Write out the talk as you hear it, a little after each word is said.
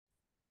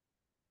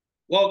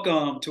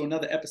Welcome to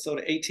another episode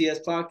of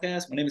A.T.S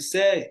podcast. My name is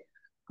Say.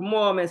 Come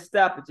on, man.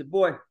 Stop it, your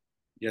boy.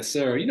 Yes,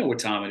 sir. You know what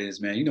time it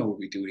is, man. You know what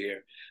we do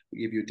here. We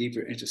give you a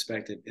deeper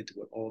introspective into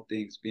what all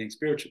things being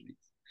spiritual means.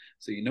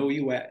 So you know where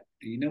you at.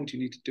 And you know what you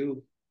need to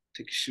do.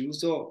 Take your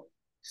shoes off.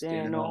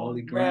 Stand on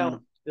holy ground.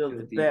 Filthy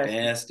Filthy bastard.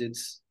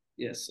 bastards.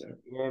 Yes, sir.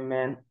 Yeah,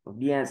 man. We'll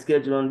be on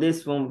schedule on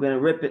this one. We're going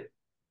to rip it.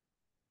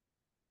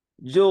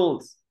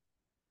 Jules,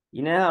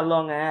 you know how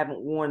long I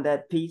haven't worn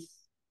that piece?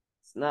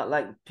 It's not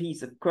like the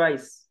peace of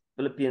Christ.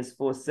 Philippians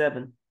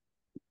 4:7.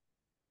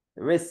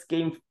 The wrist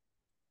came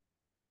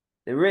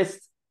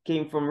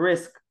from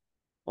risk.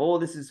 All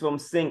this is from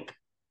sink,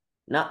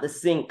 not the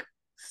sink.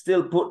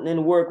 Still putting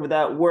in work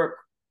without work.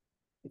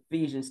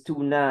 Ephesians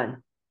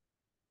 2:9.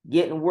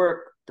 Getting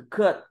work to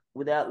cut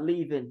without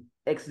leaving.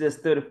 Exodus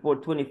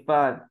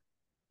 34:25.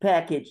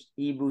 Packaged,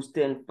 Hebrews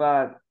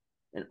 10:5.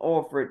 And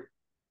offered.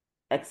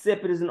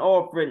 Accept it as an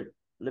offering.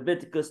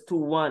 Leviticus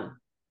 2:1.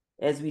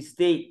 As we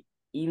state,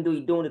 even though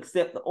you don't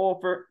accept the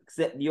offer,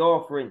 accept the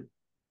offering.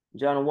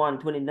 John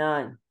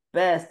 1:29.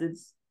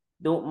 Bastards,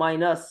 don't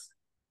mind us.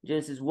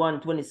 Genesis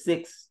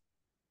 1:26.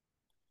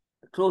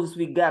 The closest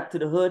we got to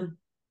the hood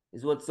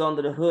is what's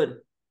under the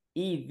hood.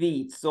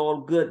 EV, it's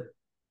all good.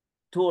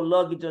 Tore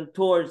luggage on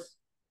tours.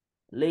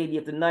 Lady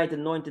of the night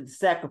anointed the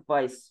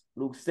sacrifice.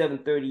 Luke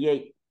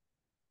 7:38.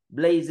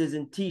 Blazers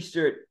and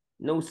t-shirt.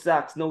 No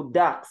socks, no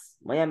docks.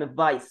 Miami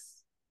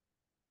Vice.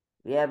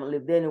 We haven't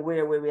lived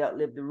anywhere where we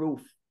outlived the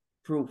roof.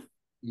 Proof.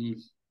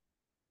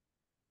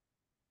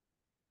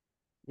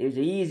 There's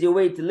an easier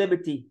way to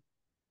liberty.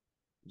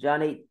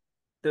 John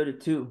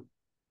 8:32.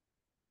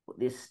 But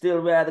they still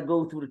rather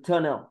go through the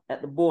tunnel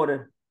at the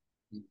border.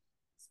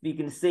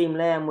 Speaking the same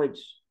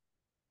language.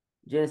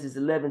 Genesis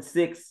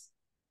 11:6.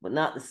 But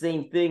not the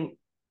same thing.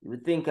 You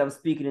would think I'm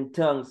speaking in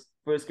tongues.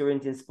 1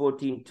 Corinthians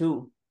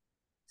 14:2.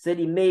 Said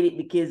he made it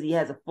because he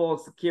has a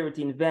false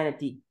security and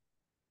vanity.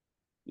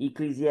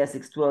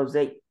 Ecclesiastes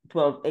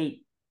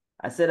 12:8.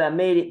 I said I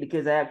made it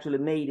because I actually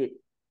made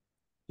it.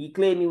 He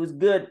claimed he was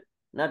good,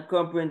 not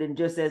comprehending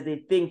just as they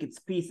think it's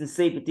peace and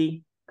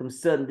safety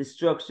comes sudden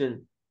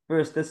destruction.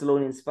 1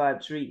 Thessalonians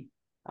 5:3.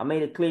 I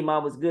made a claim I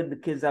was good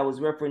because I was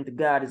referring to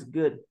God as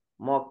good.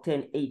 Mark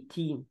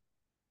 10:18.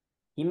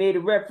 He made a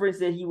reference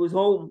that he was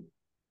home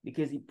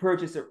because he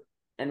purchased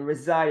and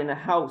resided in a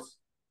house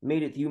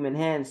made with human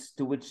hands,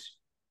 to which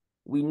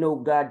we know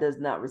God does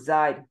not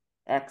reside.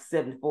 Acts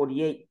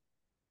 7:48.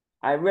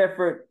 I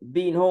referred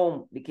being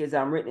home because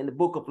I'm written in the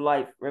book of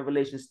life,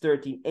 Revelations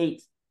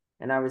 13:8,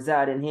 and I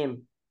reside in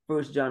him,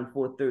 1 John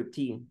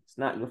 4:13. It's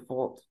not your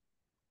fault.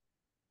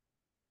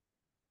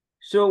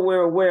 Sure,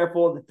 we're aware of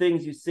all the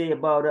things you say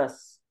about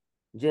us,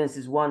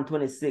 Genesis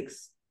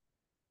 1:26.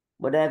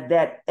 But have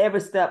that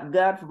ever stopped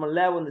God from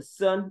allowing the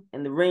sun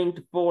and the rain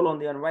to fall on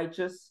the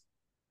unrighteous?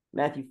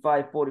 Matthew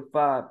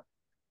 5:45.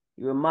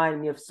 You remind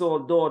me of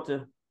Saul's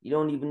daughter. You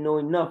don't even know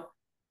enough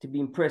to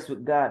be impressed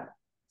with God.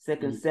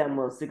 2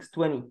 Samuel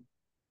 6:20.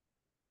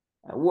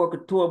 I work a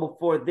tour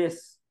before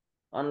this,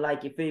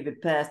 unlike your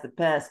favorite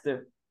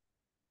pastor.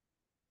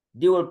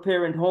 Dual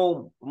parent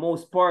home, for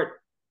most part,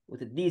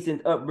 with a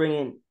decent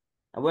upbringing.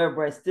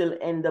 However, I still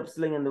end up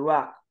slinging the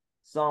rock.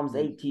 Psalms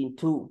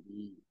 18:2.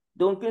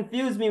 Don't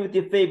confuse me with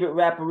your favorite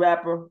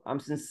rapper. I'm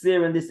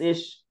sincere in this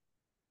ish.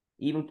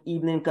 Even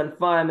in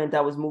confinement,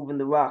 I was moving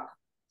the rock.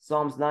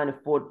 Psalms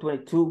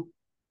 94:22.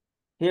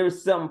 Here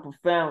is something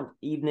profound.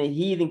 Even a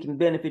heathen can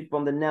benefit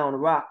from the noun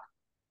rock.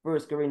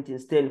 1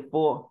 Corinthians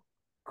 10:4.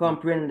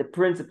 Comprehending the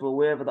principle,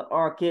 wherever the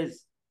ark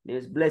is,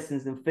 there's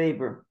blessings and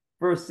favor.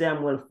 1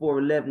 Samuel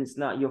 4:11. It's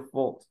not your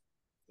fault.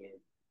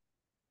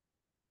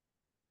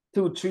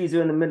 Two trees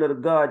are in the middle of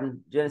the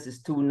garden. Genesis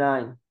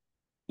 2:9.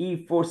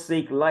 Eve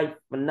forsake life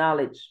for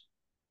knowledge.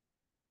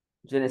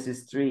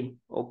 Genesis 3.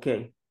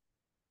 Okay.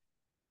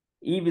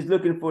 Eve is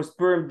looking for a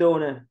sperm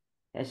donor.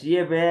 Has she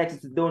ever asked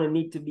if the donor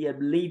need to be a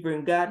believer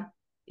in God?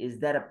 Is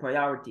that a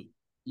priority?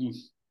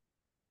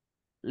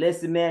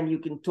 Less a man you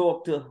can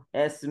talk to.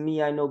 As to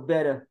me, I know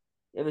better.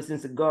 Ever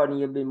since the garden,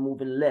 you've been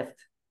moving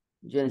left.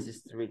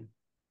 Genesis 3.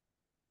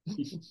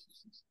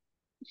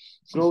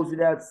 Goes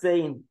without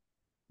saying,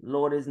 the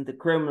Lord isn't a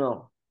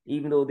criminal,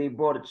 even though they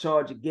brought a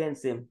charge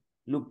against him.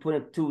 Luke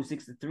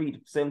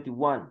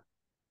 22:63-71.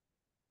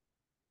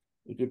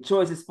 If your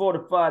choice is 4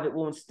 to 5, it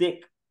won't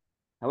stick.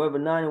 However,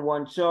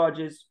 91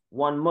 charges,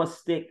 one must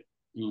stick.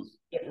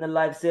 Getting a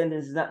life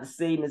sentence is not the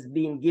same as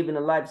being given a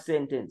life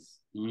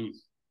sentence.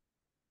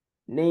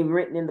 Name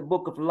written in the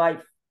book of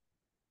life,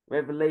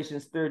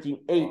 Revelations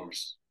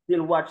 13:8.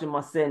 Still watching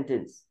my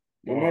sentence.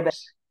 They never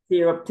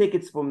tear up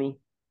tickets for me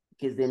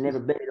because they never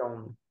bet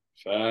on me.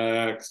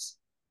 Facts.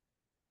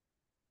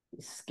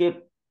 They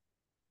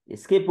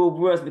skip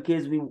over us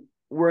because we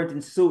weren't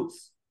in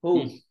suits.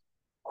 Who?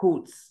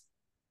 Coots.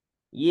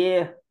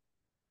 Yeah,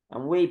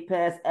 I'm way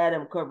past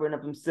Adam covering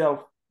up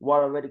himself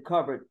while already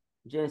covered.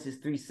 Genesis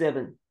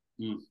 3:7.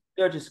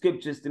 Search the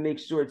scriptures to make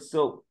sure it's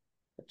so.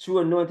 A true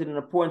anointed and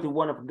appointed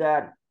one of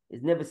God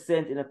is never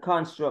sent in a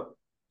construct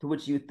to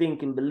which you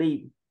think and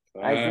believe.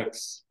 Isaiah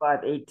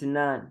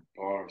 5:8-9.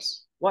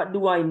 Bars. What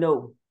do I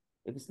know?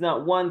 If it's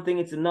not one thing,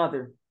 it's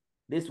another.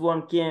 This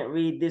one can't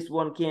read, this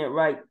one can't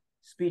write.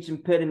 Speech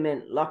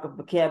impediment, lack of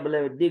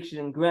vocabulary, diction,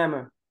 and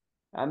grammar.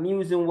 I'm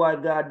using why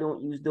God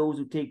don't use those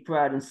who take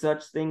pride in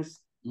such things.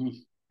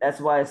 That's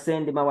why I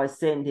send him how I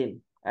send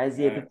him.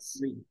 Isaiah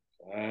 53.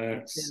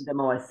 I send them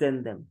how I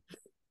send them.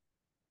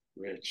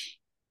 Rich.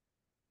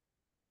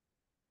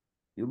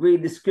 You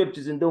read the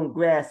scriptures and don't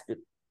grasp it.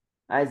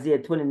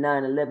 Isaiah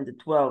 29, 11 to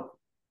 12.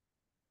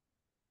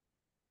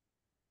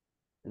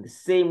 In the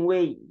same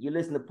way, you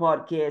listen to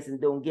podcasts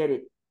and don't get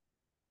it.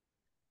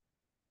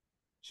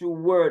 True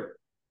word.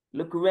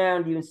 Look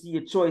around you and see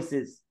your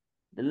choices.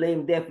 The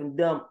lame, deaf, and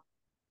dumb.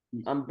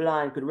 I'm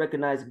blind, could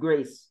recognize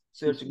grace.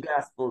 Search the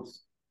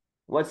Gospels.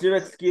 What's your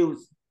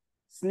excuse?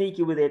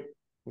 Sneaky with it.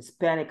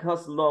 Hispanic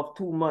hustle off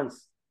 2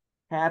 months.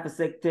 Half of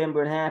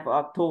September and half of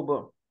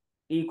October.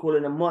 Equal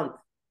in a month.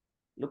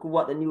 Look at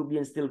what the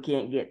Nubians still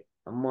can't get.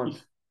 A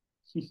month.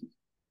 If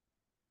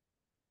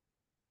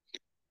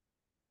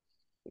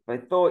I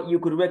thought you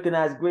could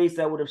recognize grace,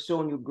 I would have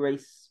shown you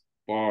grace.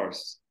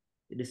 Bars.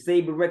 The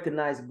disabled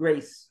recognize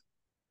grace.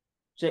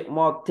 Check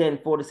Mark 10,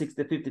 46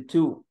 to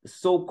 52. The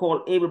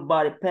so-called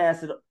able-bodied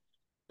pass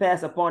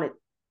upon it.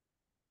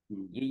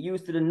 You're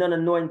used to the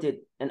non-anointed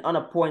and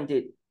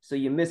unappointed, so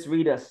you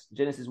misread us.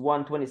 Genesis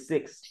 1,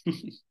 26.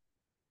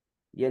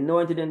 The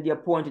anointed and the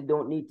appointed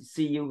don't need to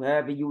see you.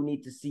 However, you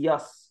need to see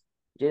us.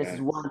 Genesis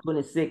 1,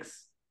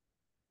 26.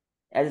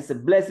 As it's a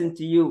blessing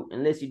to you,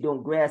 unless you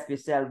don't grasp your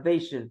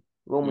salvation.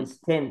 Romans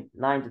 10,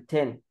 9 to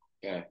 10.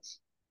 Yes.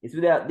 It's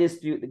without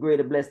dispute, the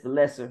greater bless the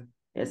lesser.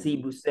 That's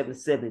Hebrews 7,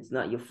 7. It's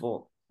not your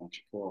fault. Not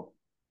your fault.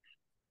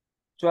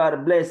 Try to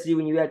bless you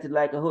and you acted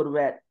like a hood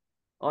rat,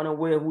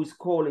 unaware who's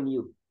calling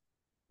you.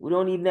 We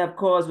don't even have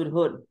cars with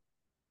hood.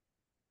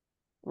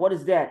 What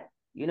is that?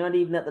 You're not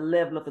even at the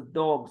level of the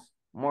dogs.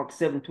 Mark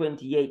 7,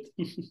 28.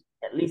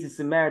 At least a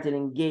Samaritan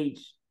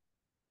engaged.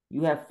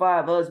 You have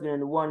 5 husbands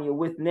and the one you're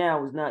with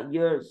now is not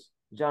yours.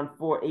 John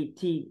 4,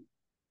 18.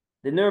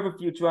 The nerve of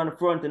you trying to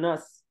front on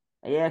us.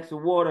 I ask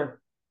for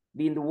water,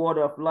 being the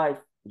water of life.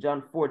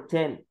 John 4,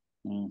 10.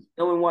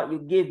 Knowing what you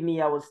give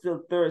me, I will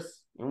still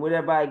thirst, and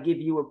whatever I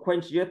give you will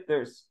quench your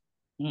thirst.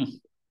 4,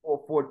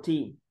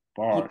 14.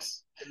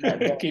 Bars.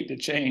 Keep the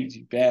change,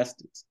 you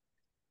bastards.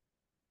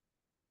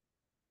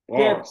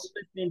 Careful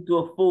listening to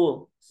a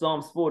fool.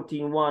 Psalms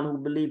 14:1, who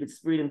believe it's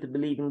freedom to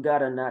believe in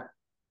God or not.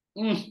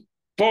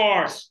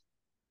 Bars.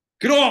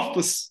 Get off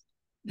us.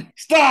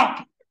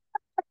 Stop.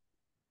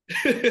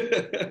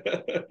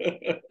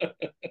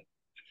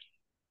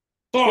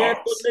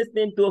 Careful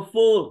listening to a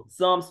fool.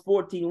 Psalms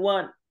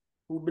 14:1,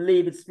 who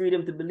believe it's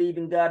freedom to believe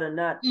in God or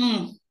not.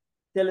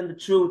 Telling the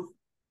truth.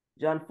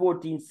 John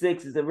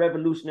 14:6 is a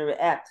revolutionary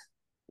act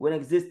when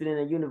existing in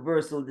a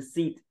universal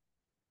deceit.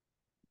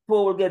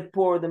 Poor will get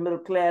poorer, the middle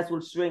class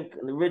will shrink,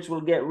 and the rich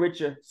will get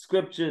richer.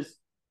 Scriptures,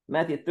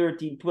 Matthew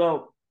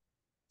 13:12.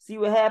 See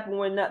what happened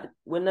when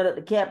not at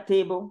the cap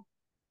table?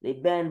 They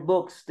ban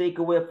books, take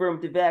away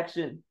affirmative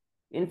action.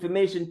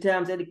 Information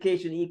times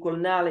education equal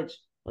knowledge.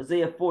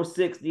 Hosea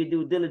 4:6, do your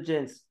due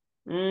diligence.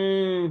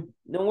 Don't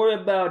worry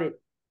about it.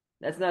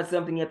 That's not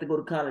something you have to go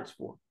to college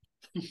for.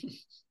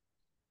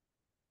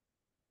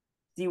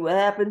 See what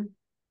happened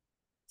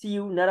to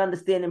you not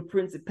understanding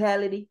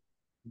principality?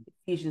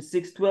 Ephesians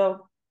 6:12,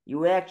 you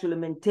were actually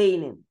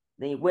maintaining.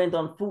 Then you went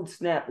on food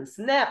snap and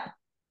snap.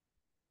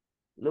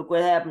 Look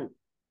what happened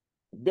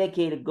a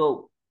decade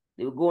ago.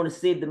 They were going to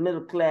save the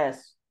middle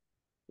class.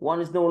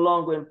 One is no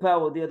longer in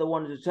power, the other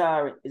one is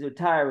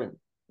retiring,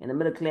 and the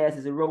middle class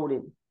is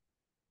eroding.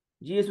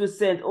 Jesus was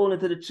sent only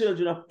to the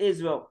children of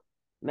Israel.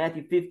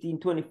 Matthew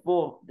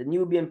 15:24, the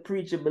Nubian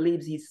preacher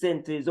believes he's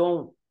sent to his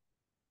own.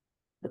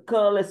 The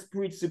colorless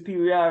preach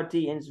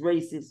superiority and is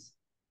racist.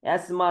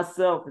 As to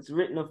myself, it's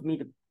written of me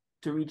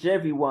to reach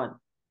everyone.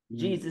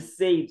 Jesus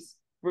saves.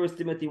 1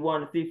 Timothy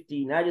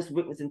 1:15. I just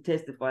witness and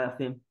testify of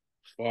him.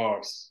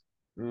 Bars.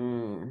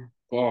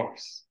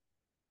 Bars.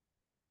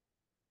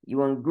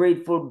 You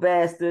ungrateful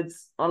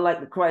bastards.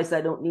 Unlike the Christ,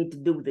 I don't need to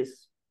do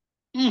this.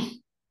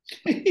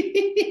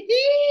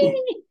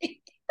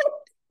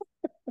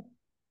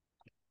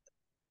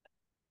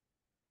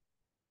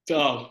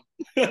 Tough.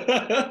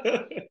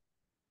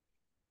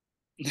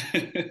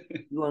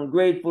 You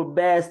ungrateful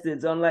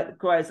bastards. Unlike the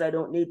Christ, I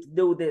don't need to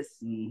do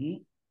this.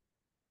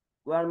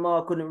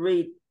 Grandma couldn't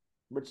read,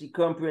 but she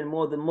comprehended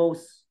more than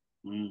most.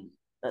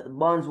 That the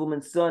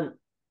bondswoman's son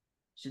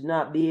should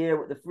not be here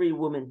with the free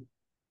woman.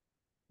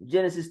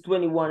 Genesis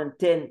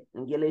 21:10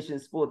 and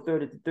Galatians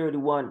 4:30 to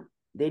 31.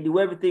 They do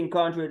everything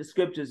contrary to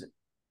scriptures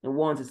and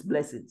want its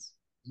blessings.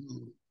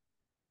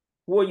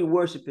 Who are you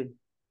worshiping?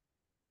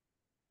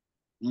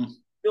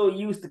 So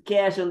used to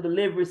cash on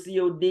delivery,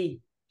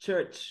 COD,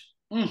 church.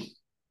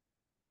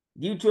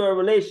 Due to a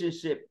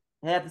relationship,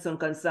 have this on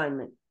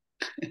consignment.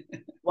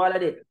 While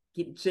at it,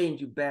 keep the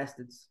change, you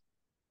bastards.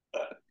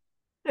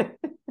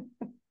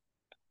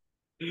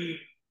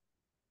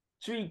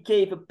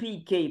 3K for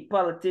PK,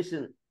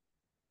 politician,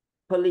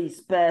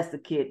 police, pastor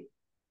kid,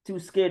 too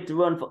scared to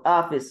run for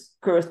office,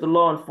 curse the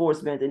law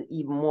enforcement, and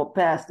even more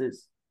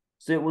pastors.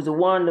 So it was a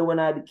wonder when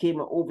I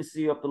became an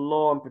overseer of the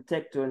law and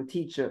protector and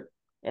teacher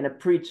and a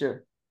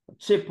preacher, a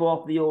chip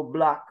off the old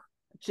block,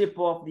 a chip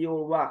off the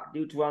old rock,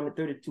 Deuteronomy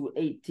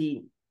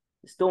 32:18.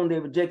 The stone they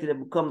rejected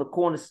had become the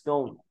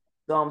cornerstone,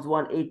 Psalms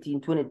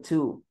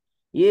 1:18-22.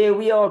 Yeah,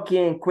 we all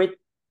can't quit.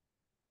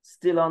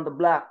 Still on the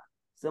block.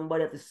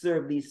 Somebody have to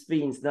serve these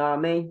fiends, know what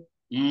I mean?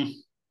 Know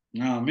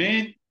what I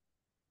mean?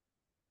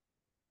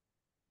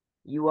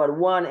 You are the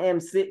one M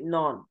sitting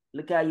on.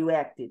 Look how you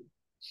acted.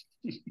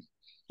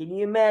 Can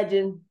you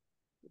imagine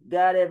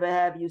God ever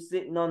have you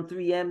sitting on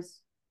 3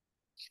 M's?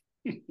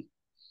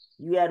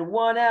 You had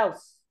one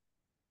house,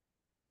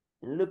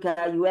 and look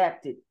how you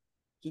acted.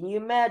 Can you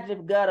imagine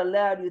if God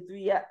allowed you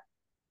 3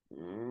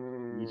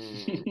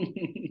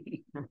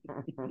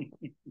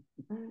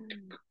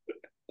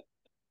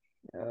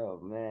 Oh,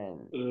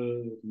 man.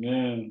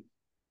 Man.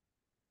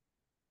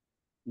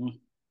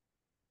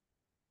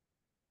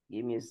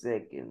 Give me a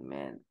second,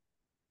 man.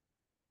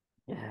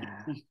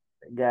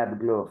 God be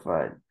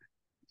glorified.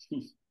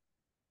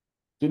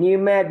 Can you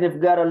imagine if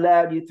God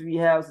allowed you 3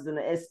 houses in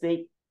an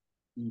estate?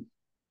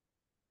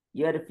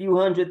 You had a few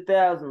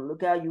 100,000.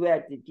 Look how you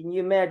acted. Can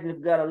you imagine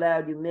if God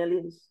allowed you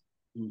millions?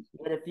 You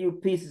had a few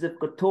pieces of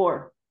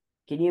couture.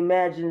 Can you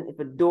imagine if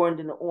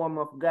adorned in the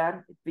armor of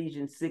God?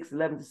 Ephesians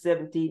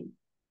 6:11-17.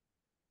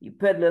 You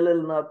peddle a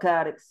little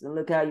narcotics and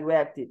look how you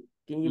acted.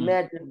 Can you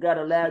imagine if God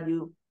allowed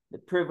you the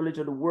privilege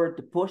of the word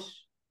to push?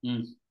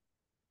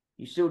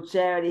 You showed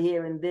charity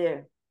here and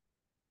there.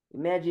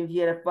 Imagine if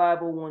you had a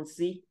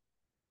 501c,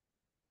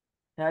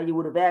 how you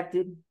would have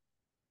acted.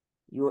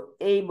 You were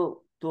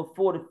able to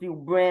afford a few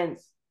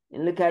brands,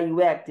 and look how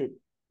you acted.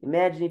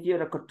 Imagine if you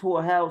had a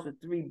couture house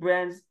with 3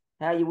 brands,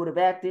 how you would have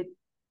acted.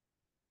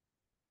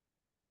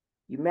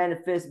 You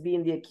manifest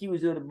being the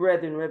accuser of the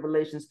brethren,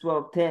 Revelations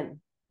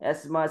 12:10.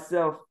 As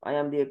myself, I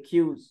am the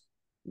accused.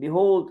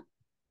 Behold,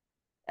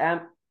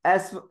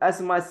 as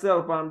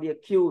myself, I am the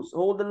accused.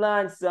 Hold the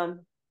line,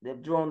 son.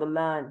 They've drawn the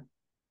line.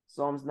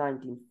 Psalms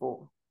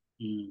 19:4.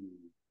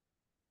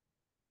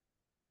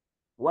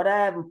 What I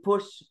haven't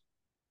pushed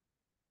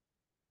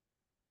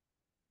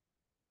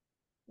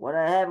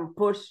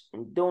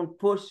and don't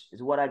push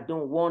is what I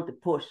don't want to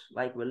push,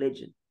 like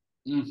religion.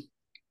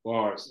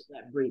 Bars.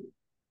 That break.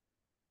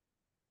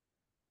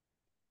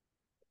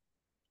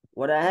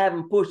 What I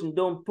haven't pushed and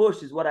don't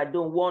push is what I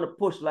don't want to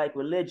push, like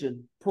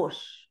religion.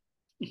 Push.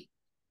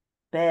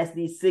 Pass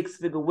these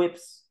 6-figure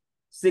whips,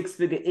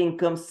 6-figure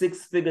income,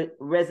 6-figure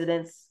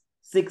residence,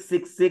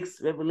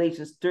 666,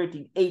 Revelations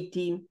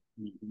 13:18.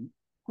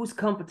 Who's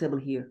comfortable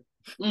here?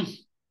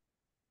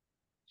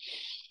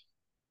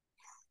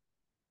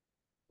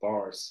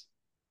 Bars.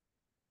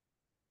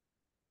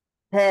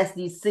 Pass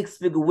these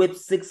 6-figure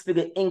whips,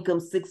 6-figure income,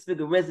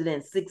 6-figure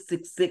residence,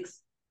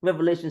 666,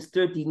 Revelations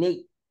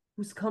 13:8.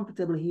 Who's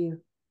comfortable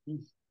here?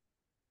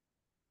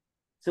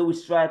 So we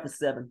strive for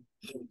 7.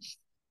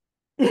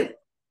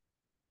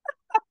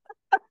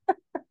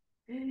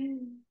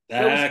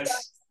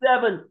 That's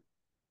 7.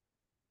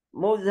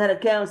 Moses had a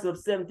council of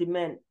 70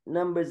 men,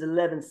 Numbers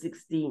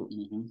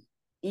 11:16.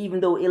 Even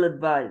though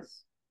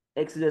ill-advised,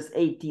 Exodus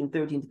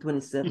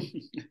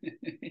 18:13-27.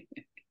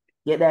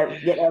 Get that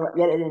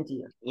into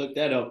you. Look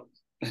that up.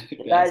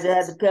 Elijah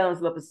had the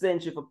council of a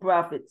century for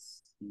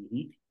prophets.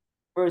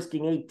 1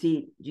 King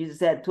 18. Jesus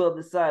had 12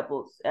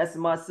 disciples. As to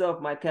myself,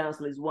 my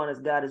counsel is one as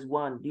God is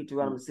one.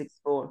 Deuteronomy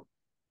 6:4.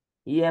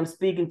 Yeah, I'm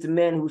speaking to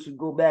men who should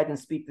go back and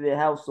speak to their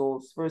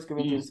households. 1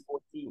 Corinthians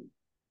 14.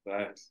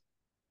 Facts.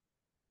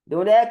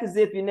 Don't act as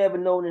if you're never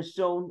known and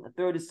shown. A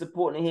third is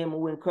supporting him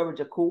who encourage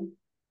a coup.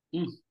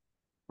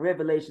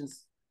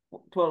 Revelations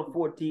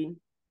 12:14.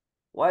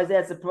 Why is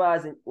that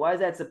surprising? Why is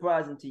that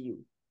surprising to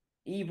you?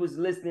 Eve was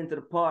listening to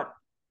the part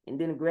and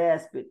didn't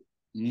grasp it.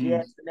 She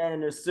asked the man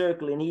in her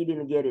circle and he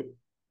didn't get it.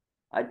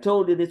 I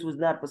told you this was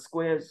not for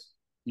squares.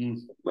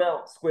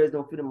 Well, squares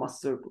don't fit in my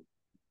circle.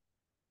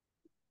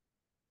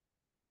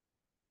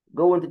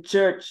 Going to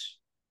church,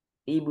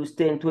 Hebrews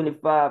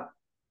 10:25,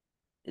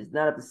 is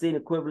not the same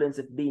equivalence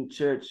of being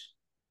church.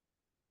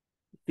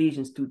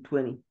 Ephesians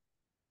 2:20.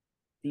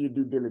 Do your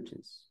due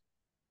diligence.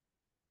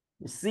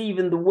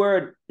 Receiving the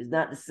word is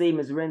not the same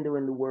as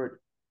rendering the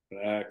word.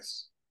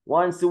 Facts.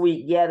 Once a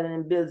week, gathering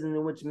in buildings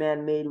in which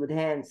man made with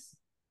hands,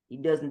 he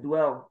doesn't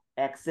dwell.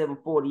 Acts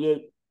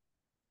 7:48.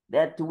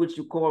 That to which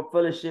you call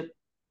fellowship,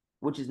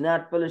 which is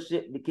not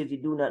fellowship, because you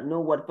do not know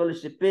what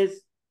fellowship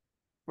is.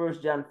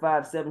 1 John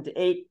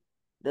 5:7-8.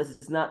 Thus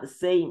it's not the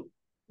same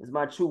as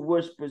my true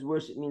worshipers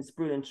worship me in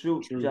spirit and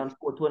truth. John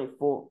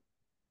 4:24.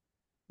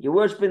 You're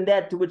worshiping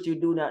that to which you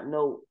do not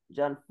know.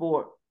 John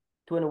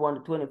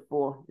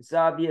 4:21-24. It's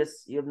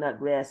obvious you have not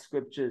grasped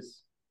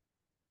scriptures.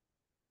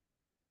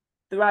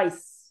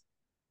 Thrice,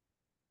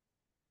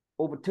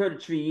 over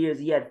 33 years,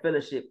 he had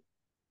fellowship.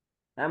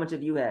 How much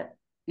have you had?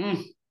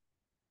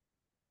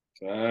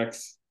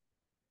 Facts.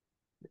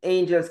 The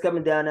angels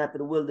coming down after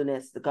the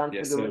wilderness, the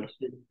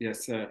configuration.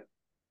 Yes, sir.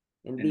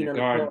 And being on the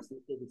cross and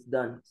say it's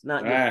done. It's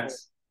not your fault.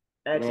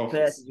 Ask your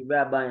pastor, your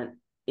rabbi, and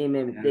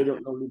amen. If they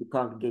don't know, leave the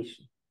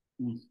congregation.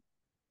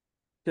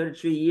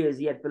 33 years,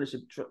 he had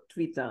fellowship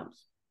 3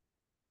 times.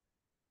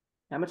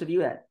 How much have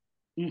you had?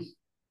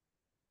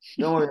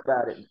 Don't worry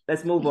about it.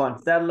 Let's move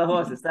on. Saddle the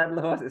horses, saddle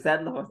the horses,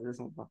 saddle the horses. Let's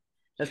move on.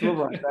 Let's move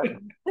on.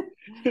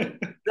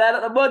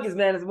 Saddle the buggies,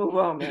 man. Let's move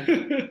on,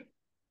 man.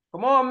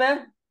 Come on,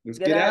 man. Let's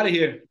get out of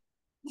here.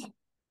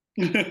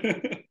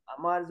 I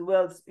might as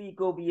well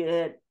speak over your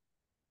head.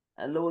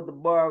 I lowered the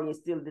bar and you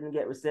still didn't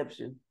get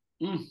reception.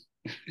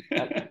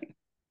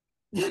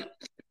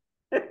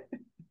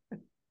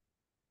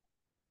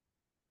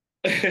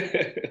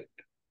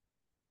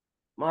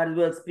 Might as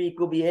well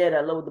speak over your head.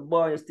 I lowered the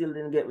bar and you still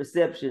didn't get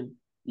reception.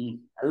 I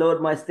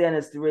lowered my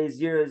standards to raise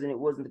yours and it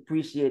wasn't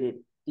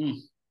appreciated.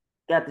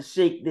 Got to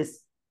shake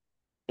this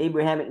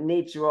Abrahamic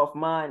nature off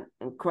mine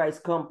and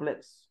Christ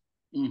complex.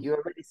 You're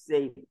already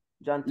saved.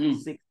 John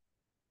 3:6.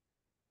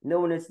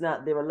 Knowing it's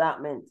not their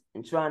allotment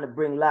and trying to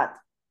bring Lot.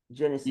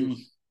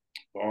 Genesis.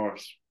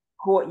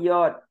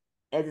 Courtyard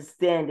as it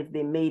stand, if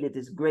they made it,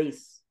 is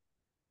grace.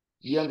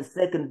 Beyond the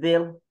second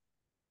veil.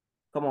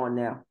 Come on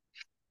now.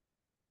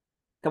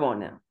 Come on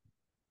now.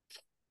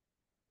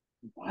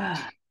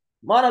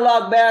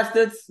 Monologue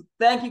bastards.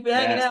 Thank you for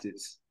hanging out.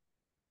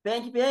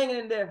 Thank you for hanging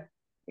in there.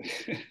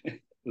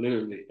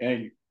 Literally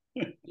hanging.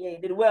 Yeah, you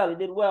did well. You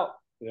did well.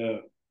 Yeah.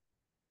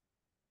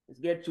 Let's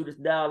get through this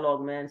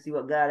dialogue, man. See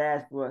what God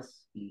has for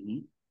us.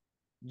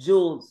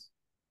 Jules,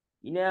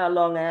 you know how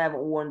long I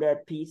haven't worn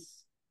that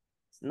piece?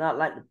 It's not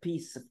like the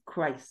piece of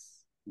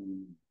Christ.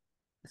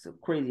 It's so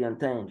crazy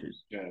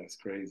entendres. Yeah, it's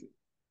crazy.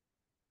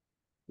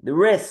 The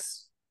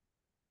rest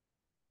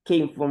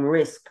came from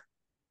risk.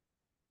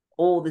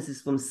 All this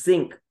is from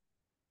sink.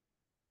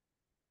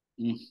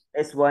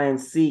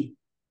 SYNC.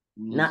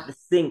 Not the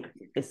sink.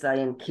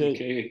 SINK.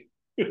 Okay.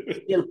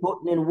 Still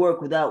putting in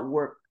work without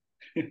work.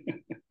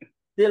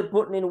 Still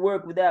putting in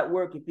work without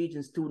work.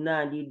 Ephesians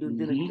 2:9. You do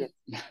diligence.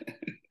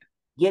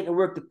 Getting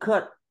work to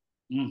cut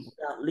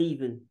without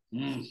leaving.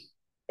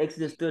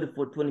 Exodus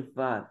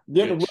 34:25.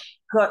 Getting work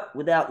to cut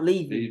without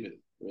leaving.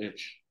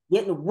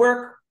 Getting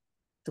work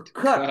to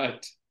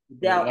cut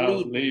without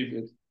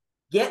leaving.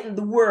 Getting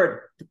the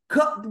word to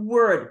cut the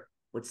word,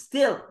 but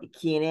still you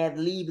can't add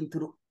leaving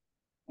to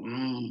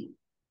the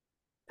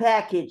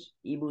package.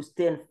 Hebrews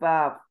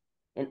 10:5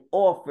 and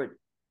offered,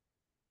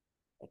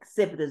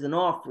 accepted as an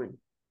offering.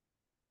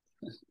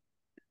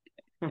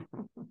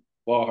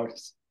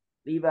 Bars.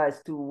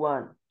 Levi's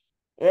 2:1.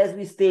 As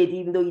we state,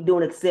 even though you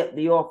don't accept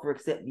the offer,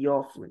 accept the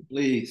offering.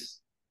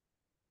 Please.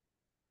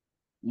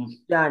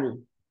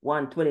 Johnny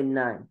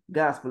 1:29.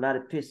 Gospel, not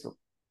epistle.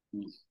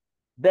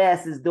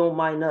 Bastards don't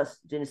mind us.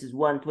 Genesis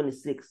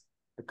 1:26.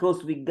 The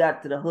closer we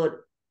got to the hood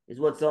is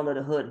what's under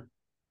the hood.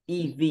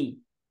 EV.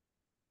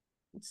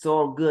 It's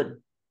all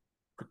good.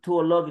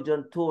 Couture luggage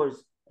on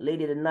tours.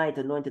 Lady of the night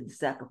anointed the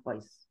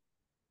sacrifice.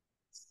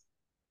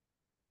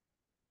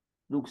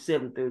 Luke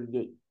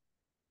 7:38.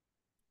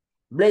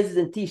 Blazers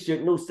and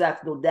t-shirt, no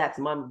socks, no dacks.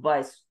 My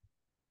advice.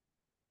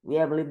 We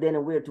haven't lived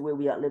anywhere to where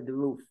we outlived the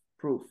roof.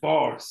 Proof.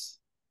 Bars.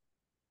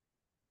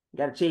 You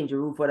gotta change your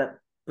roof for that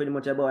pretty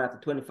much about after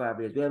 25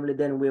 years. We haven't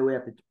lived anywhere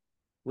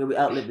where we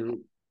outlived the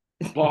roof.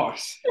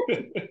 Bars.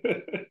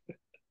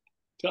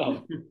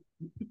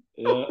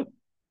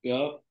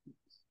 Yeah.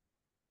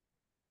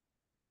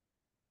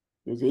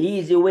 There's an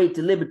easier way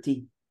to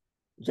liberty.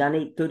 John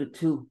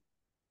 8:32.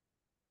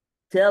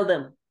 Tell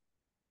them.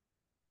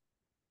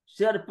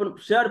 Shout it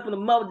from the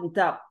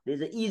mountaintop. There's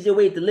an easier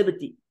way to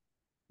liberty.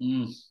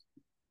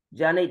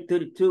 John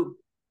 8:32.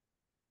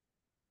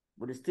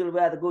 But it's still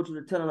rather go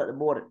through the tunnel at the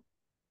border.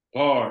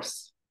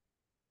 Bars.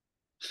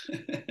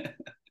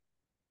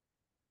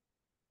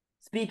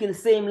 Speaking the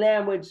same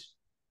language,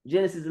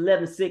 Genesis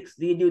 11:6,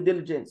 do your due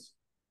diligence.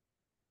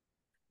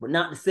 But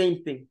not the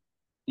same thing.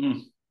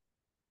 You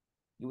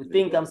would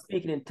think I'm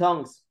speaking in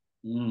tongues.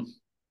 1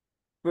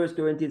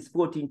 Corinthians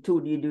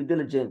 14:2, do your due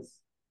diligence.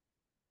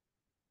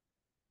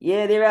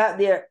 Yeah, they're out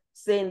there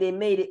saying they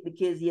made it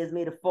because he has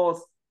a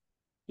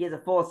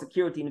false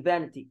security and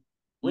vanity.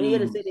 When you hear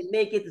them say they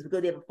make it, it's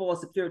because they have a false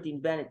security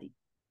and vanity.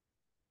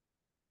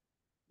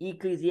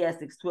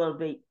 Ecclesiastes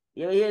 12:8.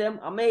 You ever hear them?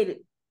 I made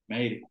it.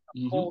 Made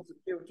it. False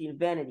security and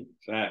vanity.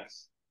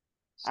 Facts.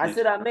 I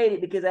said I made it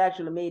because I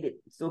actually made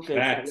it. It's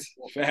okay.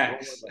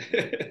 Facts.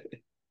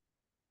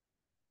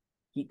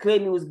 He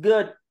claimed it was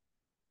good,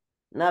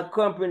 not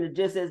comprehended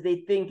just as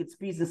they think it's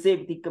peace and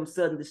safety comes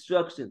sudden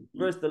destruction.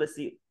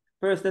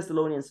 First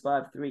Thessalonians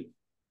 5:3.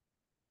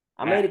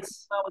 I made it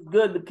because I was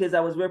good because I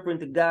was referring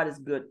to God as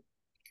good.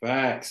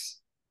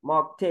 Facts.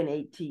 Mark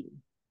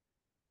 10:18.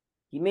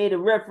 He made a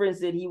reference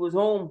that he was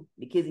home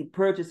because he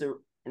purchased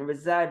and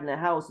resided in a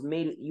house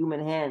made with human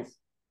hands,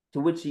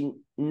 to which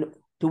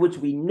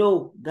we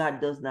know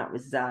God does not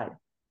reside.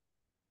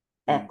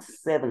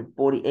 Acts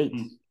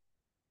 7:48.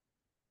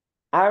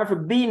 I refer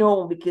being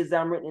home because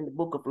I'm written in the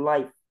book of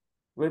life,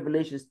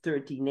 Revelations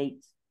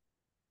 13:8,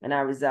 and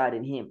I reside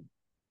in him.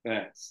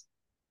 Facts.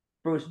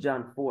 1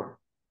 John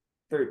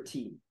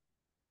 4:13.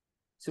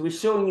 So it's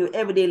showing you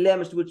everyday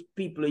language which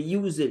people are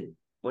using,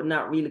 but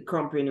not really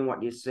comprehending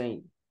what you're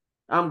saying.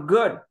 I'm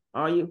good.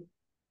 Are you?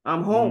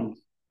 I'm home.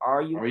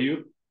 Are you? Are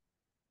you?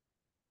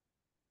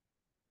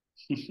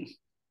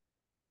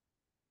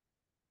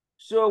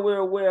 Sure, we're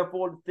aware of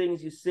all the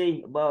things you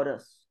say about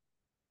us.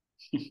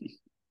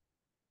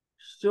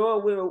 Sure,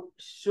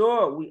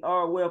 we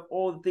are aware of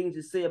all the things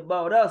you say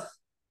about us.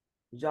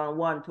 John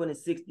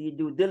 1:26, do you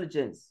due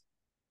diligence?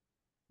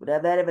 But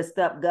have that ever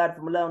stopped God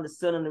from allowing the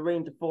sun and the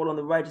rain to fall on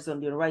the righteous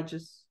and the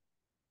unrighteous?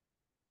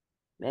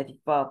 Matthew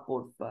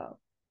 5:45.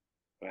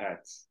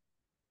 Facts.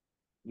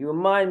 You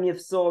remind me of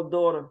Saul's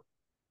daughter.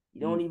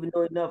 You don't even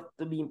know enough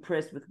to be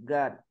impressed with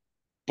God.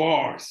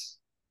 Bars.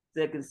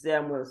 2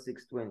 Samuel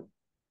 6:20.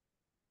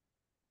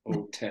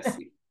 Old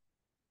Tessie.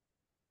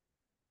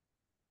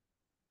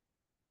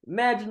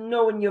 Imagine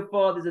knowing your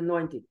father's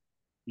anointed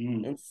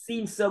and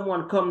seeing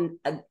someone come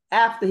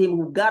after him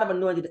who God have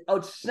anointed,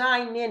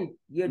 outshining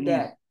your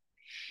dad,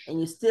 and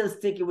you still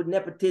sticking with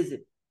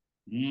nepotism.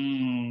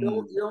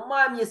 You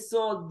remind me of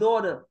Saul's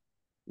daughter,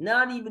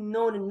 not even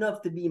knowing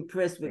enough to be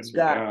impressed with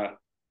God.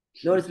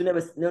 Notice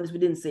we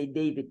didn't say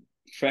David.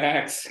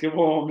 Facts. Come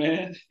on,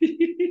 man.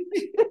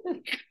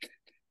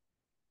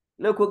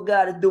 Look what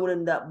God is doing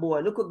in that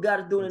boy. Look what God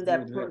is doing in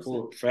that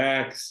person.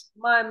 Facts.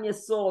 Remind me of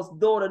Saul's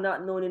daughter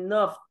not knowing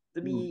enough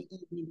to be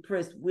even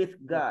impressed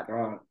with God.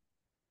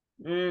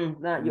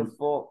 Not your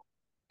fault.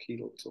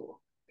 Keto tour.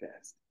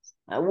 Bastards.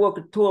 I worked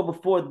a tour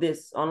before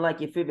this,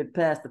 unlike your favorite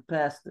pastor.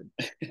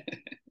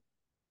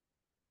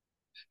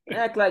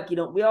 Act like you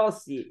don't. We all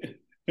see it.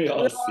 We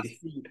all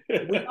see.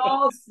 We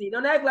all see.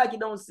 Don't act like you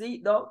don't see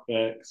it, though.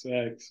 Facts.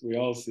 We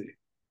all see.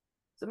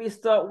 Some of you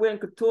start wearing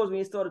couture when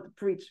you started to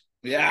preach.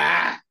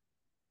 Yeah.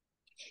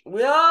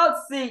 We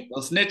all see.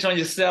 Don't snitch on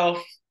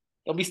yourself.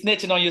 Don't be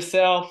snitching on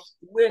yourself.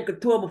 Wearing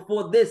couture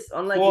before this,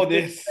 unlike before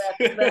this.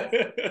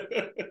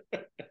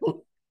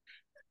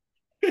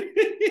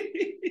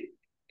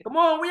 Come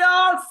on, we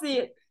all see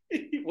it.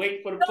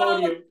 Wait for the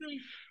podium.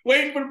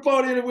 Wait for the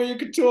podium to wear your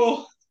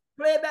couture.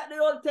 Play back the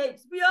old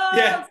tapes. We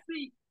all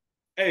see.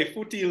 Hey,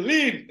 footy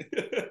lean.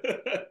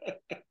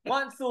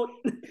 One suit.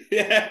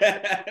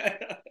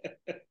 Yeah.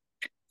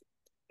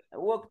 I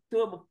walked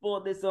tour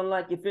before this,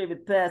 unlike your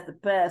favorite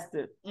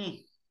pastor.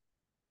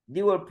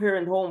 They were a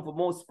parent home for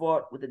most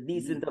part with a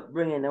decent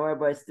upbringing, and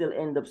everybody still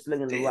end up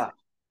slinging the rock.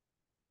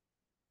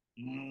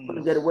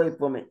 Couldn't get away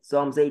from it.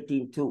 Psalms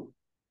 18:2.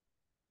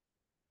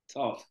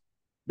 Tough.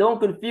 Don't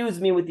confuse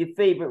me with your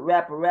favorite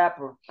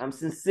rapper. I'm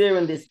sincere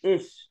in this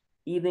ish,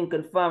 even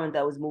confirming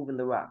that I was moving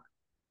the rock.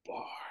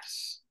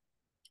 Bars.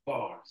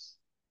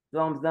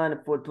 Psalms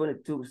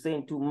 94:22,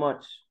 saying too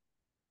much.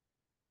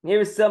 Here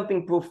is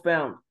something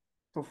profound.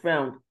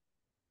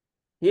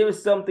 Here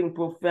is something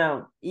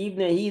profound.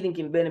 Even a heathen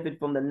can benefit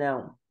from the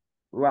noun,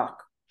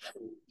 rock.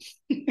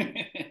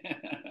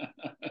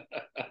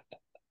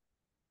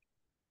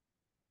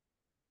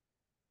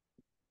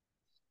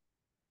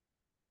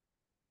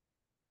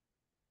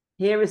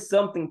 Here is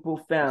something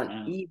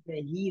profound. Even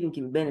a heathen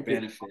can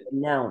benefit from the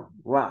noun,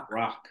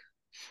 rock.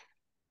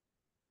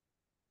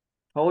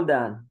 Hold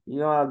on.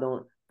 You all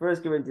don't.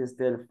 1 Corinthians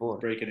 10:4.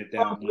 Breaking it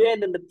down.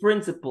 Comprehending the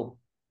principle.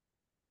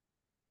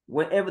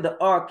 Wherever the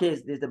ark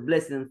is, there's a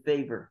blessing and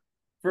favor.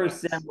 1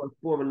 Samuel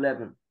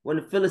 4:11. When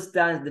the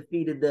Philistines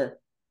defeated the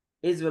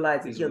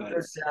Israelites and killed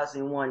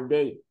 30,000 in one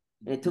day,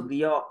 and they took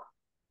the ark,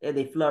 and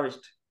they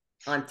flourished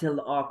until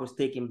the ark was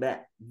taken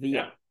back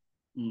via.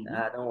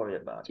 Don't worry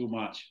about it. Too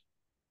much.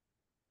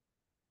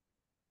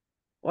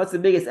 What's the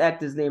biggest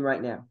actor's name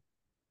right now?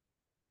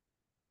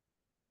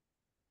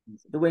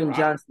 Dwayne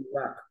Johnson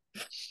Rock.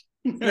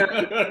 It's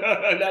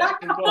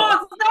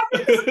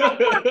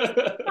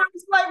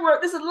light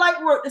work. This is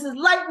light work. This is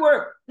light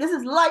work. This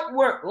is light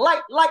work.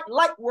 Light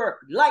work.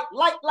 Light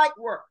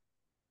work.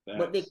 Facts.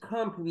 But they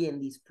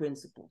comprehend these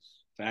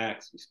principles.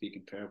 Facts. We speak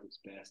in parables,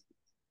 bastards.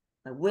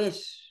 I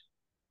wish.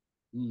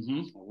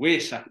 I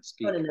wish I could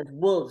speak. Running as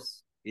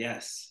wolves.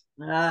 Yes.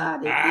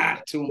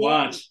 Too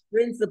much.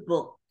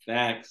 Principle.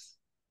 Facts.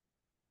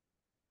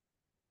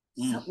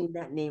 Something in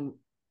that name.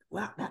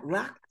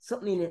 Rock.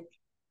 Something in it.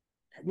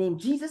 That name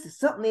Jesus is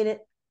something in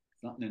it.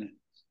 Something in it.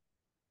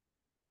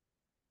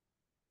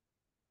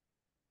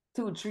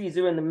 Two trees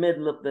are in the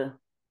middle of the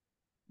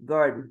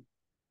garden.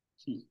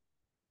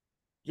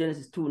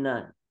 Genesis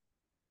 2:9.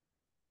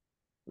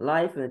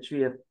 Life and the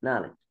tree of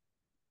knowledge.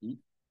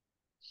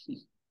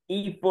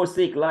 Eve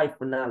forsake life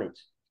for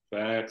knowledge.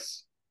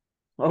 Facts.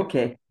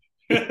 Okay.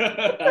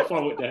 Have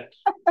fun with that.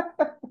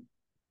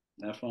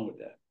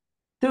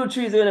 Two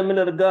trees are in the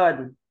middle of the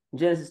garden.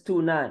 Genesis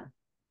 2:9.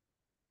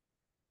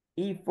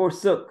 Eve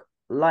forsook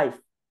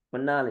life for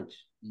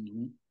knowledge.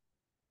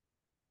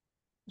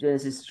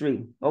 Genesis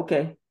 3.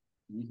 Okay.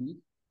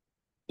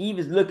 Eve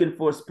is looking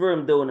for a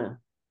sperm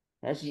donor.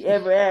 Has she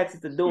ever asked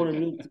if the donor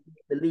needs to be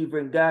a believer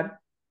in God?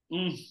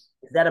 Is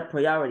that a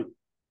priority?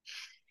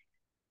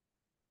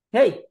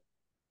 Hey,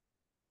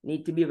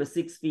 need to be over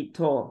 6 feet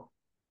tall.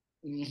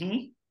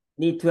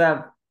 Need to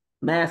have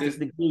master's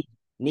degree.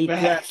 Need to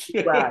have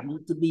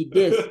need to be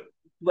this.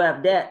 Need to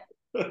have that.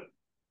 Have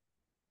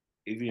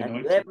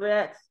you ever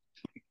asked?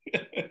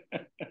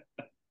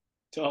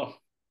 Tough.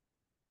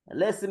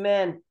 Unless a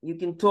man you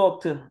can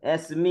talk to,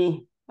 as to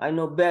me, I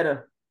know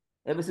better.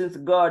 Ever since the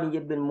garden,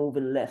 you've been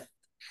moving left.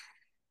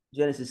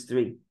 Genesis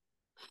 3.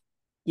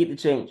 Keep the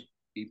change.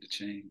 Keep the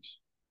change.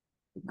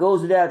 It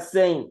goes without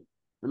saying,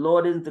 the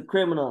Lord isn't a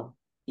criminal,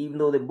 even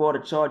though they brought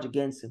a charge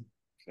against him.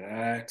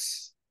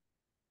 Facts.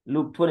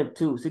 Luke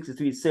 22,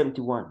 63 to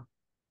 71.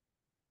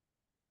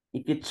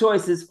 If your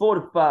choice is 4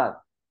 to 5,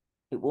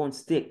 it won't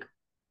stick.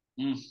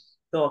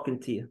 Talking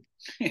to you.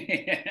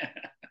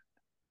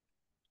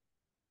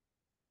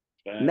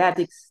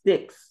 Matic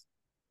sticks.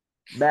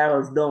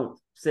 Barrels don't.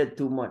 Said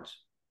too much.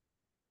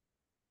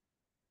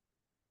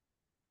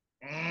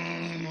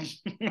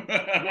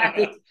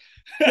 Matic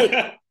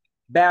stick.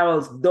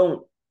 Barrels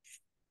don't.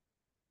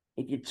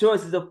 If your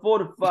choice is a 4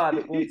 to 5,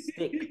 it won't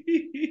stick.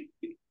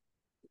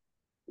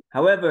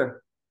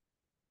 However,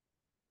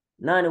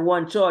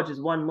 91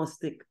 charges, one must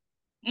stick.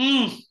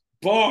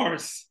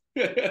 Bars.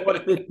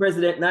 45th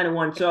president,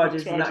 91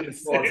 charges. Not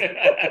bars.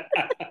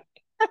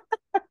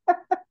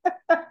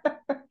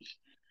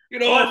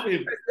 Get off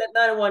him. President,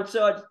 91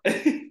 charges.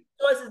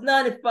 Choice is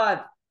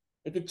 95.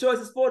 If your choice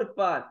is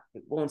 45,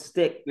 it won't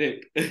stick.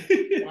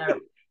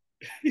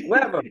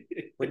 However,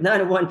 with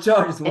 91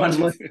 charges, one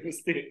must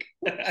stick.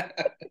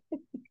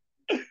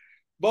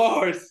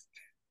 Bars.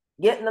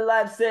 Getting a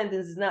life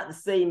sentence is not the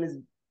same as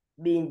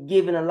being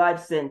given a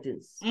life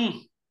sentence.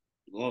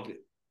 Love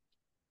it.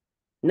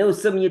 No,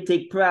 some of you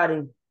take pride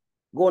in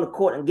going to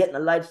court and getting a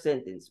life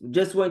sentence. We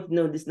just want you to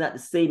know this is not the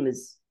same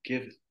as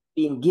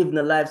being given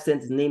a life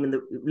sentence,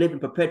 living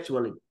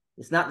perpetually.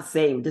 It's not the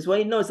same. Just want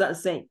you to know it's not the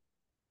same.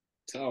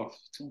 Tough.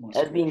 Too much.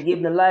 As being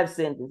given a life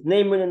sentence.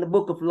 Name written in the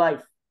book of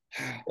life.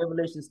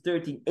 Revelations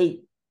 13:8.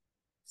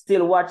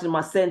 Still watching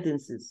my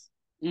sentences.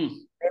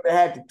 Never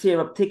had to tear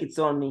up tickets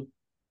on me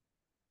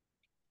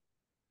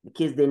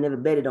because they never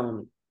betted on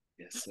me.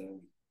 Yes, sir.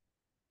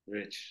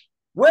 Rich.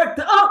 Work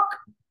the hook.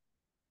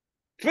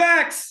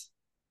 Facts.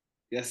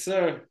 Yes,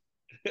 sir.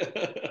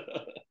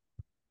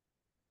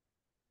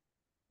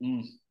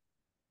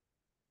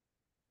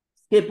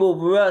 Skip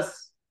over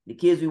us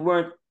because we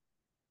weren't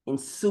in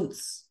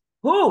suits.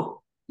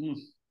 Who? The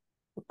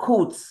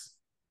Coots.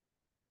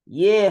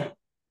 Yeah,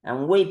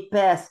 and way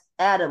past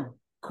Adam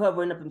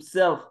covering up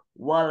himself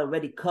while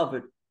already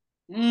covered.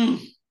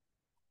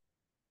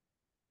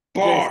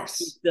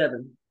 Bars.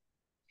 7.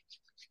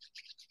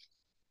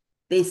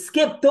 They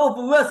skipped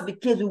over us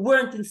because we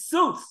weren't in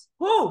suits.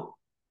 Who?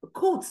 The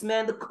Coots,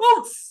 man, the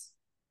Coots.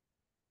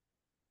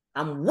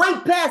 I'm way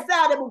past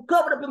Adam who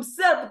covered up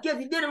himself because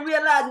he didn't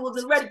realize he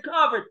was already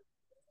covered.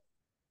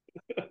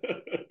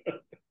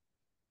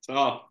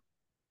 Tough.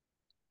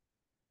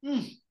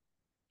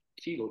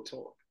 Kilo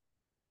talk.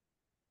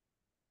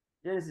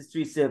 Genesis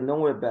 3:7, don't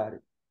worry about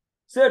it.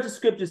 Search the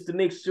scriptures to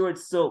make sure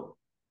it's so.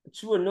 A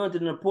true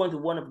anointed and appointed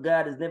one of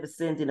God is never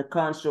sent in a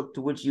construct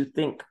to which you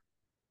think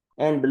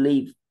and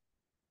believe.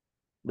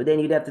 But then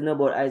you'd have to know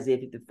about Isaiah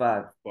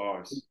 55.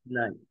 Bars.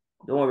 9.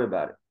 Don't worry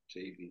about it.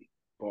 JV.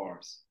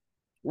 Bars.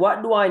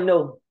 What do I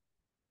know?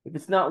 If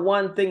it's not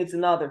one thing, it's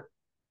another.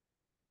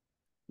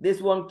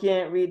 This one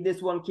can't read,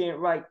 this one can't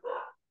write.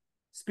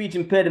 Speech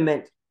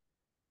impediment.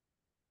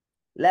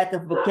 Lack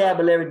of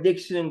vocabulary,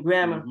 diction, and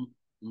grammar.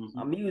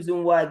 I'm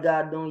using why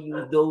God don't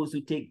use those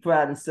who take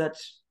pride in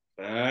such.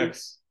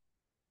 Facts.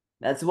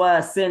 That's why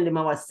I send him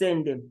how I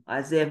send him.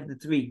 Isaiah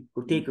 53.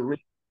 Go take a read.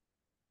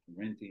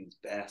 Corinthians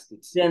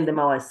bastards. Send them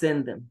how I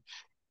send them.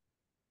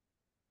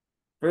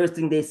 First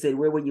thing they said,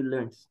 where were you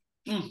learned?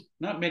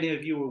 Not many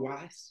of you were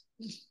wise.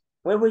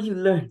 Where were you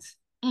learned?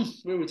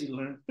 Where would you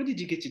learn? Where did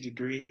you get your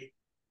degree?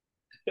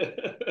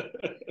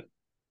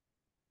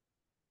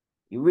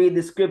 You read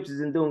the scriptures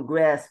and don't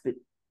grasp it.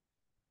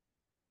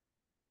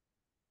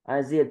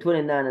 Isaiah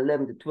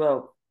 29:11 to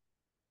 12.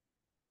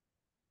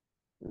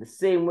 In the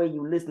same way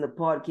you listen to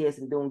podcasts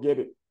and don't get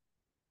it.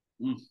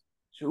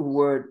 True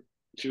word.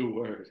 True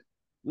word.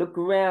 Look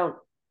around.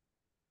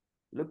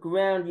 Look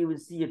around you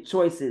and see your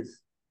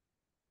choices.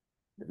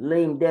 The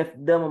lame, deaf,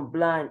 dumb, and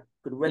blind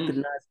could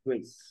recognize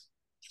grace.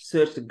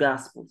 Search the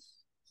Gospels.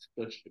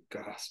 Search the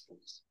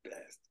Gospels.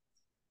 Best.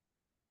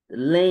 The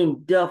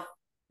lame, deaf,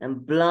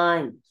 and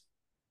blind,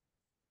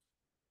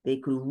 they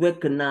could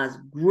recognize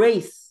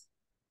grace.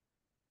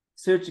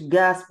 Search the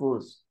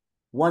Gospels.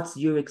 What's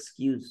your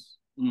excuse?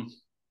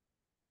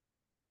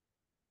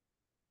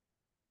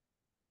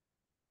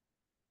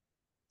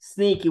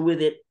 Sneaky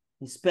with it.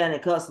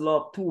 Hispanic hustle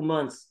off 2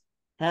 months.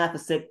 Half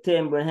of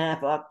September and half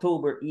of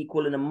October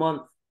equaling a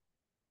month.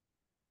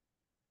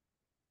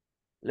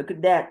 Look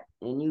at that.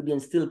 And Nubian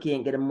still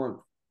can't get a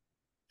month.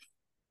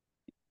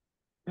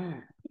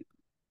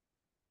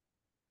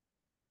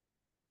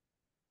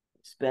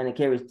 Hispanic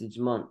Heritage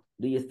Month.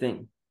 Do you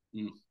think?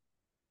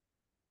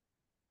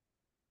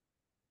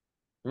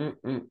 Well,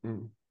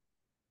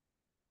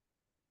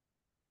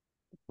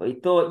 you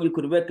thought you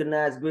could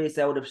recognize grace,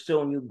 I would have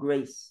shown you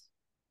grace.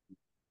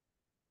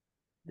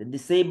 The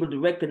disabled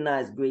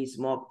recognize grace,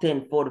 Mark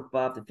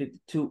 10:45 to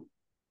 52.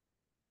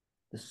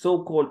 The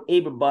so-called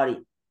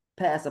able-bodied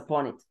pass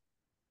upon it.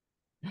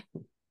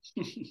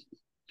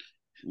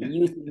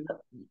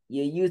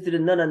 You're used to the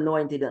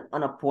non-anointed and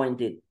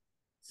unappointed,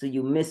 so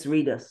you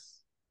misread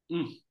us.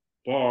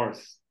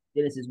 Bars.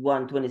 Genesis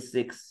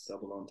 1:26.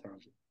 Double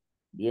entendre.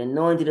 The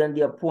anointed and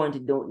the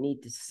appointed don't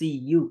need to see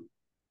you.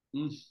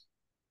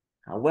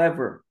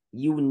 However,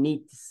 you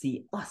need to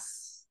see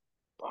us.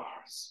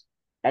 Bars.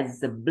 As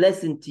it's a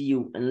blessing to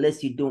you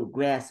unless you don't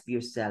grasp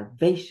your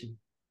salvation.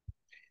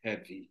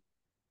 Heavy.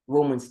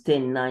 Romans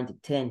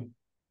 10:9-10.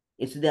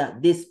 It's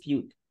without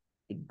dispute,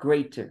 the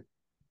greater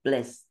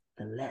bless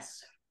the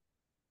lesser.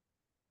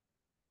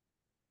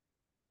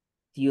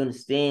 Do you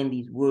understand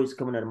these words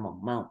coming out of my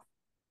mouth?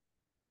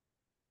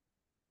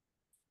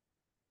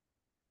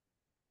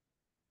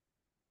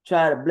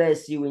 Try to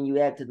bless you and you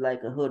acted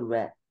like a hood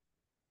rat,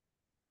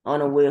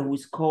 unaware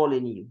who's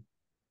calling you.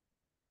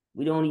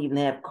 We don't even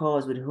have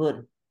cars with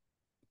hood.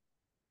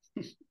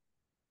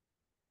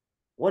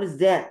 What is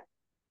that?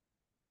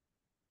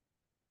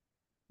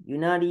 You're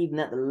not even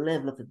at the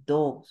level of the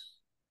dogs.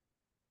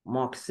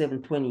 Mark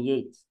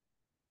 7:28.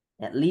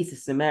 At least a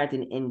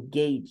Samaritan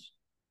engaged.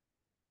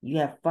 You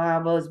have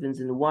 5 husbands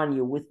and the one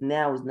you're with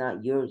now is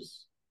not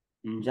yours.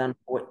 John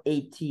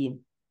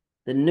 4:18.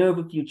 The nerve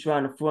of you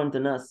trying to front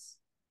on us.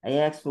 I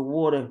asked for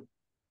water,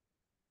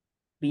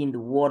 being the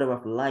water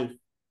of life.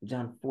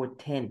 John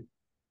 4:10.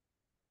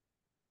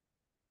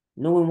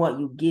 Knowing what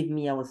you give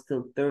me, I will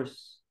still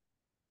thirst.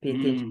 Pay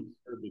attention to the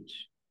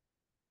verbiage.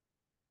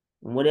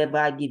 And whatever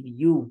I give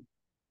you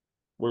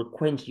will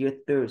quench your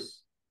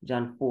thirst.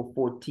 John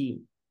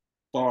 4:14.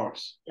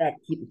 Bars. Yeah,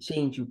 keep the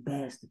change, you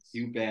bastards.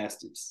 You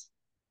bastards.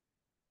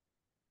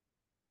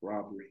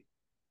 Robbery.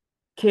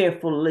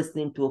 Careful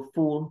listening to a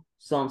fool.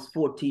 Psalms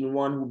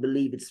 14:1, who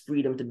believe it's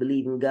freedom to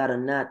believe in God or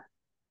not.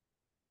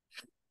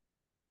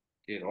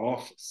 Get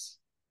off us.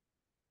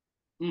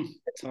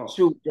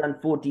 True, John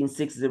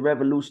 14:6 is a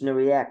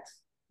revolutionary act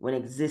when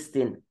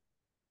existing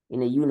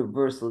in a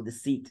universal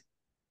deceit.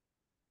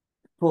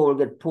 The poor will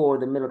get poorer,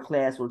 the middle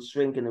class will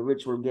shrink, and the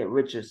rich will get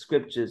richer.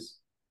 Scriptures.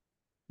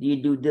 Do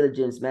your due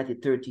diligence, Matthew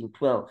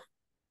 13:12.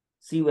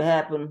 See what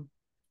happened?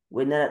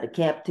 We're not at the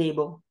cap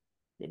table.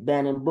 They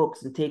banning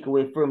books and take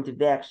away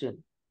affirmative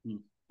action.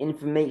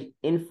 Information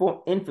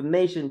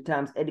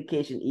times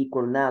education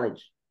equal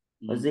knowledge.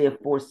 Isaiah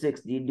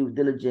 4:6, do your due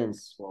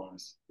diligence.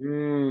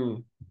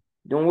 Don't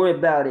worry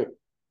about it.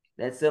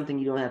 That's something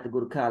you don't have to go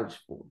to college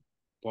for.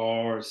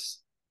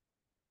 Bars.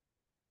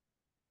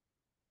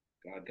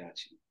 God got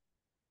you.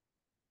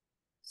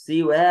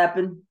 See what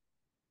happened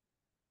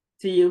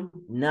to you?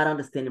 Not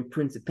understanding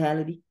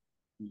principality.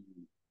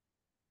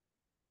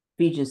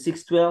 Ephesians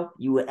 6:12,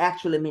 you were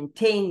actually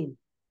maintaining.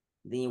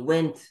 Then you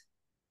went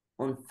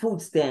on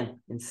food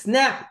stamp and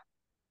snap.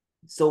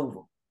 It's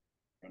over.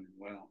 Running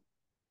well.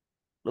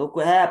 Look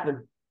what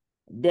happened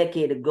a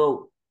decade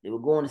ago. They were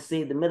going to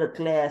save the middle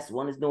class.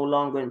 One is no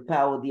longer in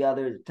power, the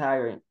other is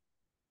retiring.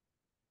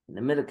 And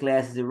the middle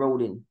class is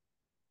eroding.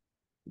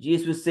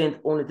 Jesus was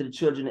sent only to the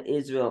children of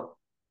Israel.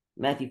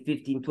 Matthew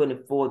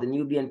 15:24, the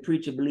Nubian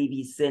preacher believed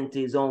he's sent to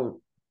his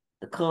own.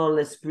 The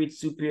colorless preach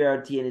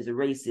superiority and is a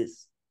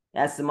racist.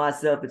 As to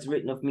myself, it's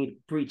written of me to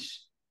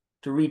preach,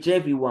 to reach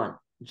everyone.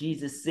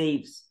 Jesus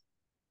saves.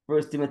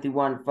 1 Timothy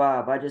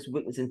 1:5, I just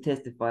witness and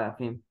testify of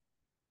him.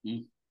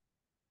 You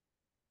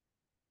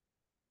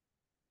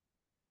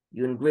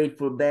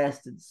ungrateful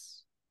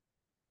bastards.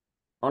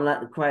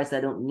 Unlike the Christ,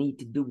 I don't need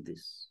to do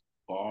this.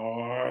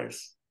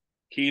 Bars.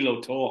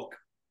 Kilo talk.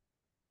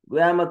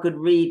 Grandma could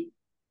read.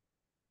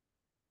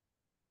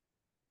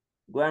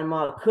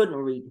 Grandma couldn't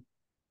read,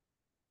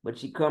 but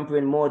she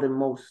comprehended more than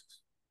most.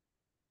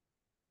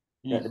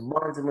 That the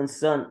bondman's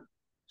son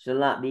shall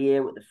not be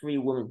heir with the free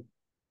woman.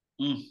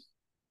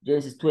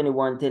 Genesis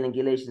 21:10 and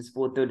Galatians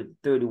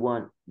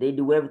 4:30-31. They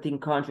do everything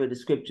contrary to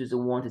scriptures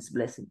and want its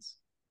blessings.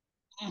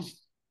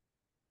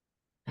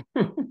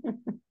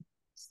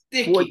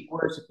 Sticky. Who are you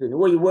worshiping?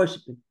 Who are you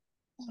worshiping?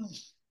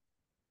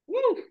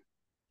 Woo.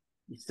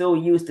 You're so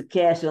used to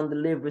cash on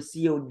delivery,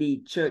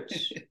 COD,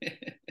 church.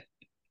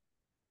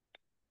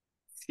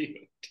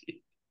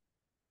 COD.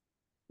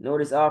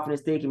 Notice offering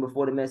is taken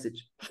before the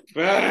message.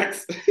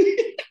 Facts.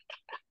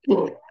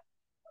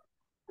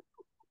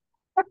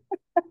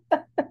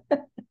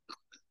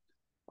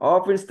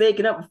 Offering is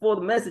taken up before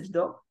the message,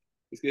 though.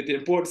 Let's get the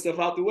important stuff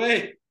out the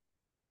way.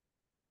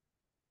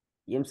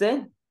 You know what I'm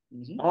saying?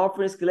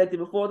 Offering is collected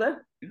before that?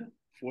 Yeah,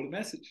 before the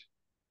message.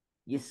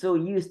 You're so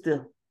used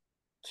to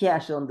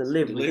cash on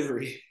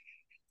delivery.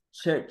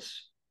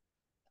 Church.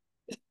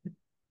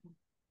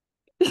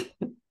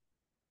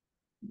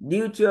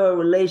 Due to a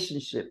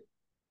relationship,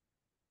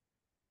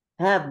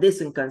 have this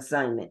in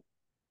consignment.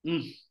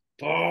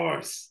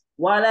 Bars.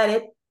 While at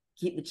it,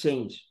 keep the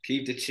change.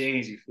 Keep the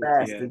change, you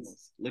filthy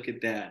animals. Look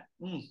at that.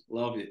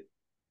 Love it.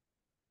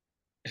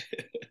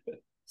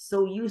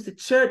 So used to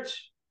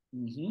church.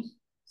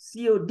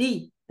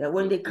 COD, that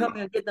when they come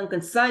and get on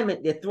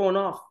consignment, they're thrown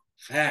off.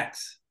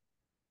 Facts.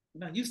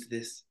 I'm not used to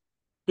this.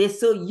 They're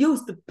so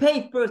used to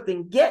pay first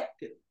and get.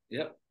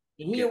 Yep.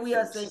 And here we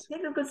are saying,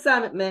 take them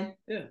consignment, man.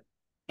 Yeah.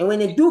 And when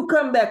they do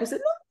come back, we say,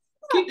 no.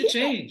 Keep the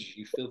change,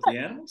 you filthy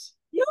animals.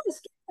 You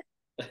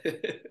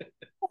understand?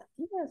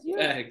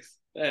 Yes.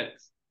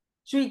 Facts.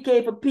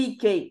 3K for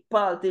PK,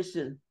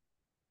 politician.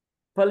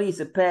 Police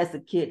surpassed the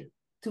kid,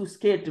 too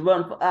scared to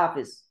run for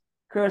office,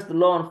 cursed the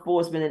law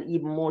enforcement and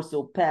even more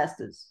so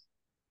pastors.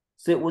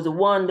 So it was a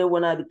wonder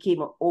when I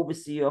became an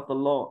overseer of the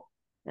law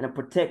and a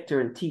protector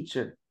and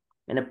teacher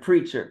and a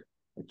preacher,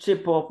 a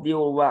chip off the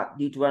old rock,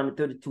 Deuteronomy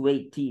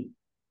 32:18.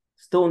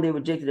 Stone they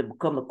rejected to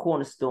become the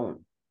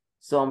cornerstone,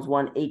 Psalms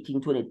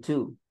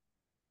 1:18-22.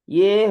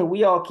 Yeah,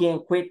 we all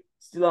can't quit,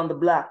 still on the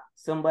block.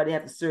 Somebody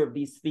have to serve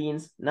these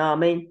fiends. Nah,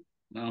 man.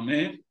 Nah,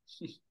 man.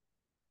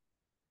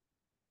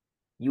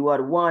 You are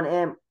the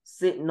 1M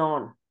sitting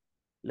on.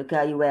 Look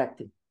how you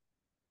acted.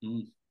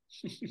 Mm.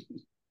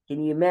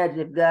 Can you imagine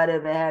if God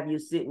ever have you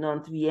sitting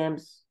on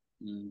 3Ms?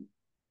 Mm.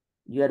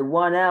 You had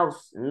one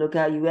house and look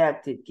how you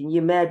acted. Can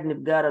you imagine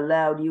if God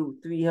allowed you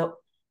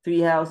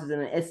three houses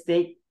and an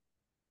estate?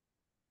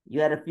 You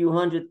had a few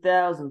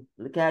 100,000.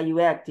 Look how you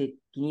acted.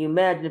 Can you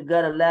imagine if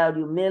God allowed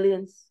you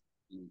millions?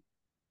 Mm.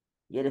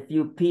 You had a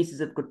few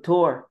pieces of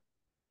couture.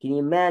 Can you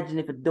imagine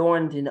if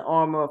adorned in the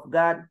armor of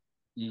God?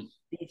 Mm.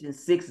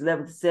 Ephesians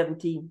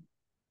 6:11-17.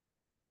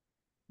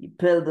 You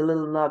peddled a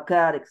little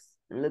narcotics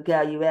and look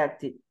how you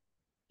acted.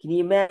 Can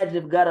you imagine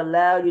if God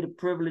allowed you the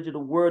privilege of the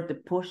word to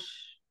push?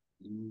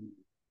 Mm.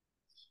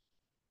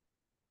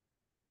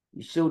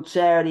 You showed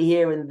charity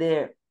here and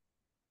there.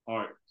 All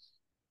right.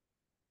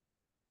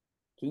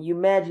 Can you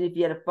imagine if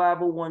you had a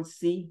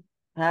 501c,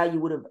 how you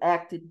would have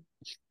acted?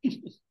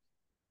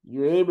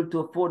 You're able to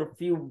afford a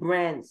few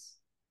brands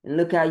and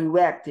look how you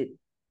acted.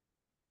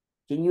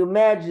 Can you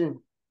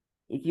imagine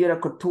if you had a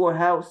couture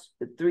house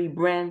with 3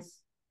 brands,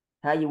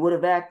 how you would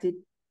have acted?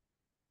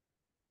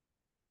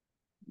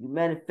 You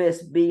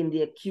manifest being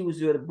the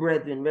accuser of the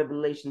brethren,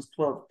 Revelations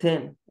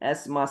 12:10.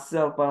 Ask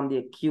myself, I'm the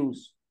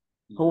accused.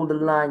 Hold the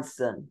line,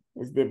 son,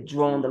 as they've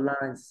drawn the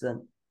line,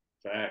 son.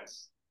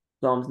 Facts.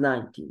 Psalms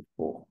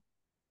 19:4.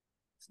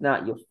 It's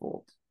not your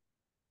fault.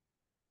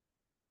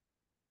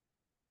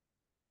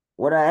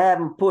 What I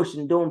haven't pushed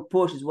and don't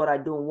push is what I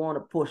don't want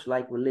to push,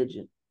 like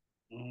religion.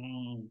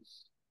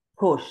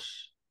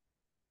 Push.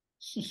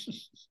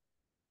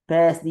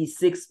 Pass these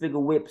 6-figure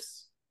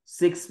whips,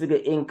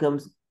 6-figure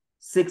incomes,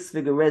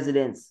 6-figure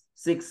residence,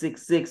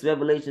 666,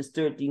 Revelations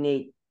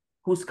 13:8.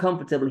 Who's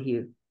comfortable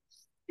here?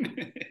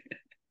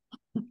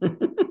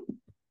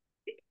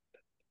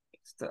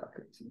 Stop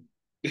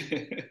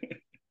it.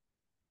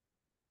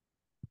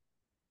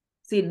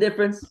 See the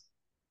difference?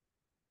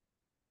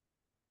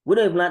 We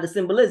don't even like the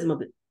symbolism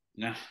of it.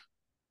 Nah.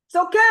 It's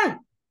okay.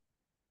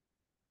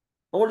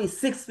 Only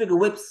 6-figure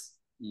whips,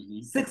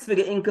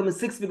 6-figure income, and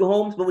 6-figure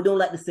homes, but we don't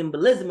like the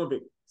symbolism of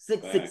it.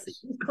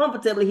 666. Who's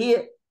comfortable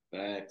here?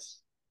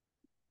 Facts.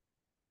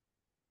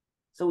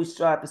 So we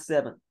strive for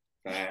 7.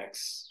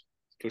 Facts.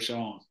 Push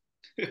on.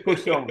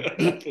 Push on.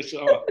 Push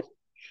on.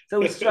 So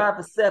we strive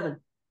for 7.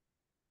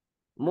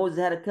 Moses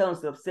had a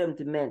council of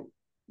 70 men.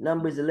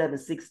 Numbers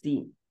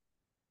 11:16.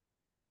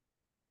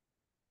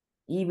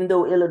 Even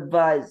though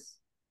ill-advised,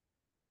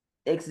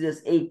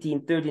 Exodus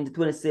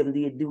 18:13-27, do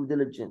your due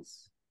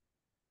diligence.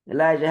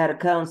 Elijah had a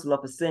council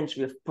of a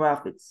century of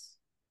prophets.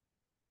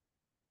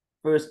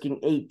 1 King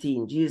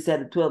 18. Jesus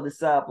had the 12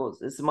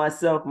 disciples. It's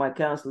myself, my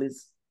counsel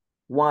is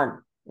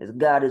one, as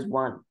God is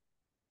one.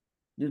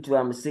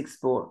 Deuteronomy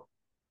 6:4.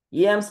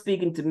 Yeah, I'm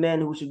speaking to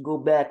men who should go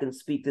back and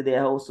speak to their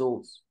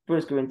households.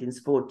 1 Corinthians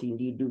 14,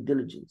 do your due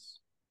diligence.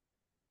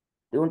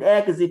 Don't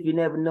act as if you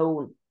never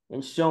known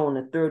and shown.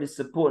 A third is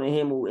supporting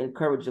him who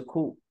encouraged a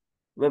coup.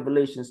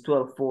 Revelations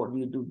 12:4, do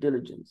your due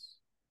diligence.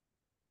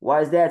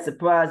 Why is that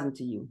surprising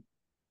to you?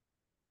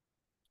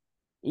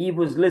 Eve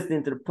was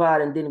listening to the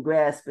pot and didn't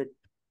grasp it.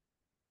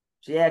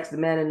 She asked the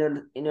man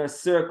in her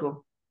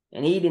circle,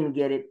 and he didn't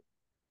get it.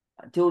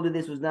 I told her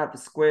this was not for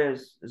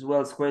squares, as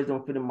well as squares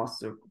don't fit in my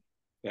circle.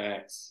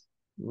 Facts.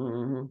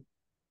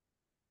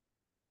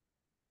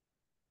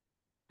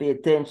 Pay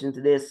attention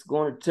to this.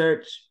 Going to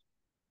church,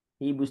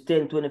 Hebrews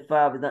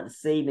 10:25 is not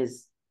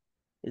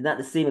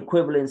the same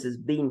equivalence as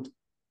being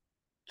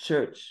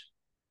church.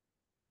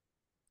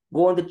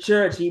 Going to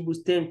church,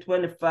 Hebrews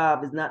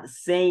 10:25 is not the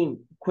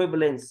same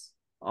equivalence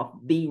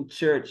of being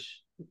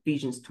church.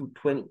 Ephesians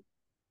 2:20.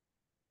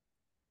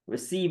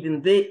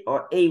 Receiving the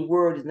or a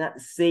word is not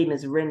the same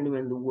as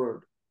rendering the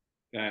word.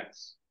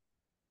 Facts.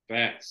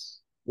 Facts.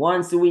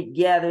 Once a week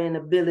gather in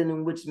a building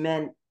in which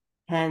man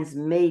hands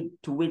made,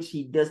 to which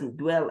he doesn't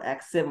dwell.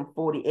 Acts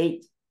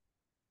 7:48.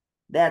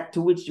 That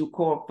to which you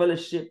call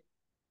fellowship,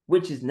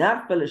 which is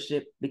not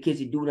fellowship, because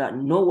you do not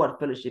know what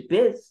fellowship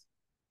is.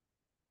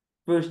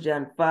 1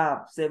 John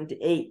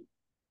 5:7-8.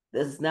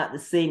 This is not the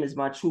same as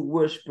my true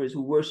worshipers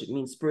who worship me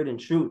in spirit and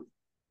truth.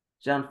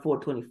 John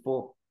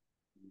 4:24.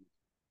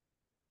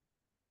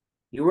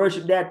 You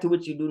worship that to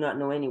which you do not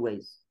know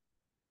anyways.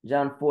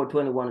 John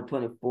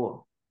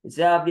 4:21-24. It's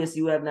obvious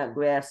you have not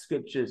grasped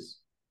scriptures.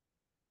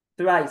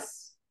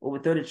 Thrice, over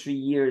 33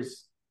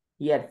 years,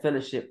 he had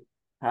fellowship.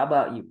 How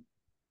about you?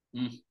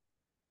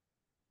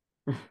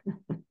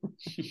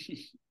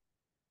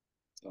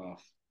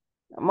 Tough.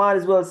 I might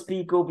as well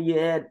speak over your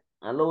head.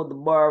 I lowered the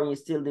bar and you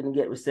still didn't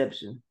get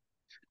reception.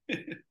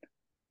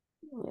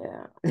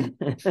 Yeah.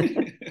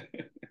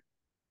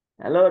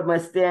 I lowered my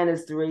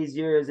standards to raise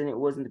yours, and it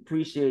wasn't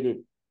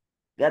appreciated.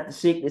 Got to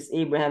shake this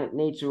Abrahamic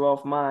nature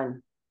off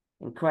mine.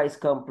 In Christ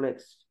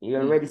complex,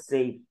 you're already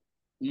saved.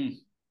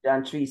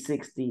 John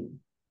 3:16.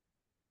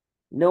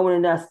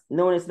 Knowing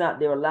it's not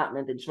their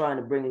allotment, they're trying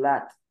to bring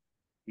lot.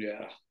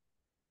 Yeah.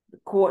 The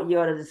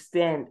courtyard is a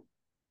stand.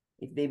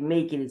 If they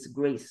make it, it's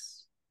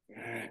grace.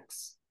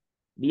 Facts.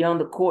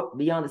 Beyond the court,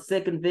 beyond the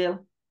second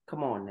veil.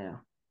 Come on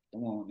now.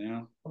 Come on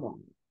now. Come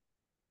on.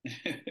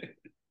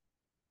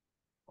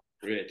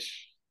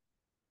 Rich.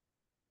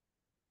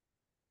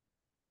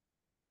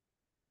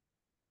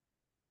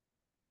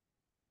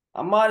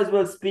 I might as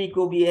well speak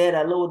over your head.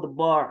 I lowered the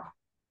bar.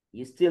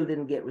 You still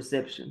didn't get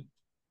reception.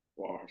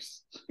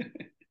 Bars.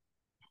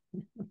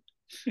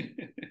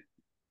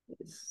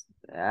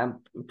 I'm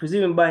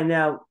presuming by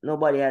now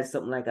nobody has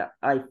something like an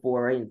I4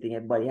 or anything.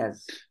 Everybody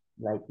has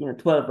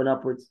 12 and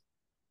upwards.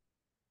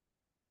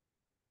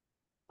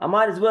 I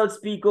might as well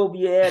speak over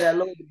your head. I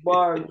lowered the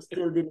bar and you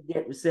still didn't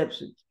get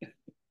reception.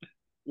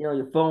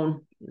 Your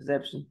phone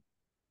reception.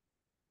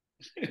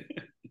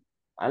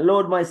 I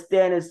lowered my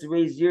standards to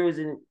raise yours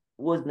and it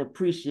wasn't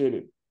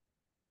appreciated.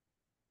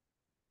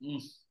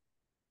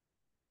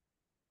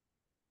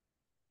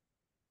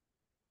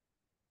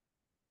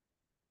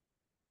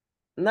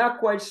 Not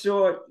quite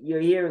sure you're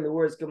hearing the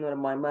words coming out of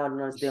my mouth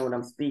and understand what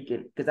I'm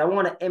speaking, because I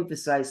want to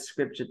emphasize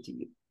scripture to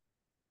you.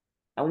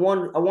 I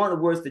want the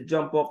words to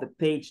jump off the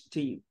page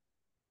to you.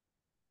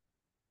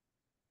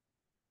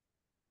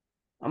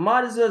 I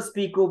might as well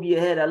speak over your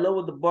head. I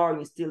lowered the bar and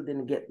you still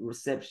didn't get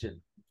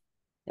reception.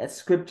 That's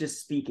scripture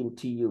speaking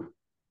to you.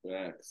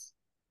 Facts.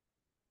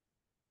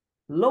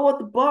 Lower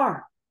the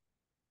bar.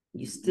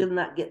 You still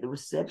not get the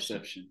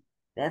reception.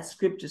 That's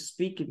scripture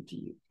speaking to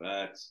you.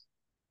 Facts.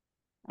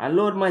 I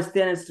lowered my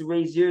standards to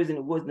raise yours and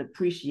it wasn't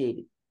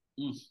appreciated.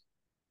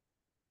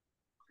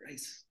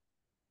 Grace.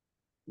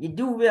 You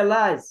do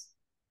realize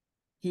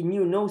he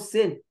knew no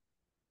sin.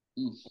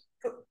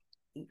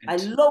 I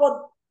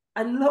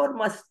lowered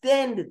my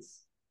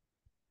standards.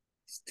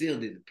 Still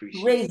didn't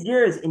appreciate. Raise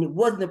yours and it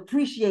wasn't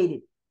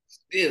appreciated.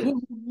 Still.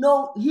 Him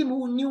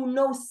who knew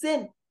no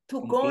sin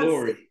took on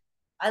glory. sin.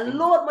 I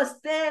lowered my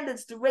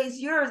standards to raise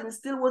yours and it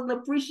still wasn't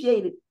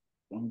appreciated.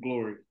 From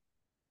glory.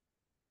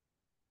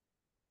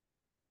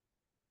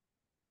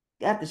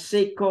 Got to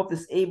shake off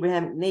this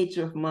Abrahamic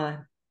nature of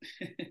mine.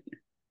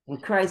 In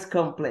Christ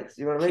complex,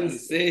 you're already trying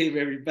to save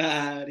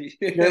everybody.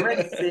 You're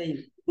already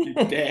saved. You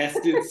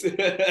bastards.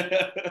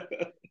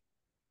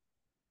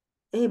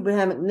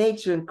 Abrahamic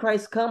nature and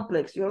Christ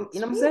complex. You know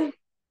what I'm saying?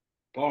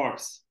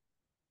 Bars.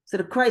 So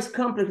the Christ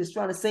complex is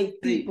trying to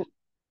save people.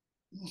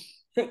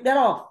 Shake that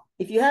off.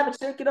 If you have it,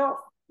 shake it off.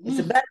 It's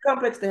a bad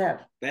complex to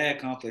have. Bad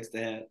complex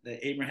to have.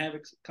 The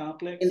Abrahamic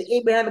complex. And the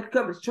Abrahamic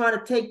complex trying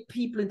to take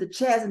people into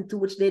chasm to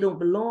which they don't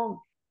belong.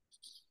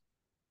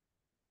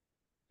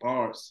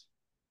 Bars.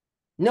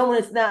 Knowing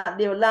it's not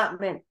their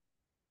allotment.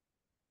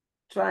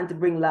 Trying to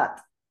bring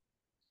lot.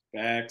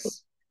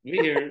 Facts. We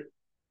hear it.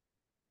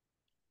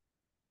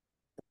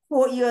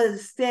 For you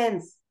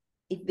understands,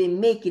 if they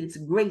make it, it's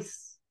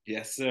grace.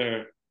 Yes,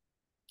 sir.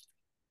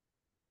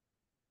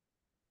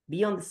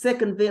 Beyond the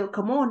second veil,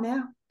 come on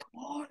now.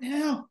 Come on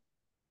now.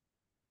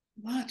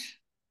 Much.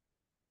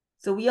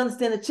 So we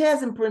understand the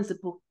chasm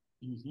principle.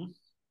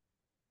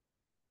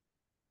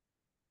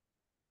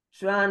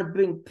 Trying to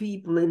bring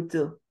people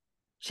into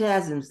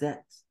chasms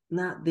that's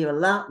not their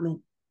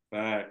allotment.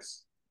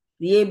 Facts.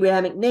 The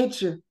Abrahamic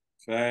nature.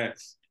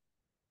 Facts.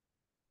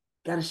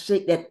 Got to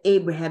shake that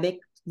Abrahamic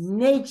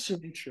nature.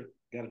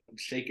 Got to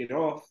shake it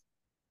off.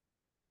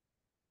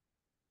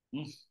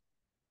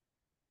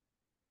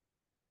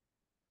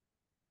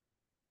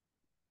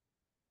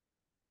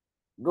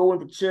 Go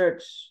into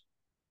church.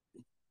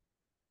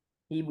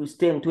 Hebrews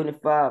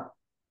 10:25.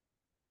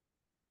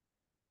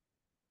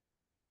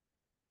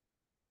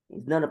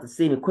 It's none of the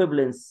same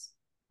equivalence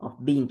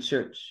of being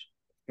church.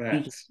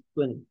 Facts.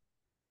 20.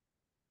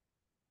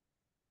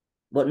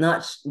 But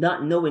not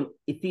knowing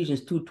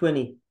Ephesians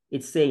 2:20,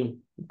 it's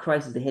saying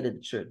Christ is the head of the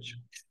church.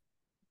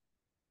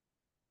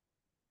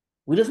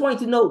 We just want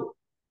you to know,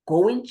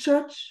 going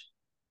church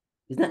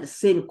is not the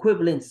same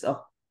equivalence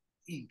of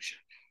being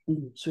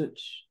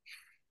church.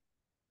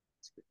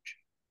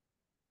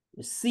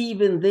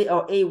 Receiving the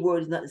or a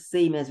word is not the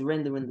same as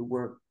rendering the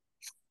word.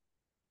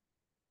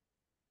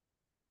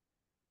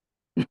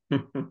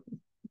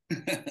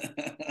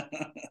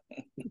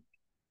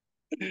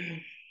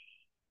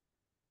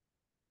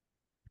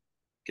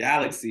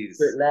 Galaxies.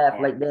 Laugh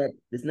like that.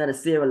 It's not a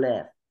Sarah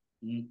laugh.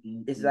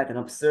 It's like an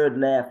absurd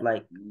laugh.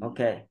 Like,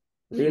 okay,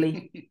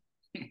 really?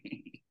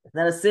 It's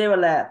not a Sarah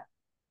laugh.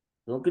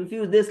 Don't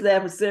confuse this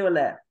laugh with Sarah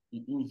laugh.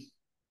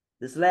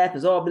 This laugh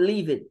is all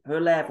believing. Her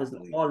laugh is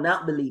all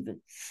not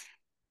believing.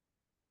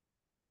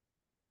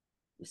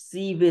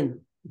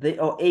 Receiving the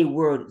or a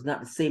word is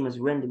not the same as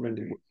rendering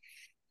the word.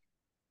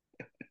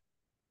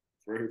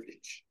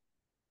 Verbiage.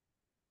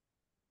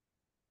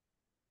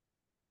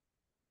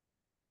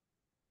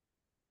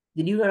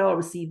 Did you not all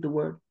receive the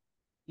word?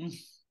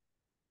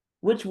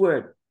 Which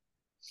word?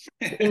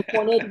 The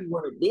incarnated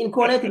word. The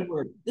incarnated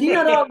word. Did he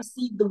not all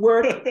receive the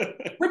word?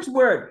 Which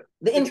word?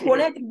 The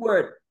incarnated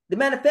word. The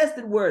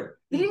manifested word.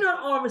 Did he not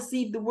all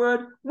receive the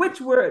word?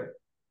 Which word?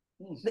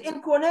 The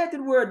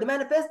incarnated word. The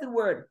manifested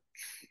word.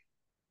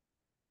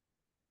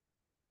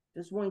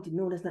 Just wanting to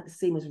know that's not the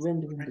same as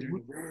rendering the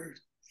word.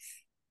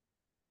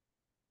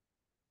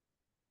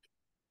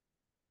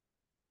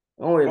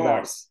 Don't worry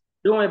about it.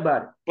 Don't worry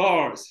about it.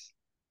 Bars.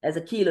 That's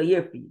a kilo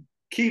here for you.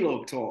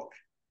 Kilo talk.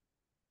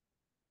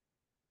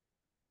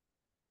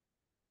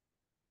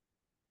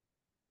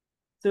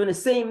 So in the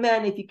same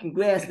manner, if you can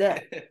grasp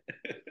that,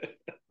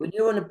 when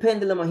you're on the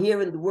pendulum or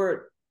hearing the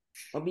word,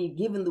 or being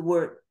given the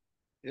word.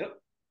 Yep.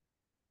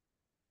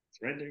 It's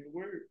rendering the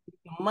word.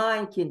 Your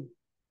mind can.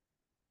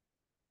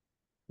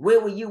 Where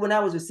were you when I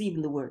was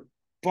receiving the word?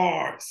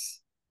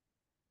 Bars.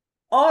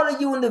 All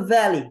of you in the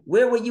valley,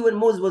 where were you when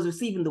Moses was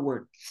receiving the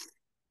word?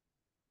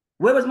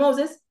 Where was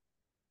Moses?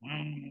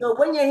 So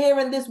when you're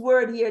hearing this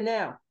word here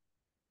now,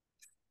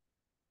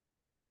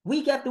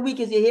 week after week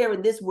as you're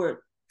hearing this word,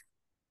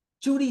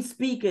 through these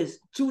speakers,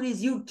 through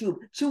these YouTube,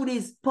 through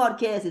these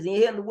podcasts, and you're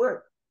hearing the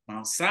word.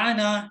 Mount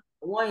Sinai. I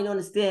want you to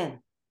understand,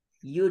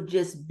 you're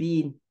just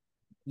the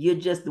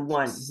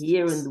one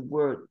hearing the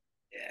word.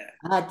 Yeah.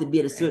 I had to be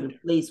at a certain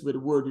place where the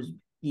word was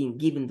being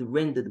given to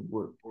render the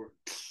word.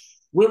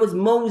 Where was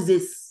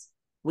Moses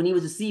when he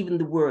was receiving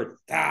the word?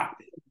 Stop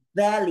it.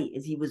 Valley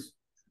as he was,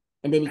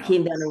 and then he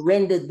came down and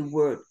rendered the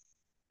word.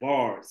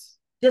 Bars.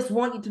 Just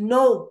want you to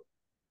know,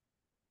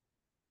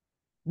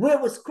 where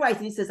was Christ?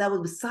 And he says, I was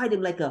beside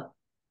him like a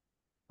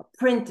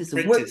apprentice.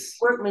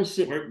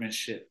 Workmanship.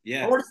 Workmanship,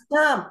 yeah. All this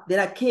time that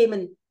I came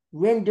and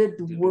rendered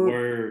the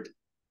word.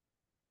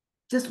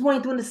 Just want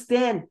you to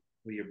understand.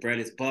 Where your bread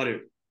is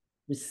buttered.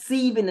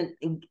 Receiving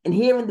and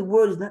hearing the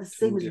word is not the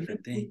same as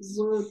different things.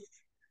 The word.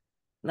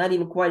 Not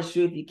even quite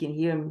sure if you can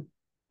hear me.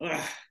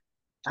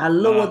 I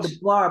lowered the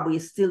bar, but you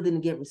still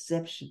didn't get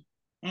reception.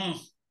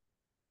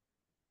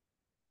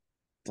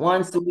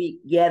 Once a week,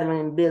 gathering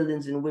in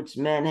buildings in which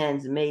man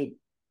hands made,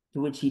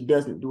 to which he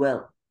doesn't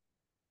dwell.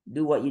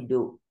 Do what you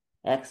do.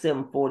 Acts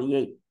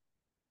 7:48.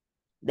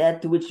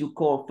 That to which you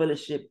call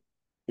fellowship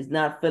is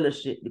not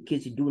fellowship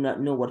because you do not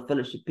know what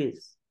fellowship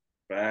is.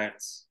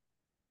 Facts.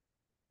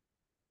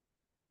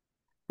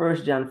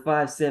 1 John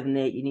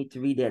 5:7-8. You need to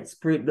read that.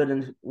 Spirit, blood,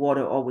 and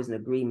water always in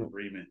agreement.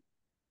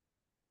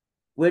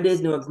 Where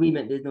there's no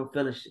agreement, there's no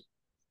fellowship.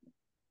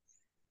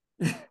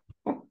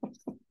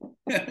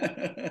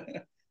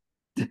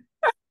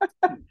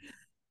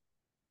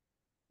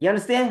 You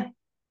understand?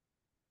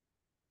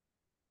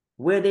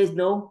 Where there's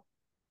no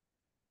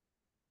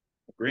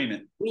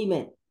agreement,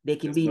 there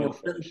can be no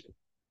fellowship.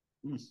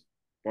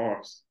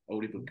 Bars.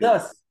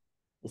 Thus,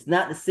 it's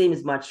not the same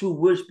as my true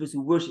worshipers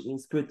who worship me in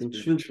spirit and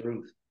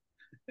truth.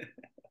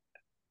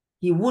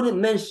 He wouldn't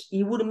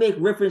make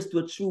reference to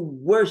a true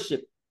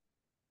worship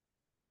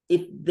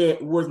if there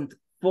wasn't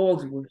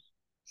false worship.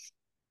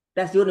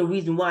 That's the only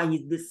reason why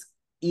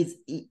he's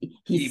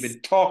even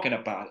talking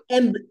about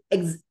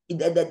it.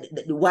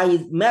 Why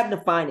he's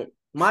magnifying it.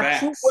 My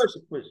true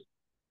worshipers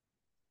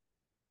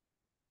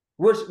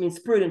worship me in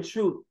spirit and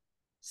truth,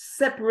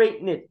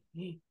 separating it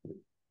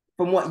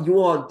from what you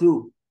all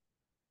do.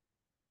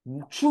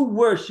 True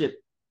worship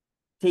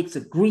takes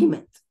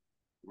agreement.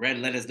 Red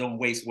letters don't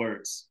waste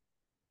words.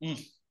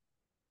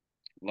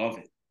 Love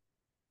it.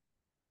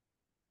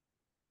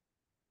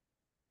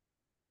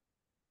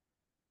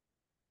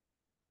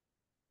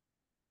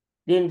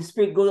 Then the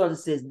Spirit goes on and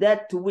says,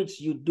 that to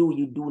which you do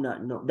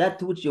not know. That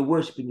to which you're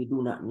worshiping, you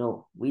do not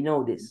know. We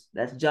know this.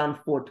 That's John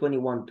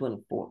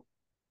 4:21-24.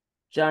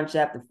 John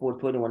chapter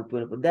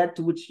 4:21-24. That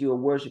to which you are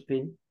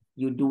worshiping,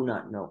 you do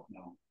not know.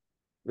 No.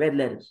 Red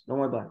letters. Don't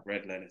worry about it.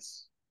 Red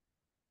letters.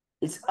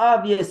 It's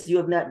obvious you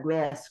have not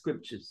grasped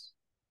scriptures.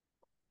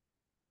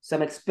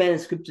 Some expand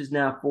scriptures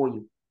now for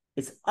you.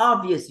 It's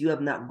obvious you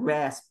have not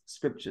grasped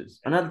scriptures.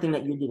 Another thing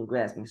that you didn't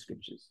grasp in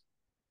scriptures.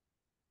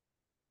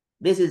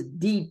 This is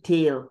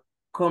detailed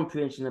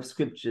comprehension of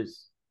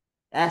scriptures.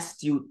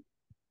 Astute,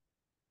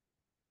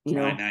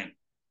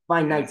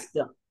 finite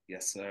stuff.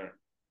 Yes, sir.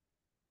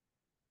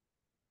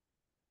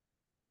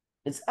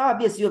 It's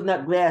obvious you have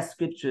not grasped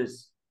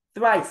scriptures.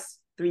 Thrice,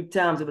 3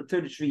 times over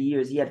 33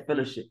 years, he had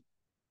fellowship.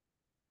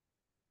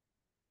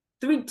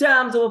 3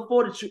 times over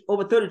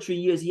 33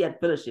 years, he had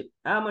fellowship.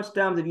 How much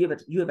times have you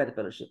had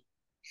fellowship?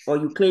 Or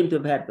you claim to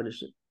have had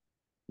fellowship?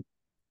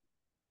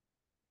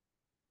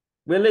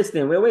 We're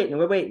listening. We're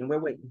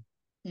waiting.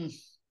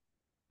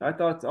 I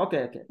thought,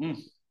 okay.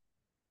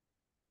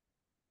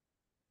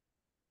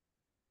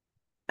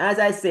 As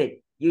I said,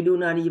 you do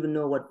not even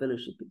know what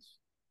fellowship is.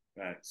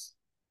 Facts.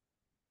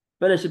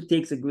 Fellowship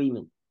takes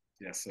agreement.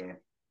 Yes, sir.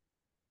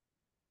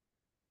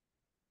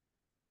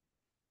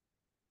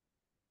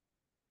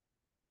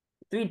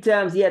 Three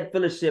times he had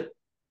fellowship.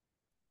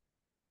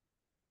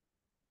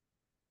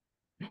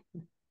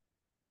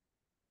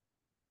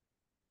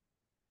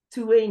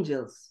 Two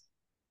angels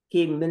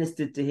came and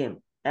ministered to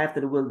him after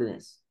the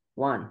wilderness.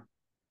 1.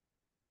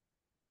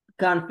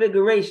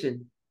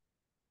 Configuration.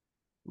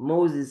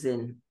 Moses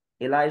and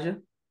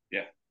Elijah.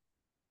 Yeah.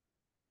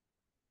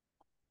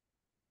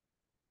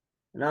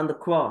 And on the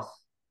cross,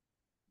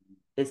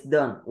 it's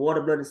done.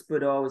 Water, blood, and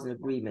spirit are always in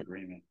agreement.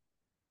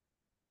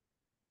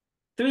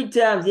 3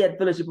 times he had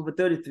fellowship over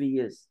 33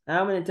 years.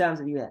 How many times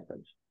have you had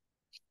fellowship?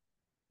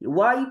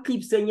 Why you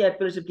keep saying you had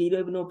fellowship? You don't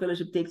even know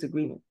fellowship takes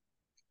agreement.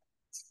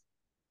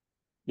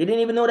 You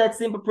didn't even know that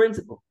simple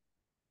principle.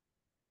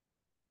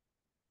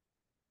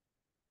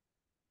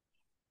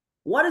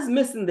 What is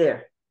missing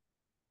there?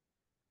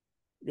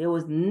 There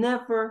was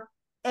never,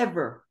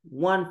 ever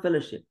one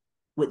fellowship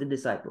with the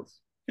disciples.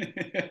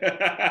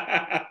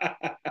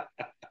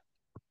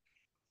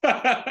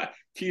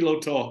 Kilo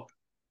talk.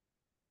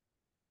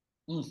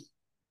 You're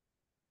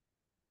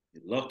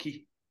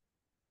lucky.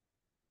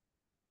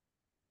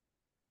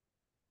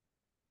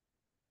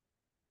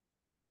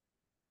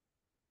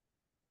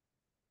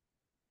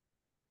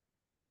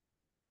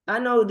 I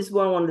know this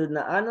one to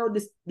deny. I know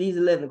these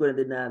 11 are going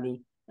to deny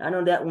me. I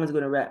know that one's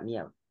going to rat me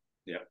out.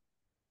 Yeah.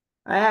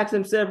 I asked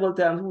him several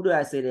times, who do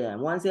I say that I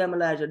am? One say I'm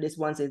Elijah, this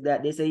one says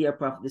that. They say you're a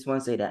prophet, this one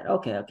say that.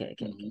 Okay.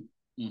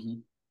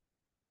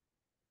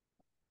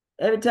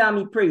 Every time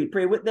he prayed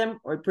with them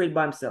or he prayed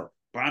by himself?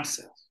 By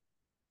himself.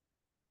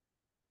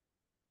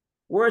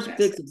 Worship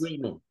takes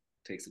agreement.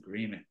 Takes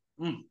agreement.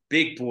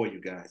 Big boy,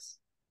 you guys.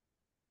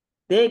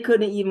 They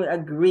couldn't even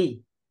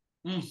agree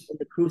in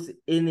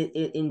the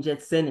in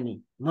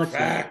Gethsemane. Much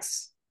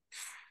facts.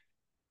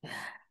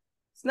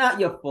 It's not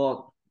your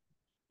fault.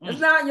 It's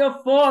not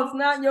your fault. It's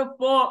not your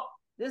fault.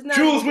 This not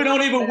jewels we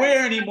don't even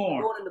wear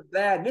anymore. Going in the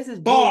bag. This is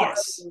bars.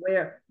 Jewels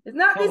wear. It's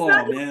not. It's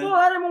not your fault.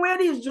 I don't even wear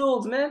these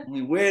jewels, man.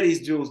 We wear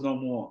these jewels no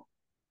more.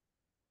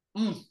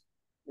 You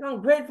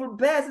ungrateful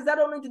bastards. I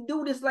don't need to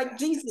do this like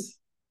Jesus.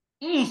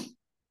 Look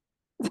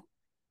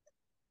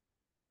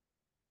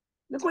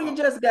what you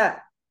just got.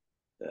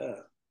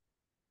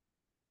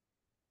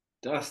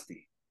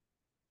 Dusty.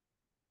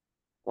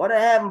 What I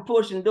haven't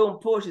pushed and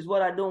don't push is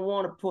what I don't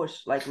want to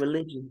push, like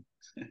religion.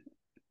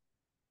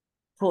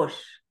 Push.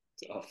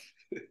 Tough.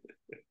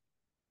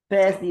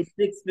 Pass these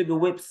 6-figure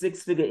whip,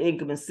 6-figure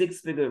income, and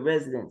 6-figure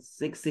residence.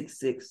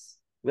 666.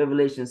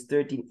 Revelations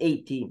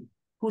 13:18.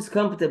 Who's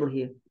comfortable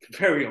here?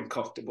 Very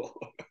uncomfortable.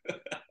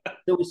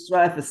 So we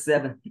strive for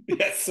 7.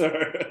 Yes,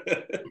 sir.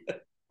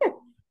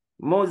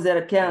 Moses had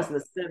a council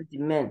of 70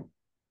 men.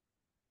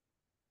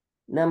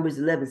 Numbers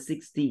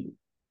 11:16.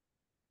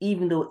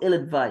 Even though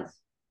ill-advised.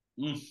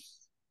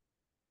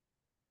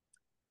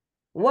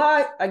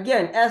 Why,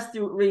 again,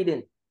 astute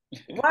reading,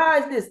 why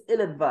is this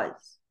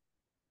ill-advised?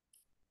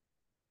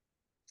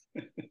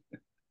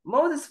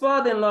 Moses'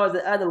 father-in-law is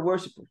an idol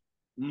worshiper.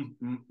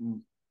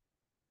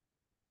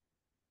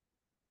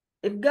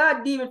 If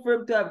God deemed it for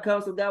him to have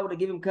counsel, God would have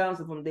given him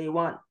counsel from day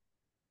one.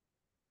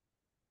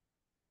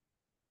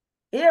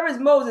 Here is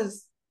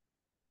Moses.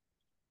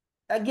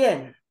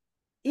 Again,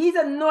 he's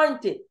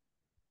anointed,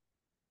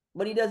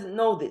 but he doesn't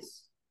know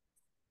this.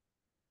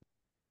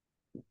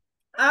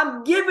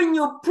 I'm giving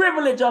you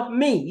privilege of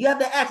me. You have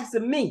the access to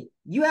me.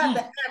 You have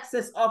the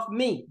access of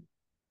me.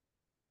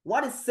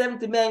 What is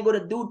 70 men going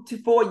to do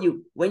for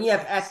you when you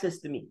have access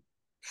to me?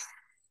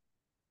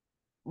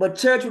 But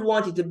church would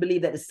want you to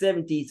believe that the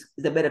 70s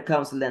is a better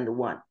counsel than the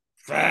one.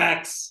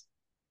 Facts.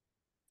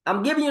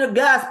 I'm giving you the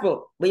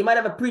gospel, but you might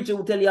have a preacher who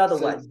will tell you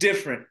otherwise. So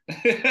different.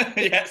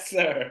 Yes,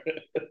 sir.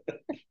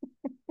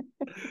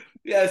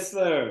 Yes,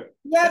 sir.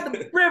 You have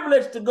the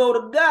privilege to go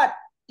to God.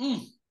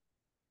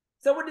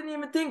 So we didn't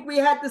even think we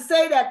had to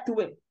say that to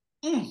him.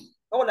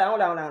 Hold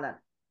on.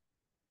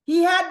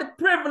 He had the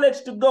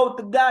privilege to go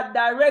to God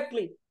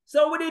directly.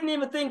 So we didn't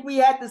even think we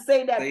had to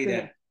say that to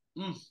him.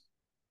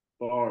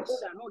 Bars.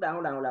 Hold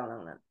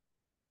on.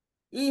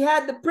 He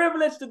had the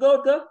privilege to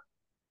go to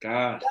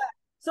God.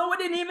 So we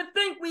didn't even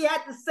think we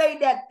had to say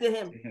that to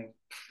him.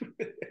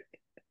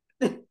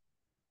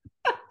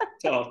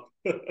 Tough.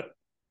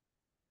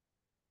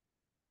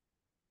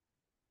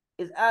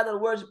 His idol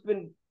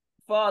worshiping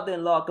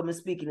father-in-law come and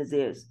speak in his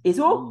ears. Is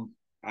who?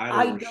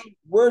 Idol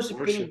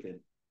worshiping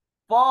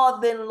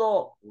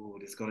father-in-law. Oh,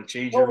 this is going to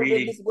change your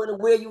reading. This is going to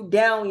wear you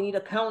down. You need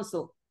a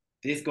counsel.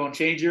 This is going to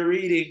change your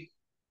reading.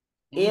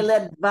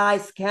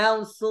 Ill-advised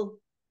counsel.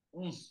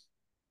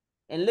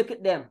 And look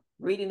at them.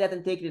 Reading that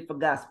and taking it for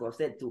gospel. I've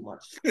said too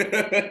much.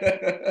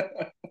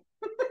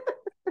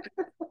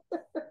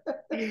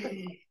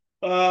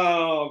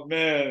 Oh,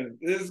 man.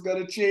 This is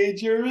going to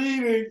change your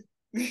reading.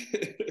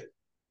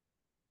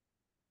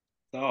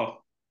 So.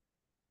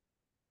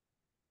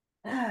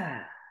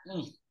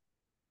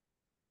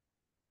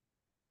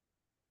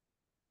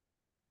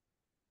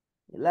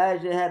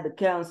 Elijah had the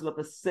counsel of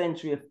a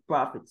century of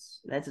prophets.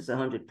 That's just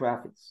 100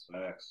 prophets.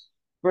 Facts.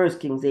 1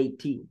 Kings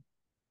 18.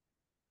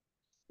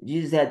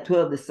 Jesus had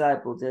 12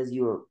 disciples, as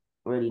you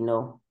already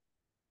know.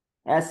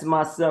 As to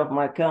myself,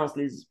 my counsel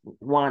is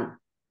one,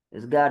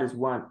 as God is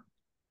one.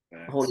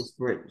 Facts. Holy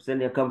Spirit.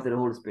 Send their comfort to the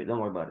Holy Spirit. Don't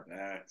worry about it.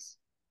 Facts.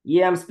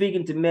 Yeah, I'm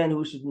speaking to men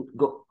who should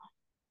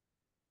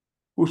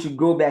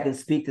go back and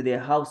speak to their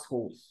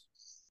households.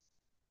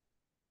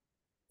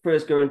 1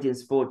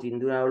 Corinthians 14.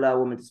 Do not allow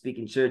women to speak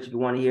in church. If you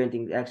want to hear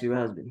anything, ask your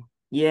husband.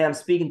 Yeah, I'm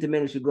speaking to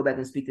men who should go back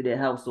and speak to their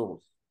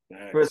households.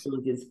 Facts. 1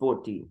 Corinthians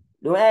 14.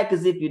 Don't act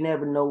as if you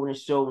never know when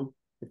it's shown.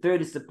 The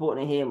third is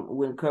supporting him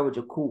who encourage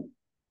a coup.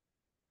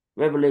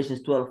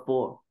 Revelations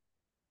 12:4.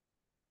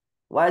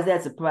 Why is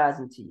that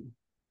surprising to you?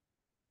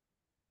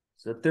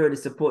 So third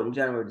is supporting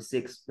January the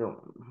 6th.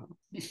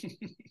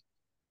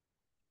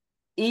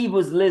 Eve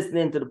was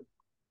listening to the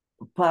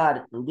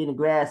pod and didn't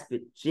grasp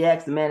it. She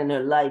asked the man in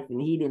her life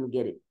and he didn't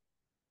get it.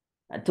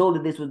 I told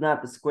her this was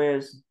not for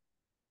squares,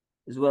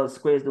 as well as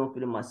squares don't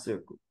fit in my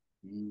circle.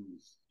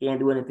 Can't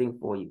do anything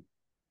for you.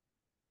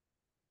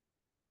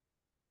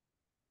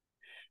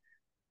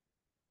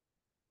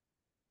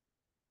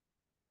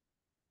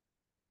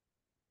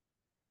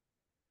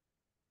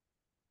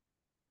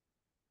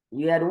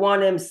 You had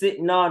one of them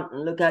sitting on,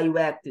 and look how you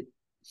acted.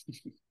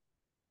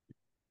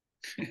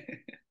 Can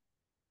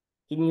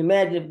you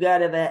imagine if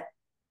God ever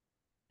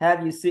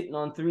have you sitting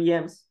on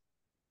 3Ms?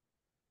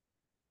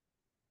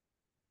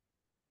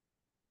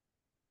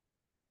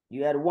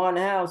 You had one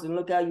house, and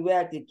look how you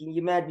acted. Can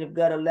you imagine if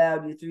God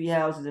allowed you 3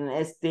 houses in an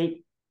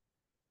estate?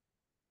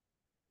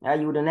 How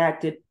you would have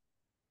acted?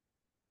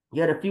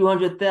 You had a few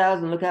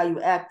 100,000, look how you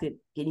acted.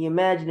 Can you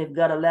imagine if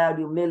God allowed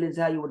you millions,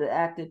 how you would have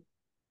acted?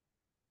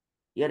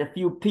 You had a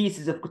few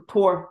pieces of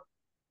couture.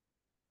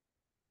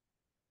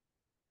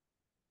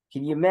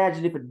 Can you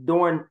imagine if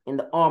adorned in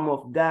the armor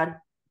of God?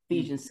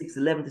 Ephesians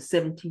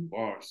 6:11-17.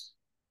 Bars.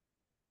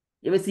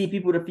 You ever see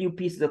people with a few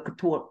pieces of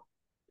couture?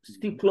 Just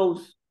a few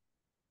clothes.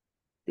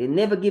 They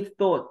never give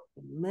thought.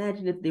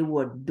 Imagine if they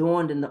were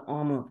adorned in the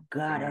armor of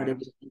God. How they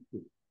would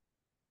think.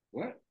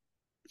 What?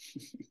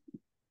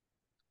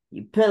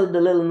 You peddled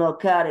the little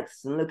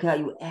narcotics and look how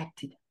you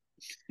acted.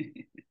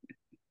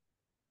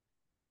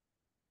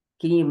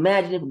 Can you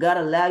imagine if God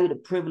allowed you the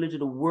privilege of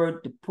the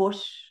word to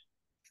push?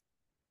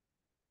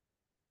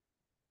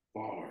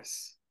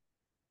 Bars.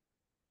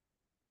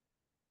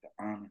 The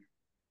honor.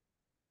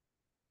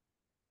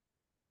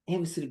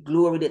 Ever see the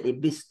glory that they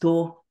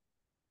bestow?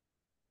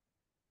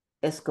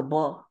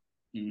 Escobar.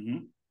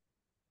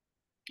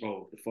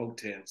 Oh, the folk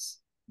tales.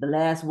 The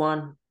last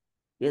one,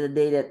 the other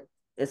day that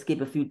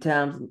escaped a few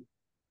times,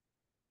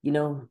 you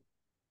know.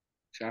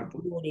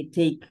 Chapo. They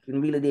take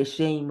and really they're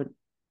ashamed.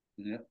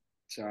 Yep.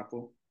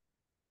 Chapo.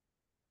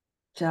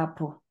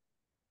 Chapo.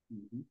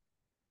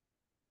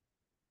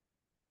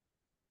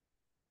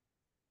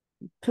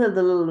 Pill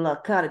the little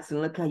narcotics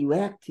and look how you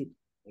acted.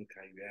 Look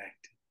how you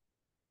acted.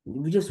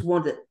 We just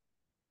want to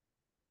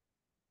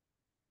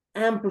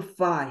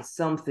amplify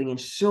something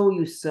and show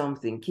you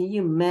something. Can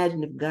you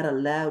imagine if God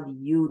allowed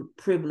you the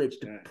privilege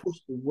to push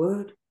the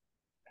word?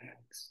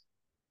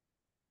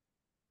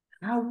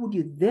 How would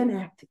you then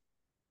act?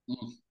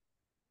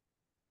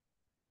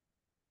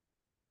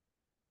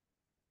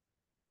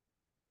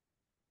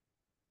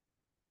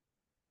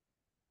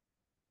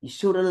 You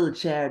showed a little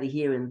charity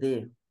here and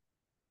there.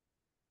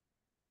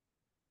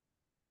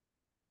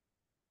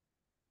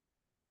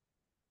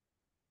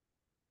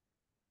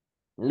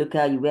 And look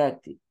how you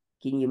acted.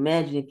 Can you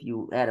imagine if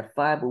you had a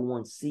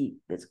 501c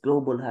that's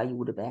global, how you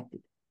would have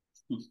acted?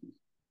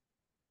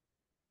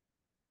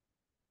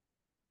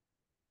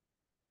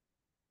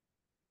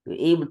 You're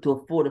able to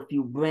afford a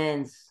few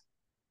brands,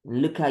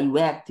 and look how you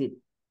acted.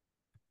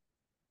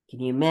 Can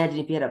you imagine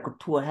if you had a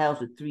couture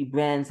house with 3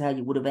 brands, how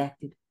you would have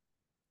acted?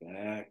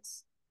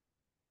 Facts.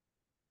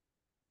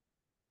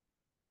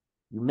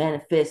 You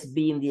manifest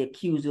being the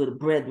accuser of the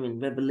brethren,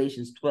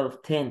 Revelations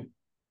 12:10.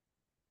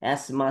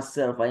 Asking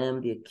myself, I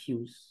am the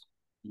accused.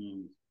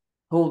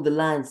 Hold the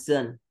line,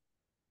 son,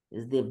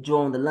 as they've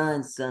drawn the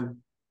line,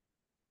 son.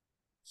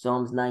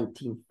 Psalms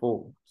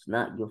 19:4. It's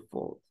not your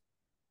fault.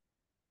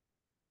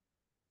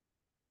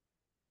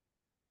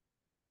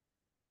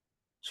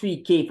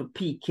 $3K for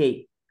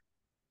PK.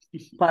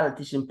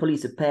 Politician,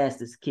 police, or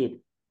pastor's kid.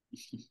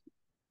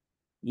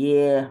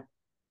 Yeah,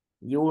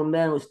 the old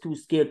man was too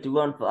scared to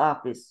run for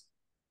office,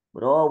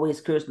 but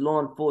always cursed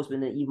law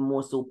enforcement and even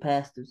more so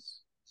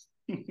pastors.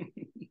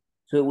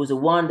 So it was a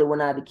wonder when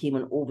I became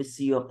an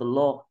overseer of the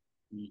law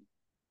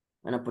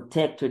and a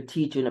protector,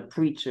 teacher, and a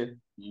preacher.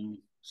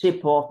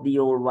 Chip off the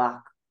old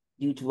rock,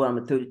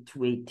 Deuteronomy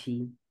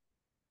 32:18.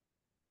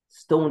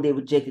 Stone they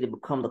rejected to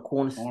become the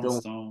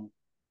cornerstone.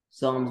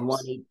 Psalms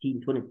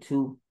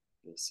 118:22.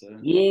 Yes, sir.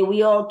 Yeah,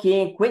 we all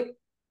can't quit.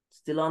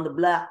 Still on the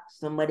block.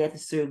 Somebody had to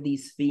serve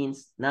these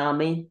fiends. Know what I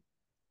mean?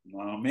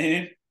 Nah,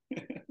 man.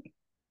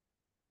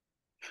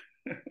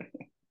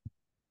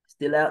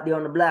 Still out there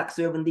on the block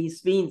serving these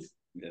fiends.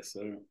 Yes,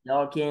 sir.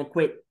 Y'all can't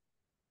quit.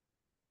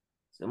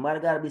 Somebody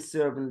got to be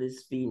serving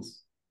these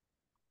fiends.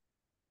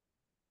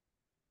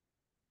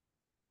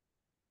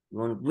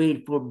 You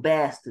ungrateful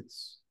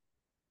bastards.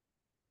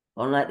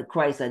 Unlike the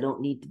Christ, I don't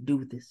need to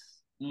do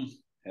this.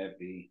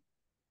 Heavy.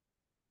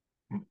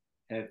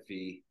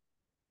 Heavy.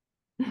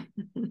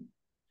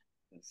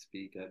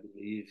 Speak, I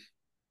believe.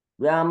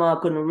 Grandma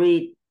couldn't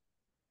read,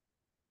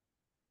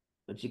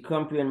 but she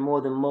comprehend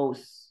more than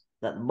most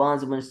that the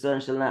bondwoman's son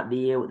shall not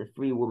be here with the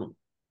free woman.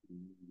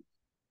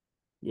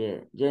 Yeah,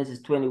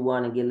 Genesis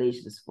 21 and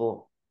Galatians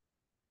 4.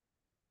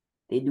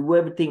 They do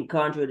everything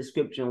contrary to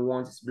scripture and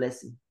wants its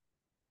blessing.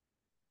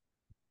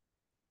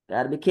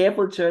 Gotta be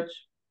careful, church.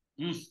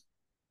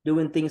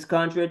 Doing things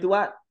contrary to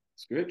what?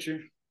 Scripture.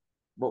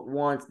 But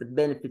wants the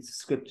benefits of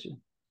Scripture.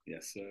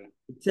 Yes, sir.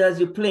 It tells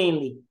you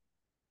plainly,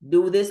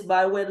 do this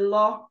by way of the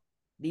law,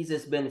 these are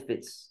its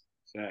benefits.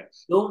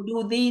 Facts. Don't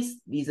do these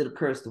are the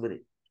curse with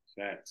it.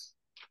 Facts.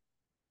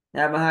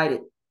 Never hide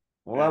it.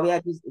 Why we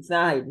have this? It's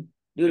not hiding.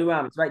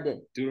 Deuteronomy, it's right there.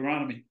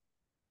 Deuteronomy.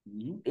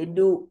 They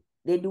do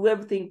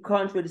everything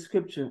contrary to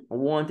Scripture and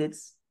want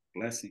its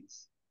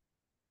blessings.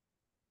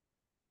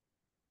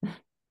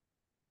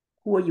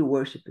 Who are you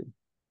worshiping?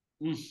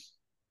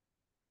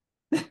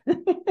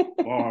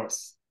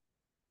 Bars.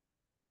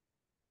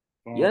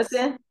 You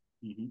understand?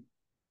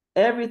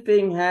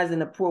 Everything has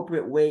an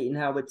appropriate way in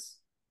how it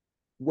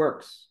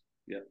works.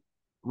 Yeah.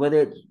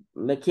 Whether it's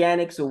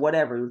mechanics or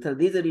whatever, it'll tell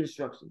these are the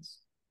instructions.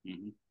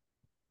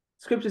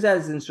 Scripture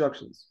has its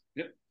instructions.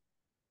 Yep.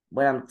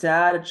 But I'm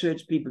tired of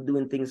church people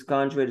doing things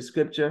contrary to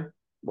Scripture,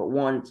 but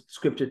want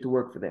Scripture to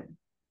work for them.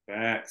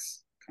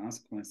 Facts.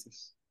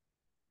 Consequences.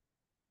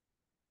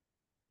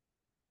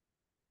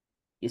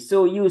 You're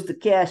so used to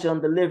cash on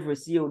delivery,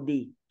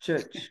 COD,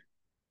 church.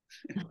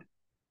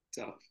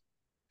 Tough.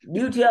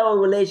 Due to our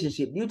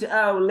relationship,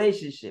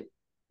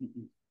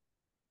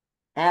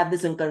 have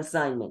this on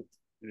consignment.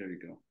 There you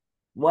go.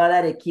 While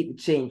I keep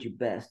the change, you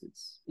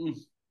bastards.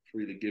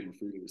 Freely given,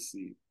 freely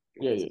received.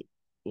 Yeah.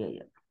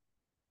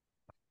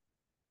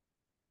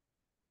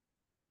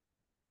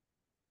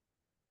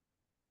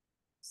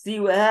 See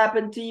what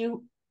happened to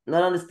you?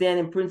 Not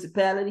understanding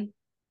principality?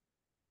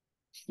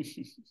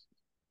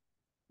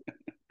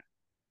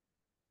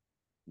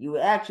 You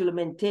were actually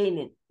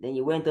maintaining, then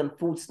you went on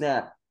food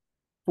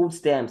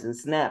stamps and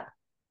SNAP.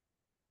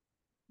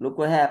 Look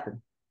what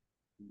happened.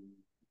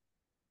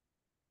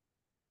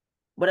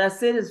 But I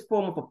say this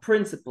form of a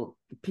principle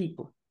to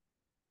people.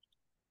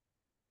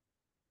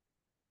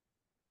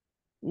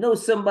 Know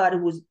somebody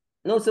who's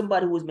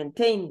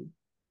maintaining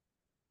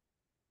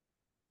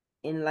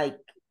in like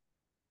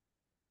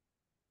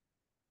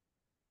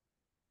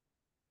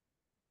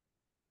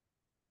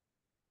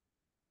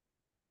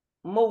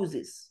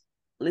Moses.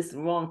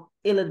 Listen wrong,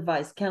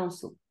 ill-advised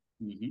counsel.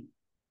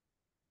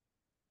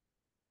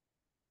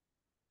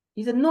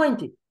 He's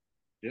anointed.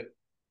 Yep.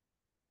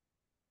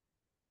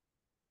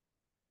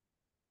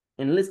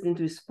 And listening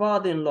to his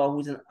father-in-law,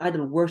 who's an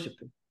idol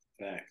worshiper.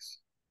 Facts.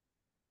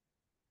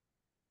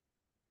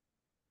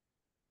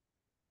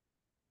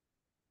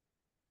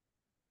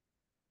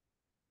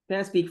 Can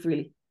I speak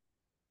freely?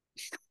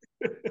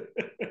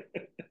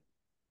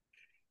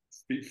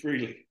 Speak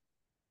freely.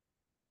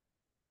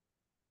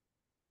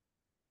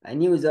 I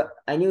knew his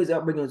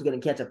upbringing was going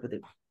to catch up with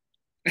him.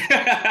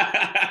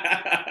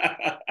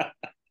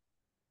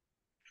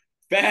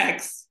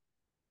 Facts.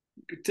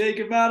 You can take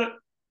him out of,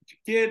 you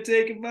can't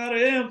take him out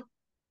of him.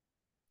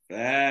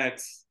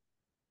 Facts.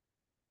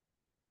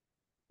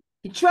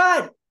 He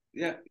tried.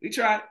 Yeah, he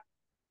tried.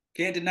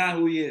 Can't deny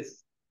who he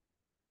is.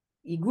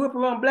 He grew up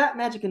around black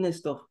magic and this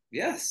stuff.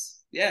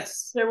 Yes.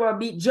 Sarah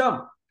beat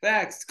jump.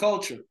 Facts.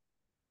 Culture.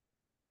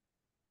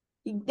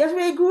 That's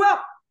where he grew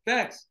up.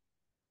 Facts.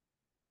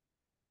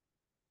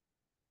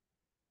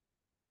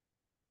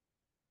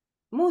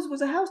 Moses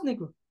was a house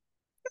nigga.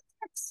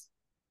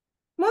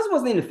 Moses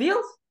wasn't in the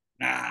fields.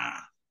 Nah.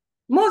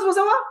 Moses was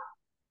a what?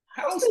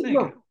 House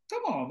nigga.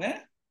 Come on,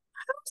 man.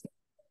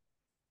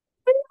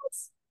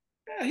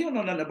 Yeah, he don't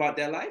know nothing about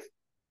that life.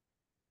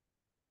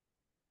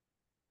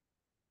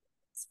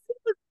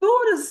 His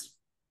daughter's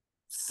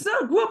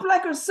son grew up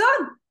like her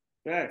son.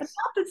 Facts.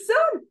 Adopted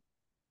son.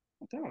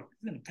 Dog,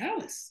 he's in the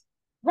palace.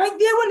 Right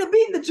there when they're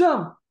beating the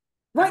drum.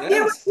 Right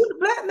there when they're doing the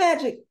black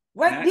magic.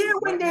 Right there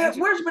when they're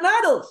worshiping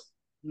idols.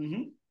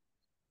 Man,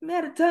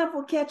 the time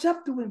for catch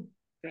up to him.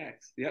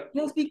 Facts. Yep.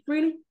 You don't speak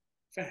freely?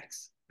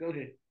 Facts. Go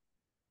ahead.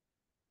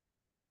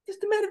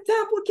 Just a matter of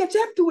time for catch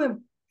up to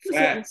him.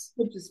 Facts.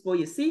 Scriptures for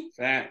you, see?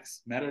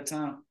 Facts. Matter of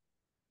time.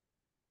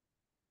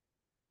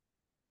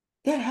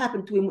 That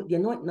happened to him with the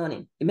anointing on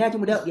him. Imagine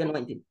without the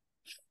anointing.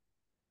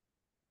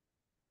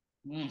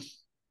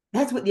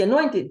 That's with the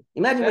anointing.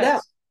 Imagine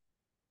without.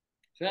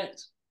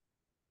 Facts.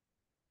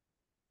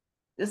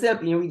 Just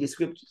help you read the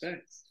scriptures.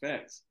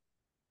 Facts.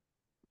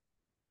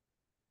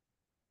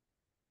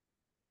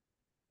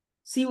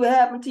 See what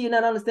happened to you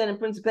not understanding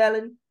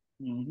principality?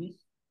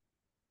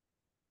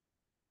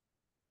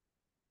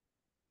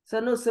 So I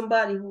know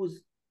somebody who was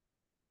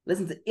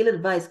listening to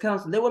ill-advised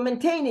counsel. They were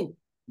maintaining.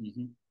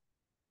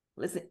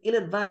 Listen,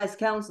 ill-advised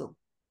counsel.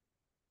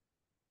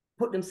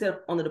 Put themselves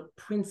under the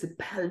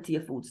principality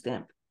of food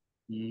stamp.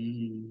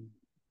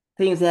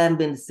 Things haven't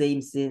been the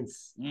same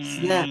since.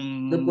 Snap.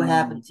 Look what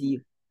happened to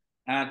you.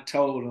 I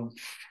told them.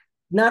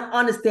 Not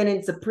understanding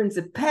it's a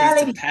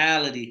principality.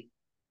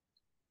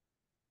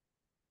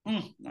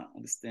 Not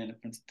understanding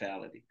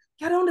principality.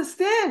 You gotta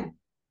understand.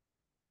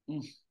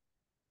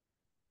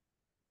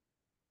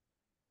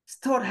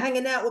 Start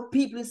hanging out with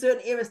people in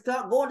certain areas.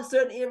 Start going to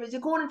certain areas.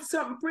 You're going into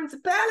certain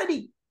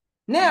principality.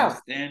 Now,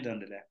 stand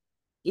under that.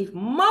 If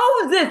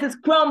Moses is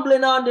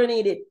crumbling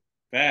underneath it.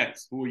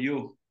 Facts. Who are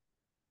you?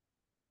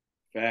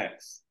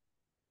 Facts.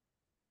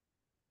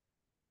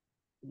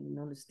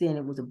 You understand?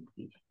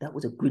 That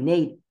was a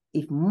grenade.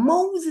 If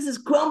Moses is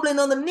crumbling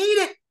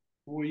underneath it,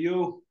 who are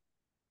you?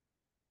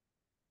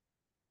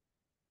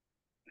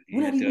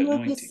 we don't even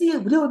know if you're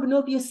sealed. We don't even know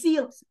if you're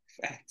sealed.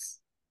 Facts.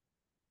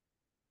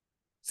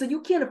 So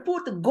you can't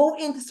afford to go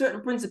into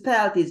certain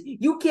principalities.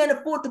 You can't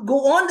afford to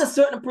go under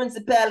certain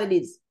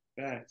principalities.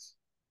 Facts.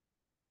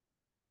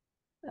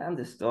 I'm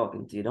just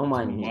talking to you. Don't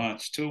mind me.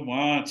 Too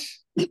much.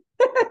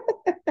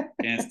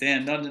 Can't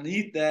stand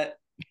underneath that.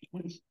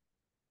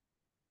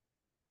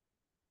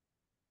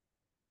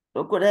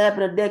 Look what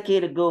happened a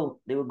decade ago.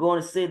 They were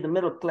going to save the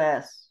middle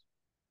class.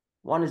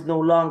 One is no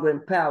longer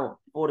in power,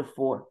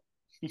 44.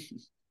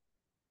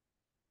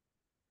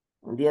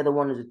 And the other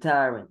one is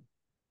retiring,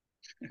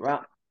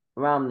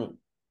 Romney.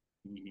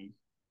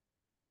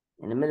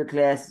 And the middle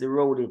class is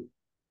eroding.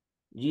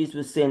 Jesus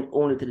was sent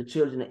only to the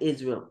children of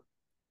Israel.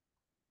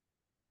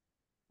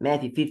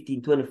 Matthew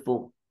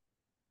 15:24.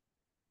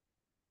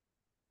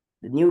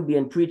 The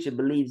Nubian preacher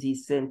believes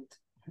he's sent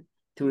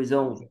to his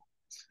own.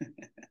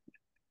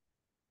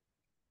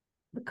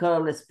 The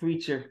colorless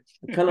preach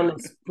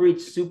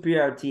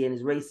superiority and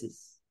is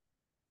racist.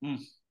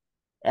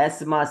 As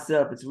to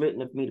myself, it's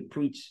written of me to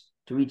preach,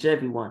 to reach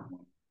everyone.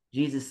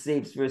 Jesus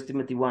saves, 1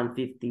 Timothy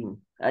 1:15.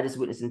 I just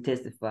witness and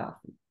testify.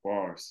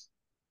 Bars.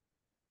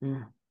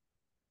 Tough.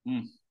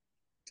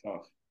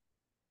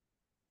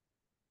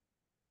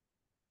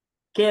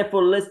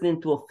 Careful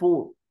listening to a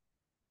fool.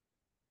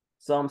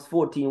 Psalms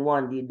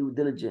 14:1, the due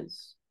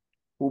diligence,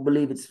 who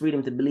believe it's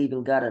freedom to believe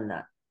in God or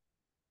not.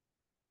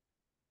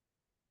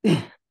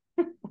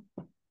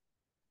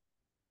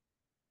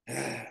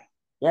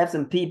 You have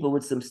some people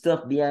with some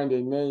stuff behind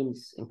their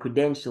names and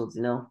credentials,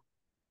 you know,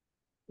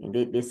 and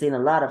they're saying a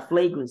lot of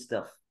flagrant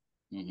stuff.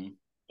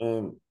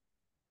 And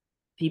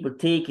people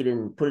take it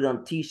and put it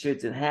on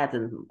t-shirts and hats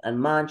and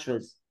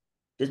mantras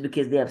just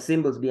because they have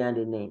symbols behind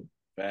their name.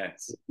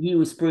 Facts. He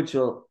was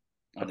spiritual,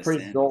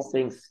 appraises all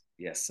things.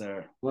 Yes,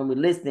 sir. When we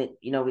listen,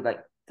 you know, we're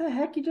like, the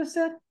heck you just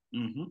said?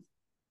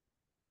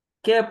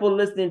 Careful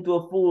listening to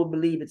a fool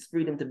believe it's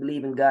freedom to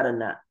believe in God or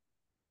not.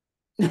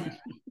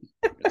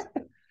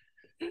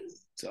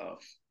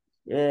 Tough.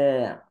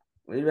 Yeah.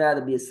 We'd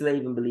rather be a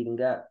slave and believe in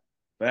God.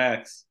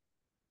 Facts.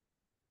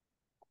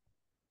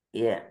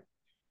 Yeah.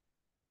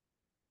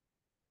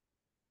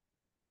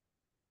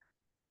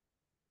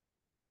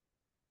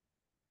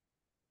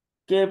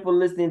 Careful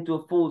listening to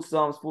a fool,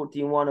 Psalms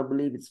 14:1, or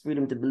believe it's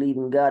freedom to believe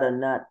in God or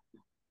not.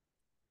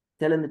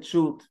 Telling the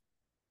truth,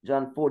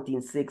 John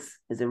 14:6,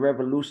 is a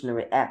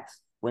revolutionary act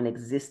when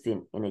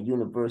existing in a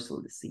universal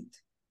deceit.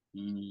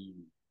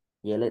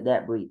 Yeah, let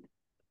that breathe.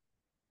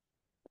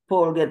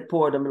 Poor will get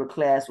poor, the middle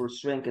class will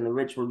shrink, and the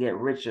rich will get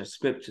richer.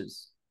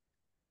 Scriptures.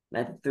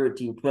 Matthew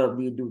 13:12,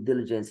 do due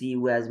diligence. He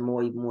who has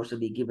more, even more shall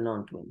be given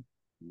unto him.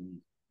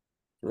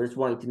 So I just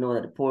want you to know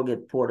that the poor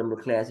get poor, the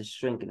middle class is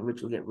shrinking, the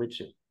rich will get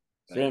richer.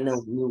 So ain't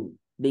no new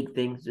big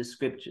things, just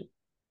scripture.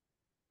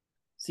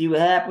 See what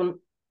happened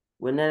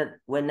when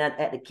not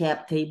at the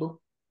cap table?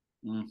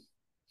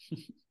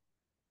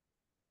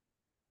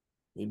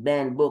 They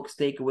ban books,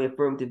 take away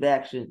affirmative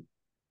action.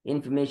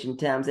 Information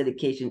times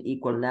education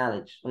equal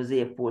knowledge.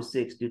 Hosea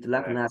 4:6, due to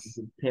lack of knowledge,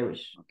 people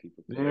perish.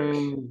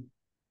 Don't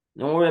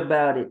worry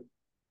about it.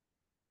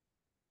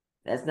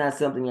 That's not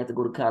something you have to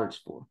go to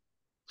college for.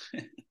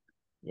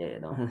 Yeah,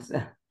 don't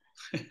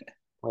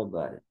worry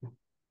about it.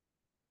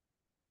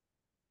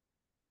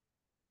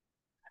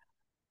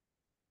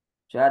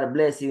 Try to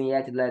bless you and you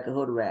acted like a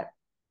hood rat.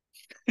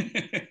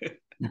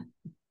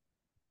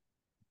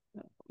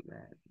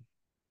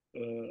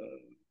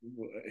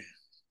 Boy.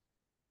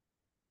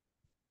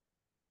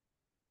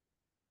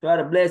 Try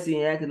to bless you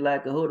and you acted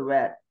like a hood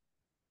rat.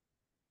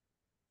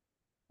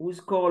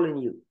 Who's calling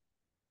you?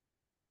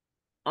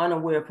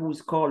 Unaware of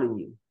who's calling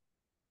you.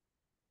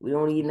 We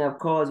don't even have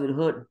cars with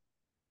hood.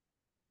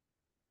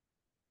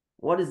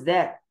 What is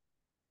that?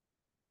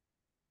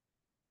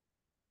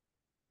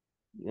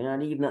 You're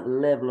not even at the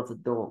level of the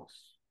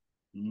dogs.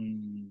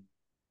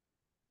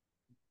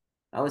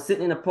 I was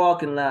sitting in a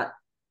parking lot.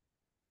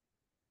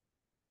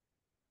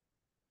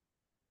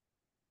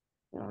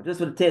 You know, just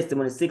for the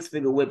testimony,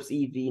 6-figure whips,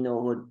 EV,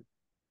 no hood.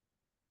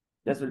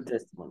 Just for the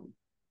testimony.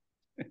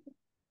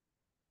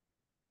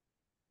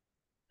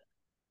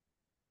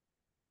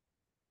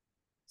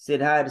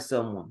 Said hi to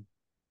someone.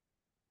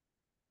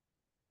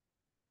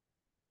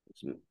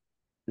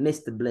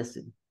 Missed the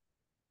blessing.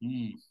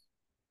 And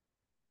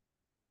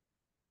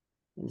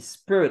the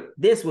spirit,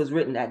 this was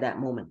written at that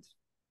moment.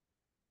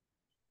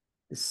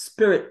 The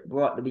spirit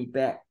brought me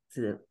back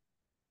to the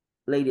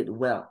lady at the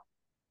well.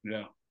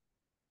 Yeah.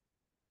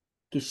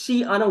 Because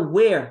she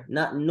unaware,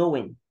 not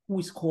knowing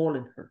who's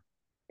calling her.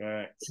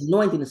 Facts. The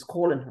anointing is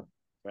calling her.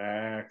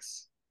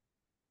 Facts.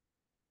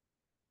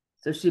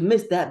 So she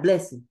missed that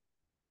blessing.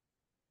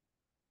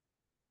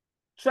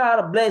 Try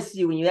to bless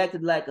you when you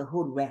acted like a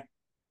hood rat.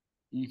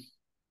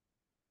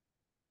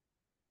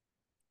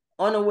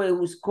 Unaware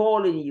who's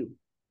calling you.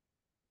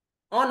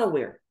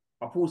 Unaware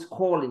of who's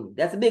calling you.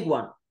 That's a big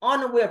one.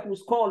 Unaware of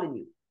who's calling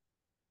you.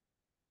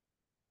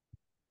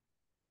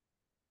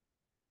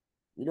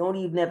 You don't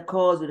even have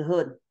cars with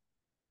hood.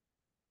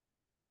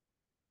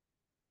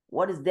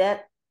 What is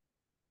that?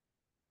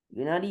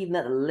 You're not even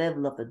at the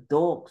level of the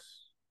dogs.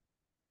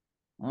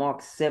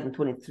 Mark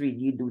 7:23,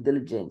 you do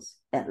diligence.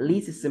 At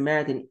least a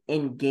Samaritan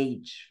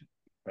engage.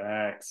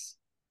 Facts.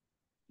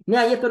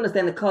 Now you have to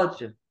understand the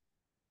culture.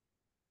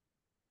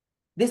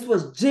 This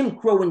was Jim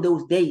Crow in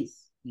those days.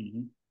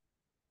 Mm-hmm.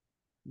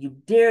 You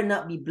dare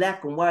not be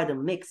black and white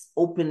and mix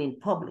open in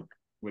public.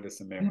 With a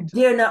Samaritan.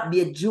 You dare not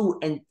be a Jew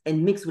and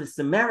mix with a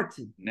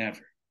Samaritan. Never.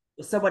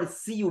 If somebody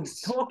see you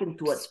talking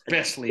to us,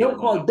 especially they were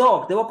called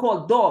dogs. They were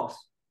called dogs.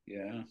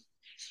 Yeah,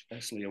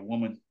 especially a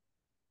woman.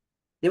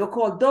 They were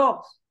called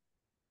dogs.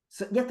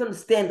 So you have to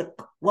understand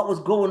what was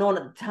going on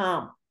at the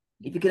time.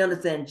 If you can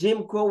understand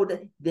Jim Crow,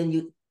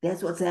 then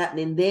that's what's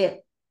happening there.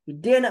 You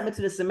dare not mix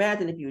with a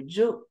Samaritan if you're a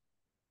Jew.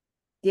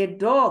 They're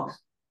dogs.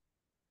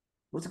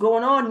 What's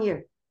going on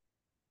here?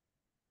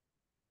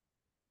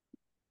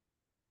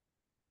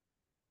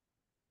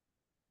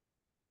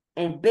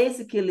 And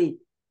basically,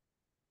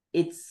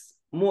 it's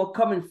more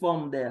coming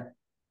from the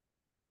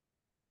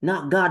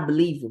not God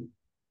believing.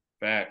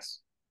 Facts.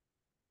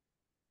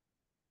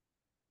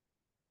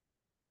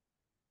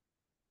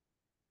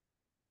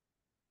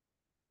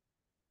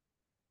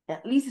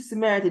 At least a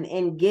Samaritan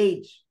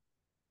engage.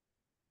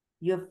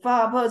 Your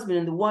five husband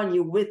and the one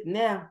you're with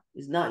now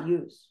is not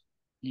yours.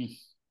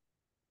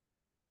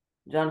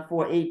 John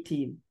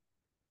 4:18.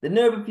 The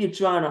nerve of you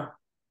trying to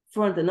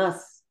front on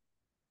us.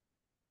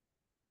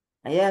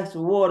 I asked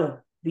for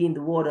water, being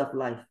the water of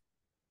life.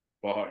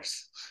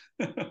 Bars.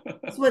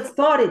 That's what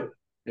started.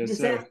 Yes, he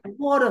just sir. asked for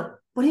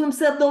water, but he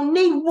himself don't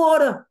need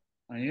water.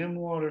 I am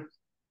water.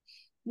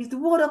 He's the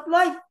water of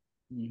life.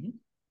 Mm-hmm.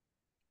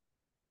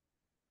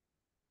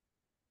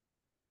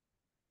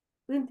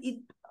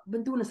 I've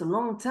been doing this a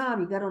long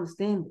time. You got to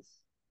understand this.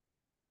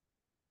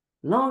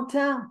 Long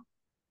time.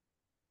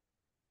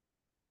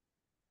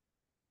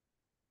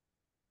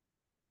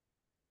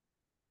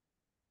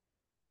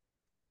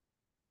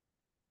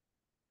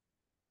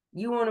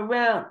 You weren't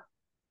around.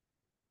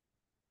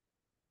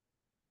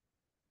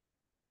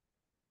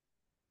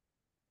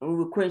 When we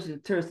were quenching the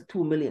thirst of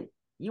 2 million.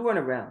 You weren't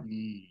around.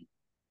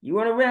 You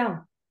weren't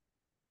around.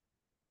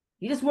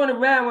 You just weren't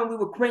around when we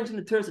were quenching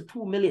the thirst of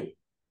 2 million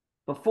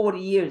for 40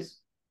 years.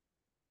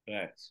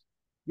 Facts.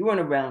 You weren't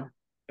around.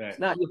 Facts. It's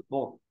not your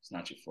fault. It's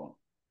not your fault.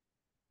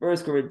 1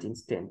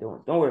 Corinthians 10.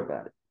 Don't worry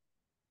about it.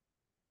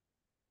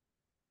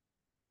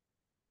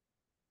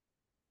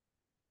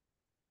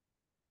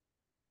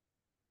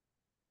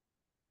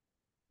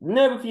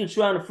 Never if you're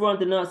trying to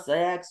front on us, I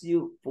ask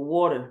you for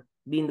water,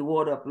 being the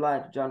water of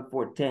life, John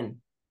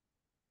 4:10.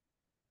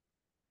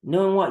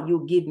 Knowing what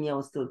you give me, I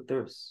will still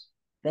thirst.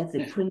 That's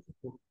a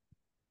principle.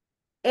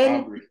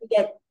 Anything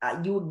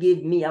that you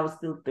give me, I will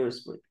still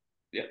thirst for it.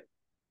 Yeah.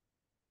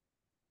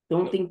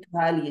 Don't think too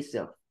highly of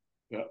yourself.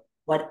 Yeah.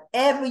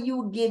 Whatever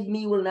you give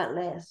me will not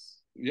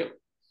last. Yep.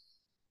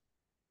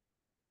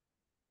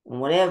 And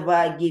whatever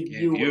I give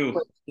you will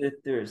quench your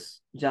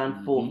thirst.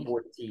 John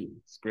 4:14.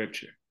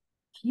 Scripture.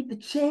 Keep the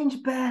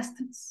change,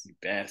 bastards. You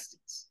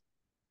bastards.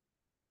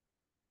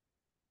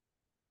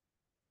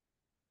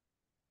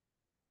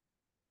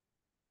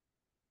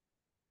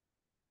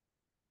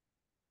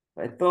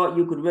 If I thought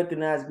you could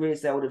recognize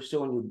grace, I would have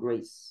shown you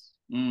grace.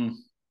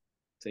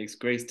 Takes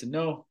grace to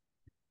know.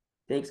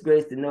 Takes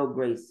grace to know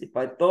grace. If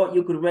I thought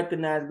you could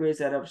recognize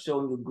grace, I'd have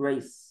shown you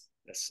grace.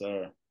 Yes,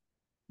 sir.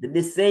 The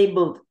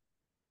disabled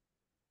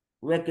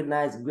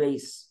recognize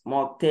grace.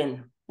 Mark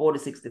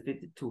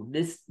 10:46-52.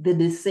 The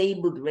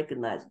disabled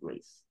recognize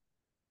grace.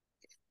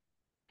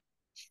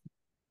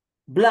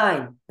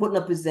 Blind, putting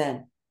up his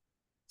hand.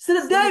 Son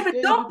of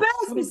David, don't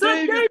pass me. Son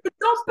of David,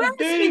 don't pass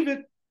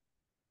me.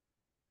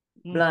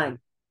 Blind.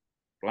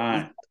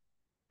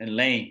 And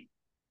lame.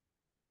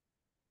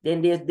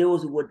 Then there's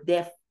those who were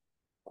deaf,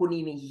 couldn't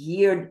even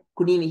hear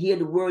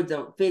the words.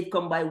 And faith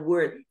comes by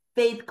word.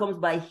 Faith comes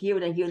by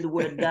hearing and hearing the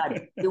word of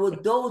God. There were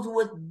those who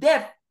were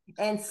deaf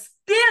and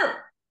still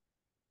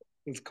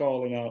it's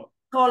calling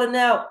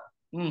out.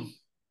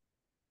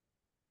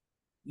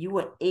 You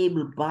were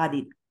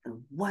able-bodied.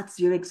 What's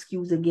your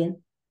excuse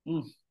again?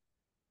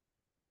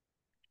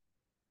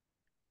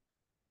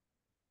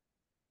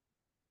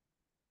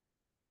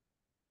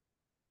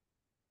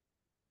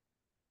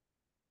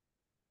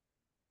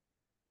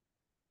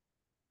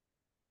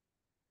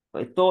 If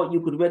I thought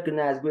you could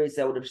recognize grace,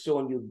 I would have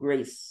shown you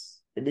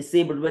grace. The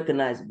disabled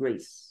recognize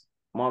grace.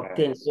 Mark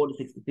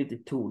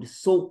 10:46-52. The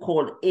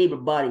so-called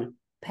able-bodied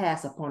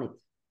pass upon it.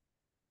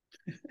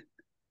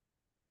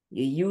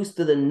 You're used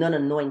to the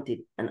non-anointed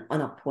and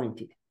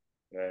unappointed.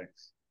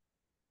 Thanks.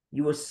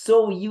 You were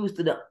so used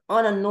to the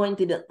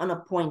unanointed and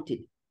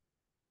unappointed.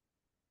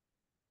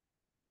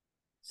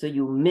 So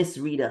you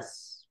misread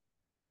us.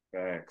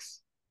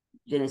 Thanks.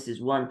 Genesis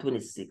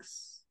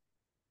 1:26.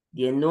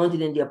 The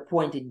anointed and the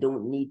appointed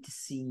don't need to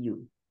see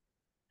you.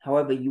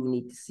 However, you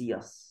need to see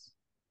us.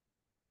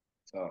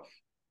 Tough.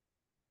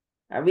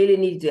 I really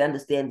need you to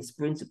understand this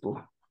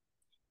principle.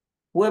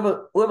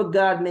 Whoever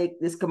God make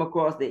this come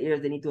across their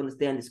ears, they need to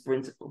understand this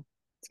principle.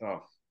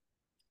 Tough.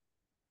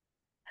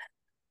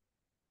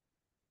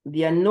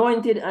 The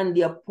anointed and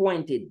the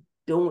appointed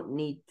don't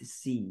need to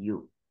see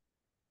you.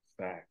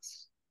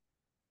 Facts.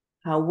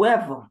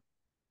 However,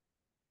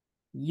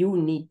 you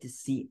need to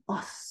see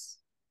us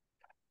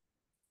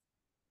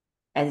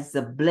as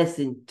a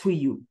blessing to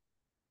you,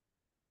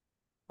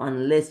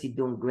 unless you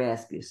don't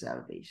grasp your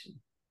salvation.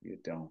 You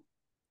don't.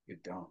 You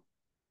don't.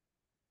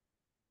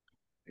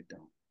 You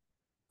don't.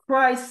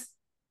 Christ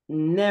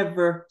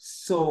never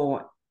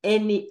saw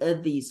any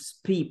of these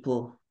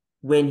people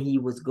when he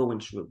was going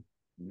through.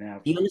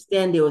 Never. Do you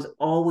understand there was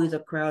always a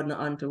crowd in the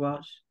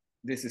entourage?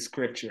 This is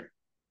scripture.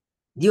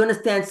 Do you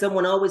understand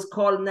someone always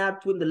calling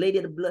out to him, the lady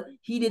of the blood?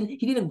 He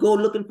didn't go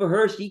looking for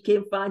her. She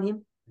came find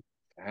him.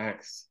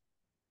 Facts.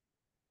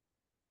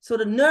 So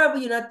the nerve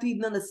of you not to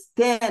even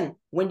understand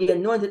when the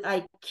anointed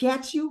eye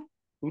catch you.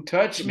 Who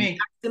touched me?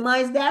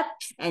 Maximize that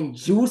and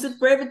juice it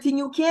for everything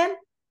you can.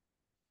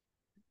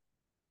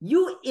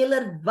 You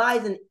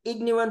ill-advised and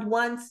ignorant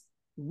ones,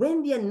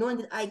 when the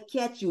anointed eye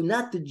catch you,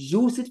 not to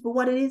juice it for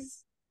what it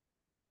is.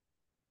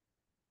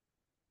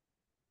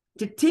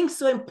 To think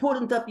so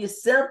important of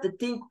yourself, to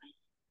think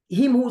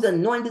him who's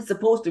anointed is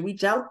supposed to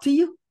reach out to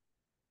you,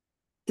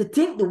 to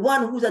think the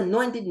one who's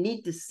anointed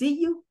need to see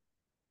you,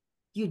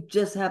 you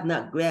just have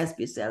not grasped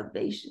your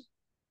salvation.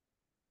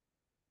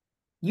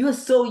 You're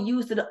so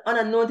used to the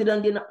unanointed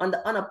and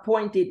the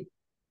unappointed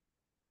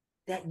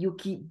that you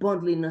keep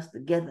bundling us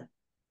together.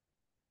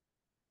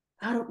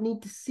 I don't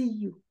need to see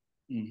you.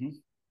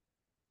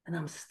 And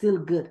I'm still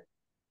good.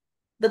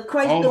 The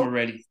Christ don't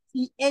already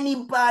see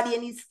anybody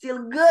and he's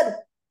still good.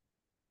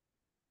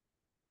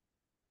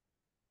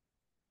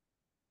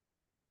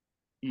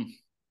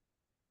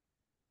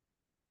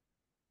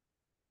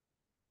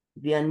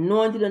 The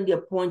anointed and the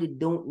appointed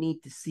don't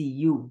need to see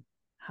you.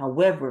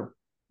 However,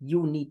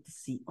 you need to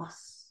see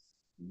us.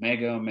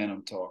 Mega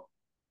momentum talk.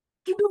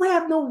 You don't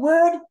have no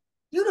word.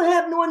 You don't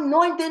have no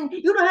anointing.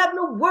 You don't have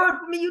no word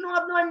for me. You don't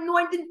have no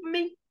anointing for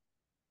me.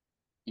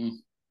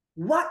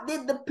 What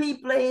did the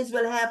people of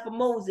Israel have for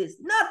Moses?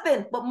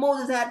 Nothing, but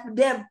Moses had for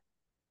them.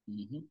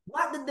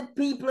 What did the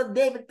people of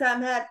David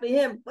time had for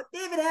him? What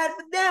David had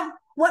for them.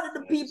 What did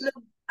the people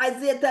of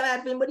Isaiah time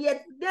had for him? But he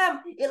had for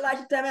them.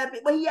 Elijah time had for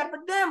him, but he had for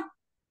them.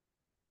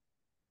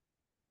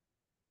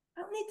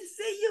 I don't need to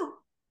see you.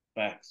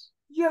 Facts.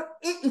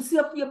 It's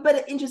up your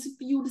better interest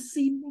for you to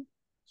see me.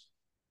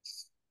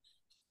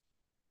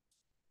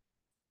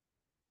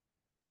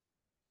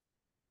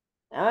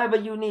 However,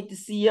 you need to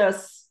see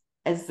us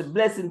as a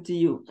blessing to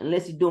you,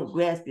 unless you don't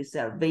grasp your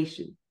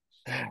salvation.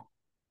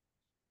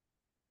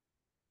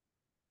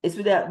 It's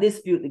without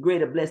dispute, the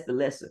greater bless the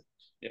lesser.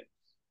 Yeah.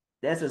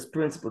 That's his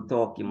principle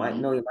talk. You might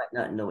know, you might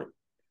not know it.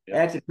 Yeah.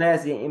 Actually,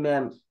 class,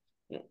 amen.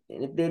 And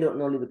if they don't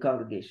know, leave the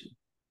congregation.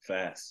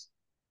 Fast.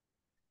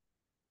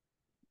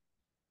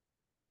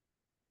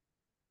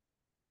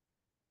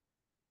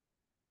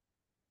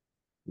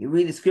 You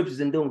read the scriptures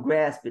and don't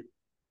grasp it.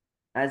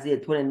 Isaiah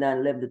 29,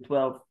 11 to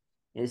 12.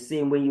 And the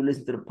same way you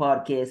listen to the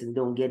podcast and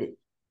don't get it.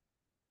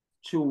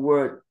 True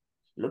word.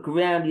 Look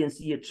around you and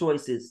see your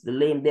choices. The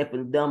lame, deaf,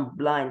 and dumb,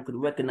 blind could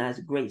recognize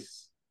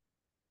grace.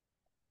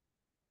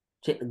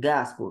 Check the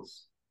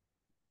Gospels.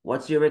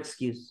 What's your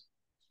excuse?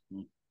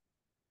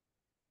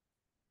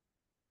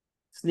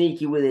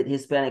 Sneaky with it.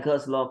 Hispanic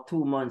hustle off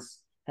 2 months.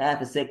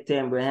 Half of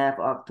September, half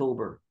of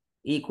October.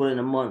 Equal in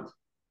a month.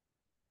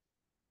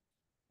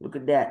 Look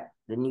at that.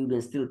 The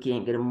Nubian still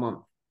can't get a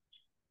month.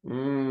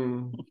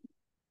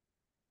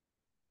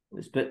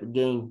 Respect the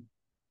game.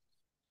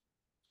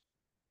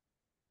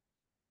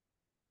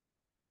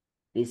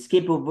 They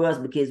skip over us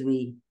because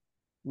we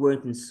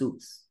weren't in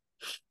suits.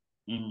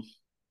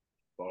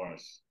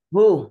 Bars.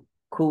 Who?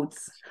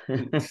 Coats.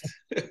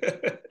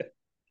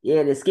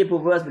 Yeah, they skip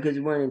over us because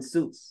we weren't in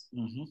suits.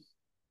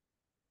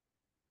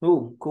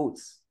 Who?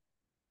 Coats.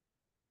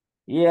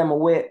 Yeah, I'm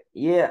aware.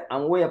 Yeah,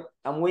 I'm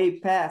way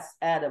past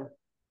Adam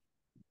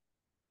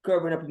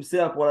covering up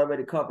himself what I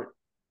already covered.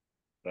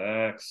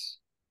 Facts.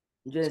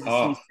 Genesis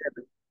 3:7.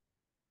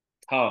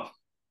 Tough.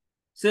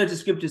 Search the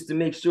scriptures to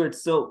make sure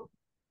it's so.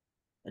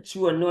 A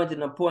true anointed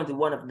and appointed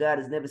one of God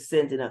is never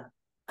sent in a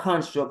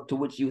construct to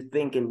which you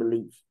think and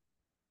believe.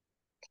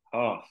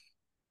 Tough.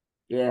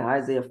 Yeah,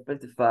 Isaiah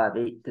 55,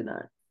 8 to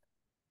 9.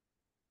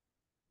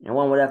 And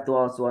one would have to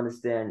also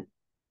understand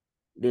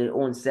their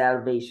own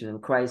salvation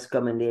and Christ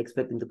coming, they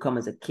expect him to come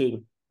as a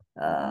king,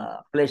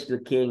 flesh to a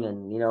king,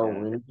 and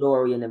in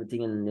glory and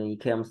everything, and then he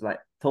comes like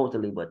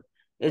totally, but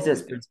it's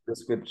just principle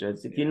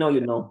scriptures. If you know,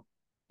 you know.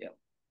 Yeah.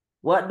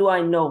 What do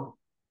I know?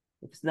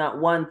 If it's not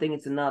one thing,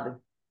 it's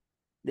another.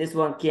 This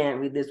one can't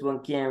read, this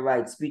one can't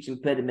write, speech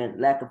impediment,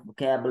 lack of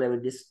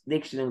vocabulary,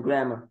 diction and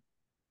grammar.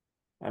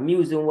 I'm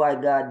using why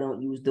God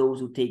don't use those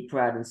who take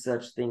pride in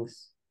such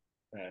things.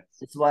 Facts.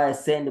 That's why I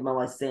send him how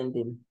I send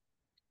him.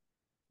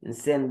 And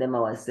send them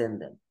how I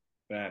send them.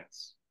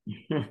 Facts.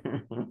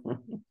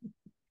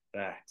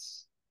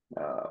 Facts.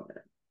 Oh,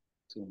 man.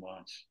 Too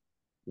much.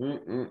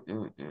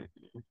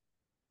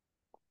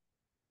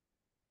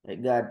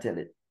 Let God tell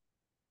it.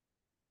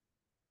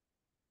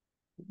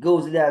 It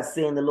goes without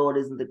saying the Lord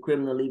isn't a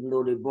criminal, even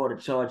though they brought a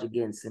charge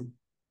against him.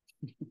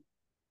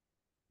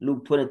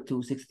 Luke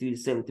 22, 63 to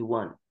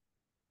 71.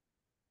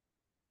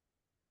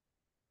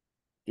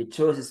 Your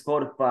choice is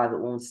fortified, it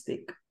won't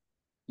stick.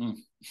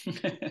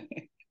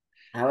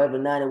 However,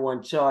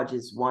 91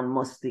 charges, one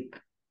must stick.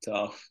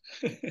 Tough.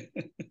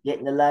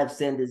 Getting a life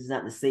sentence is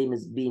not the same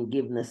as being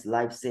given a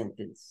life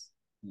sentence.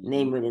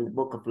 Name it in the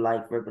book of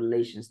life,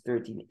 Revelations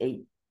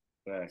 13:8.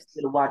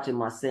 Still watching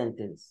my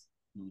sentence.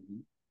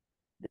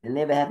 They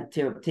never had to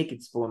tear up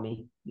tickets for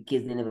me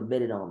because they never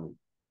betted on me.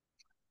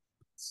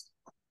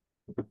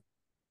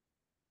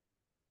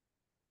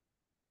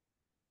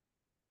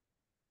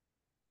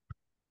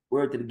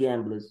 Word to the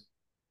gamblers.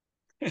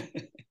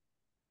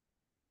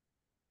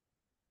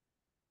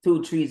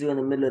 2 trees are in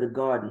the middle of the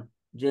garden.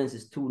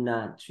 Genesis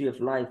 2:9. Tree of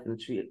life and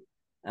tree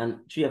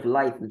of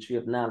life and tree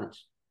of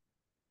knowledge.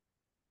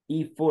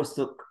 Eve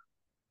forsook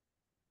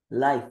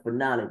life for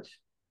knowledge.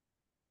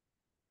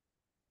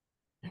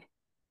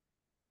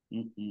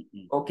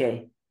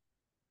 Okay.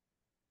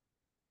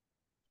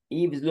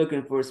 Eve is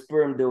looking for a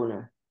sperm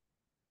donor.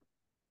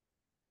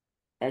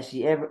 Has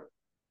she ever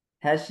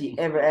asked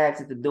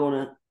if the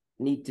donor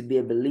need to be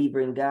a believer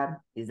in God?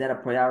 Is that a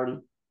priority?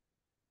 Of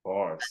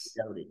course.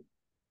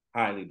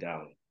 Highly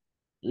doubt it.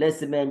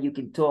 Listen, man, you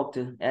can talk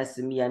to. As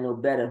to me, I know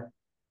better.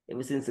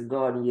 Ever since the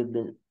garden, you've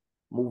been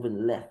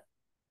moving left.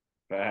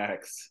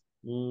 Facts.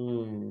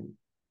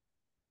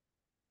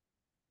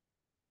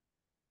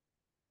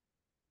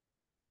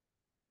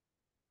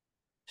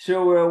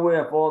 Sure, we're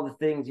aware of all the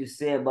things you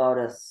say about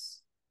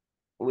us.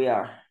 We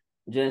are.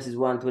 Genesis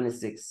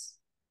 1:26.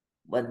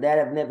 But that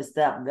have never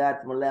stopped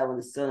God from allowing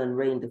the sun and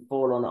rain to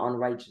fall on the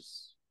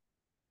unrighteous.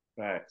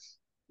 Facts.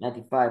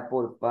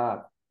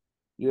 95:45.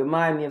 You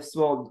remind me of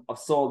Saul's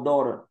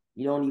daughter.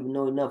 You don't even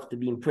know enough to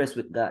be impressed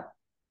with God.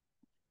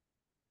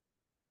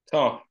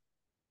 Tough.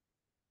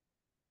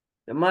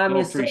 Remind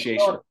me of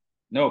appreciation.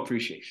 No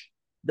appreciation.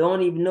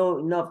 Don't even know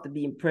enough to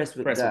be impressed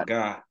with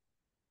God.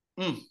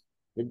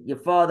 Your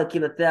father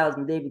killed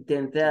 1,000, David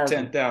 10,000.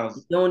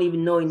 10,000. You don't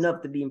even know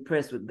enough to be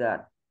impressed with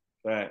God.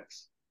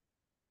 Facts.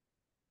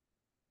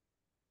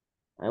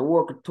 I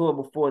worked a tour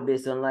before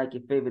this, unlike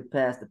your favorite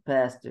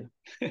pastor.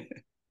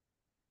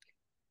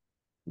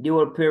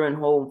 Dual parent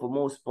home for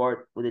most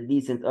part with a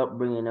decent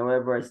upbringing.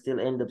 However, I still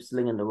end up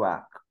slinging the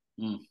rock.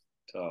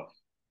 Tough.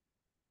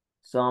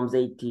 Psalms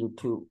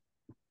 18:2.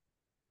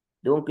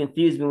 Don't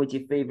confuse me with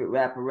your favorite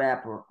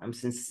rapper. I'm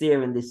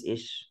sincere in this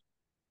ish.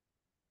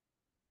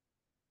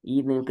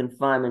 Even in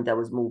confinement, I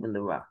was moving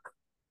the rock.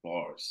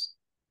 Bars.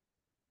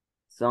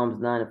 Psalms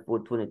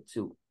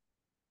 94:22.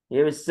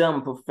 Here is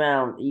something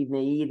profound. Even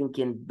a heathen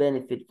can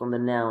benefit from the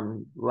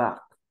noun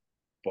rock.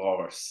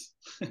 Bars.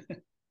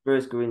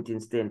 1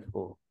 Corinthians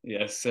 10:4.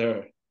 Yes,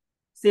 sir.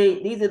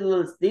 See, these are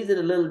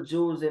the little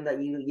jewels in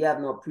that you have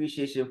no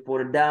appreciation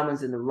for. The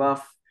diamonds in the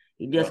rough.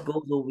 It just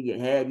goes over your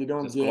head. You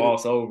don't just get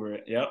gloss over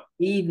it. Yep.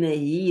 Even a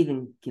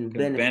heathen can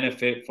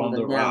benefit from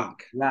the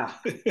rock.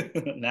 Rock.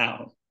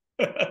 Now.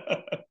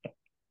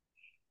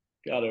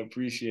 Gotta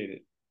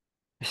appreciate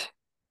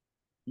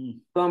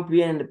it.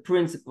 Comprehend the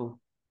principle.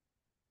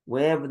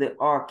 Wherever the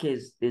ark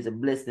is, there's a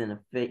blessing and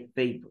a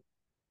favor.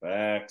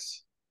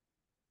 Facts.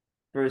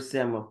 1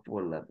 Samuel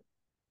 4:11.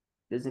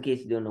 Just in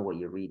case you don't know what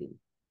you're reading.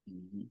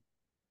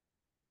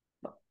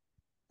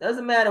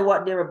 Doesn't matter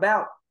what they're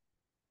about.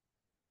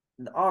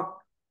 The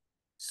ark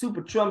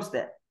super trumps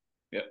that.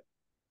 Yep.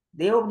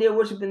 They over there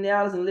worshiping the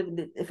idols and living.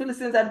 The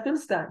Philistines are the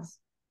Philistines.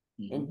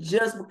 And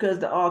just because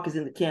the ark is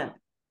in the camp,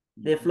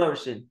 they're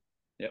flourishing.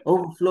 Yep.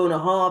 Overflowing a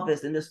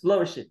harvest and just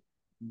flourishing.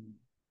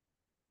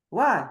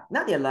 Why?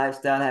 Not their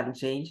lifestyle haven't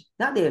changed.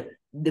 Not their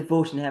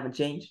devotion haven't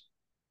changed.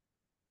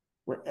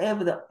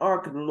 Wherever the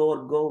ark of the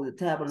Lord goes, the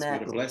tabernacle. That's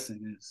where the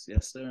blessing is.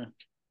 Yes, sir.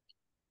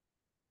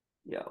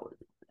 Yo.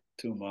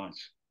 Too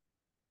much.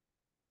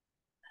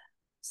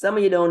 Some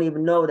of you don't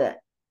even know that.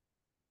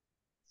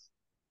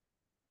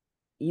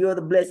 You're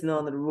the blessing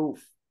on the roof.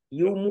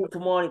 You move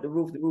from on it, the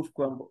roof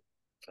crumble.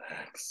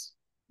 Facts.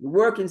 You're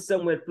working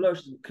somewhere, it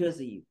flourishes because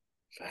of you.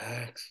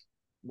 Facts.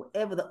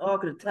 Wherever the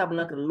ark of the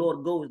tabernacle of the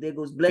Lord goes, there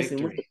goes blessing.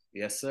 Victory. With it.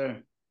 Yes,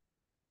 sir.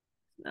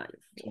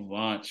 Too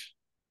much.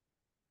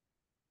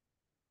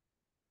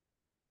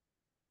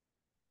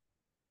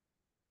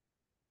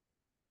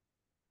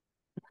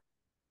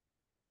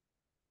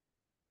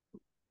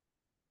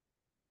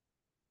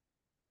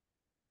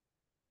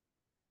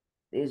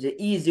 There's an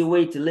easier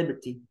way to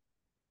liberty.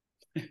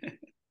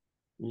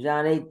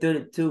 John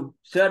 8:32.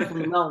 Shout it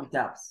from the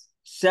mountaintops.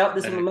 Shout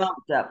this from the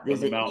mountaintop.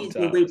 There's an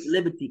easier way to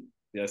liberty.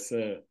 Yes,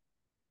 sir.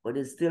 But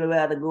it's still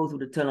rather go through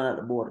the tunnel at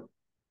the border.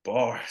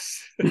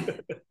 Bars.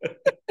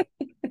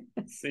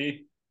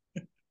 See?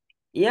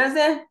 You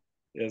understand?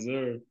 Yes,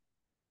 sir.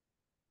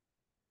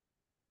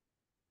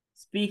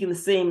 Speaking the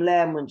same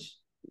language,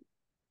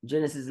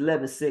 Genesis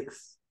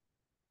 11:6,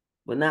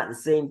 but not the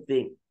same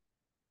thing.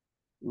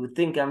 You would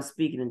think I'm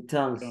speaking in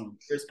tongues.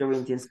 1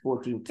 Corinthians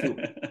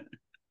 14:2.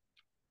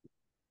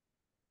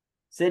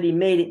 Said he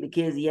made it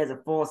because he has a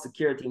false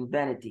security and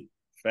vanity.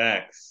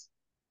 Facts.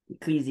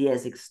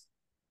 Ecclesiastes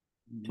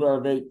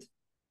 12:8.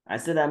 I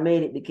said I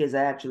made it because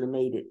I actually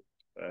made it.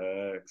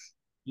 Facts.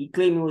 He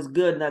claimed it was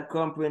good, not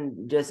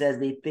comprehend just as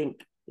they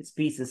think. Its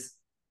peace and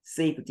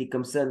safety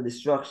come sudden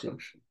destruction.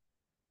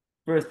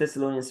 1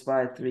 Thessalonians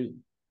 5:3.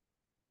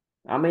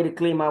 I made a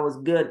claim I was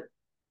good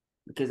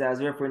because I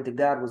was referring to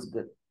God was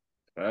good.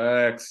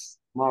 Facts.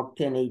 Mark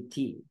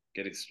 10:18.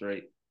 Get it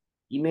straight.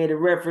 He made a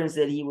reference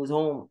that he was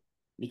home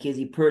because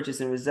he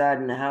purchased and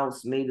resided in a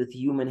house made with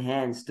human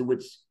hands, to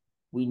which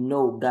we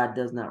know God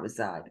does not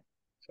reside.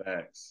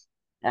 Facts.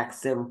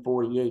 Acts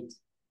 7:48.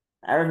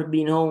 I remember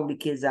being home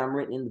because I'm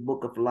written in the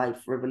book of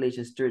life,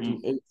 Revelations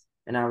 13:8,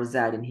 and I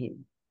reside in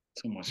him.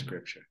 Too much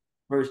scripture.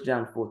 1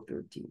 John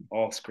 4:13.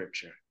 All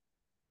scripture.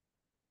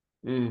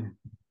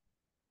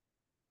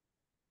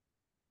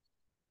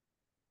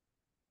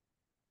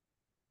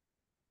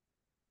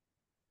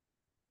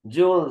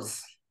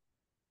 Jules,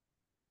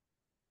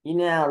 you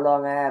know how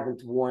long I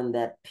haven't worn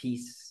that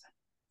peace.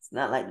 It's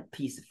not like the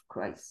peace of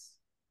Christ.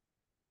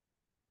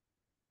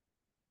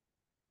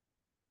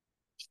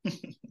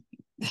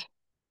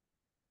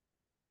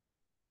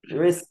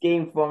 Risk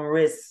came from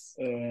risk.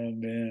 Oh,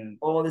 man.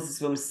 All this is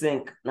from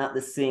sink, not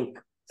the sink.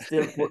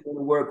 Still putting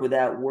in work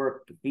without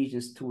work.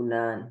 Ephesians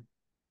 2:9.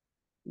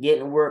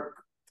 Getting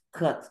work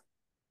cut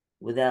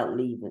without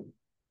leaving.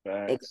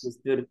 Facts. Exodus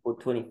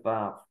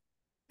 34:25.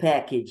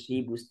 Package,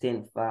 Hebrews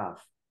 10:5.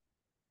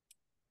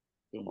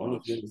 Only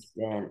if you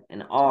understand.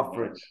 An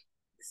offering.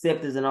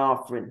 Except as an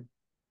offering.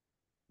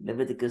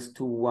 Leviticus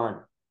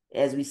 2:1.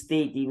 As we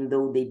state, even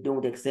though they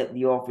don't accept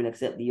the offering,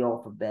 accept the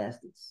offer,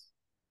 bastards.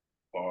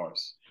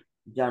 Bars.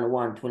 John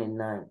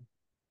 1:29.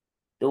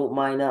 Don't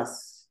mind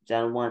us.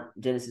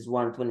 Genesis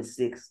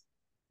 1:26.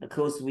 The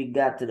closer we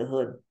got to the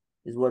hood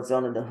is what's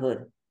under the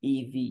hood.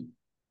 EV.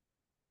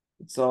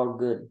 It's all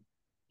good.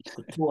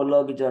 Couture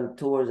luggage on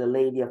tours, a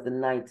lady of the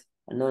night,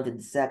 anointed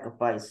the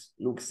sacrifice.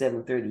 Luke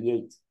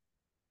 7:38.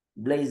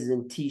 Blazers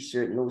and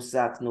t-shirt, no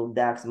socks, no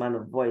docks, mind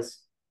of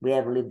voice. We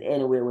haven't lived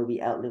anywhere where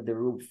we outlived the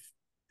roof.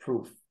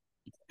 Proof.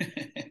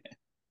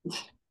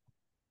 That's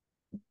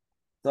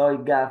all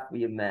you got for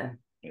you, man.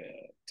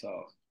 Yeah,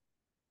 tough.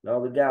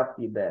 All we got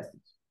for you,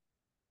 bastards.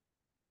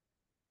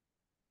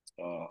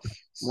 More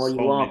you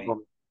want from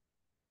me.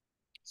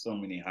 So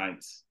many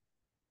heights.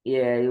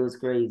 Yeah, it was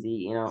crazy.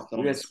 You know, so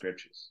many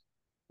scriptures.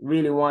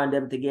 Really wanted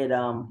them to get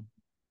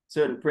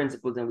certain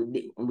principles, and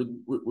we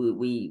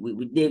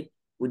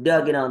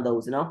dug in on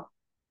those, you know.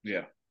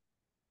 Yeah.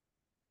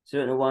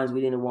 Certain ones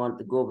we didn't want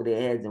to go over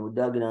their heads, and we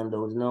dug in on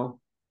those, you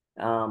know.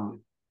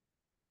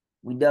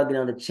 We dug in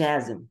on the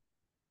chasm.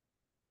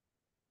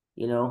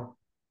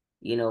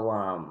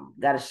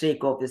 Got to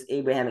shake off this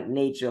Abrahamic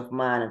nature of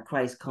mind and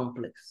Christ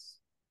complex.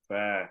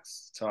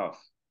 Facts.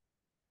 Tough.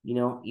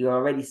 You're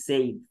already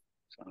saved.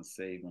 Trying to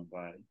save my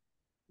body.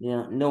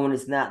 Knowing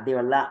it's not their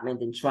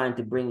allotment and trying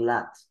to bring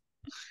lot.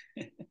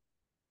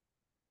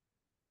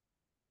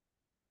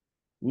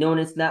 Knowing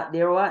it's not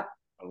their what?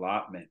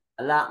 Allotment.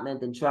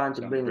 Allotment and trying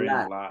to bring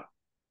lot.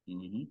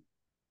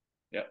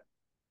 Yep.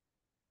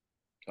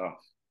 Tough.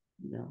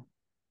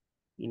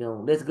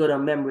 Let's go to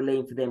memory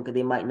lane for them because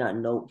they might not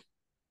know.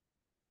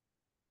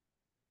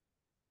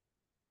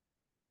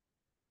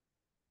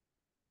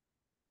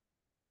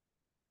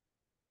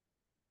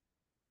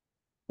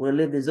 Would have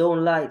lived his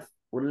own life,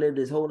 would have lived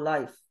his whole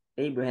life,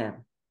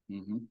 Abraham.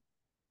 And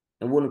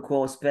wouldn't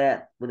cross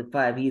path with the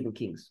 5 heathen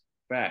kings.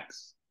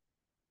 Facts.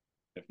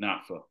 If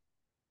not for.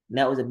 And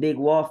that was a big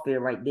warfare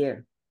right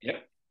there.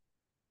 Yep.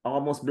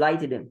 Almost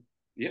blighted him.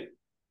 Yep.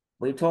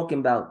 What are you talking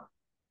about?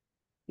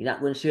 You're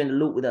not going to share the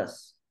loot with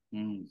us.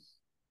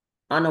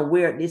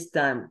 Unaware at this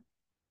time,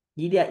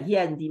 he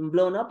hadn't even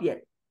blown up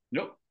yet.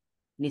 Nope.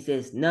 And he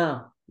says,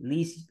 no, at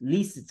least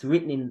it's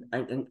written in,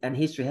 and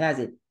history has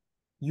it,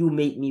 you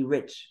make me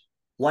rich.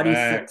 What he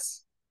said,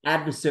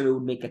 adversary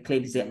would make a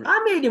claim to say,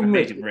 I made him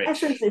rich.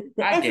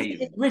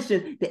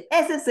 The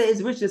essence of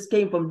his riches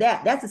came from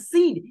that. That's a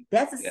seed.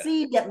 That's a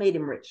seed that made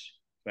him rich.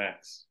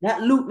 Facts.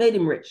 That loot made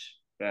him rich.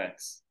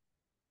 Facts.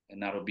 And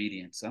not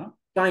obedience, huh?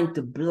 Trying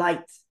to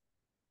blight.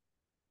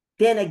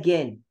 Then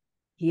again,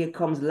 here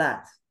comes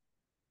Lot.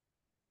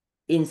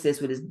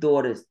 Incest with his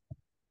daughters.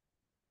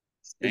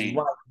 His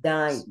wife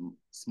died.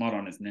 Smart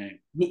on his name.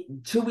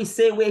 Should we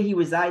say where he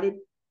resided?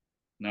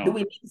 No. Do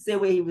we need to say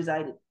where he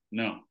resided?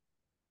 No.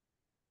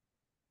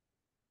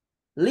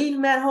 Leave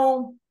him at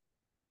home.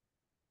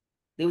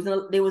 There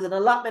was an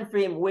allotment for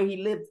him where he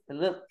lived.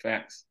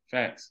 Facts.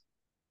 Facts.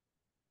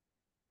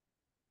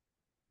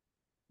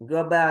 Go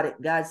about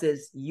it. God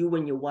says, you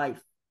and your wife.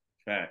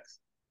 Facts.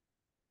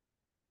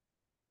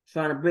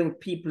 Trying to bring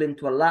people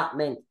into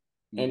allotment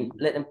and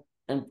let them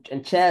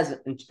and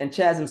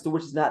chasms to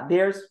which is not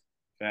theirs.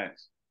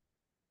 Facts.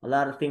 A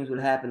lot of things will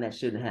happen that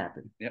shouldn't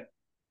happen. Yep.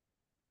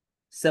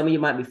 Some of you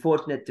might be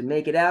fortunate to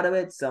make it out of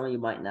it. Some of you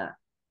might not.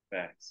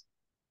 Facts.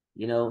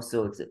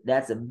 So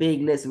that's a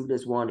big lesson we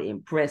just want to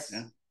impress.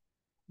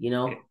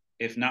 Yeah.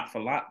 If not for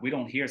Lot, we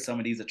don't hear some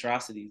of these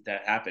atrocities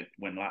that happened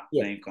when Lot's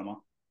name come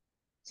up.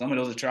 Some of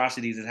those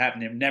atrocities that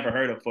happened, they've never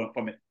heard of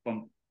from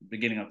the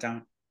beginning of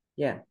time.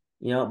 Yeah.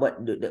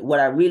 But what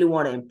I really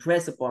want to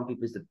impress upon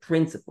people is the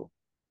principle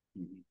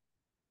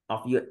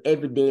of your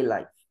everyday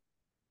life.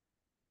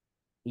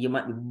 you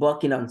might be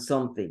bucking on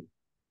something.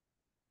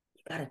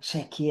 You gotta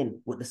check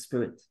in with the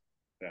spirit.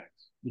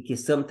 Facts.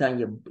 Because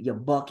sometimes you're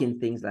bucking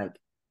things like,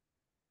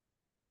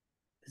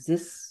 is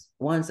this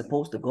one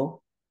supposed to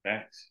go?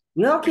 Facts.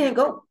 You can't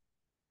go.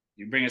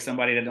 You bringing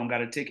somebody that don't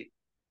got a ticket.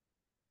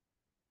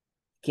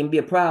 Can be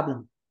a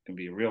problem. Can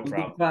be a real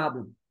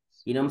problem.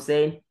 You know what I'm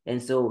saying?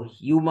 And so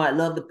you might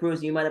love the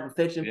person, you might have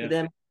affection for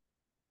them,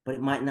 but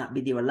it might not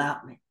be their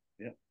allotment.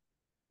 Yeah.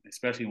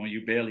 Especially when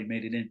you barely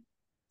made it in.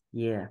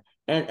 Yeah.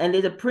 And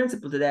there's a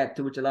principle to that,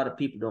 to which a lot of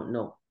people don't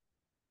know.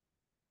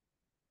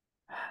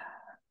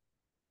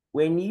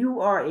 When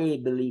you are a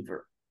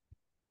believer,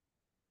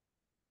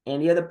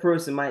 and the other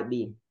person might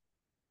be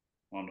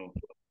on the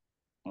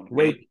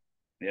wait.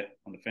 Yeah,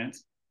 on the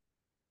fence.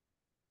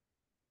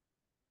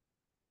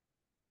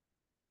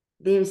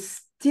 There's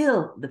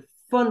still the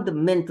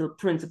fundamental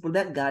principle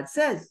that God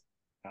says.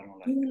 Do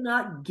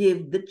not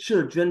give the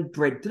children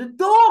bread to the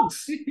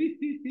dogs.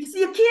 You see,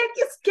 you can't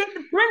just get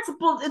the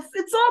principles.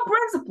 It's all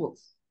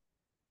principles.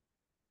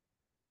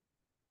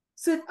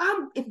 So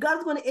if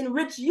God's going to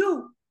enrich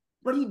you,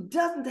 but he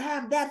doesn't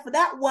have that for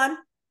that one,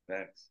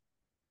 facts.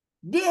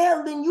 They're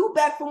holding you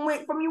back from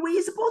you where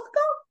you're supposed to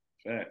go.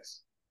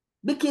 Facts.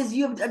 Because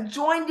you've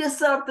joined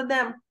yourself to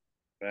them.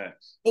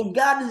 Facts. And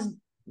God is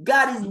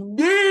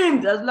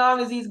deemed as long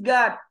as he's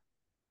God,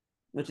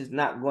 which is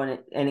not going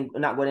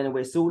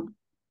anywhere soon.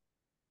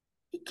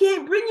 He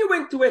can't bring you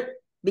into it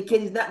because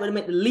he's not going to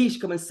make the leash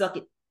come and suck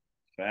it.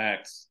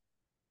 Facts.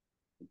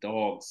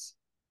 Dogs.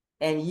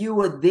 And you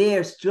were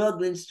there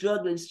struggling,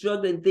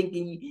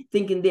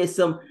 thinking there's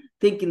some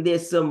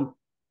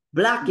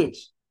blockage.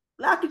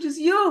 Blockage is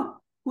you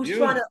who's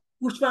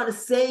trying to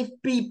save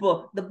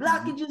people. The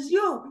blockage is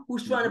you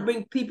who's trying to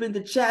bring people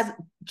into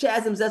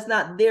chasms that's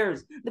not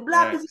theirs. The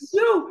blockage is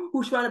you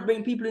who's trying to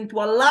bring people into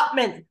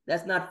allotment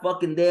that's not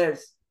fucking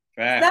theirs.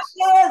 Facts. It's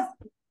not theirs.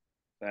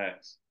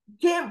 Facts. You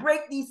can't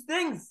break these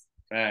things.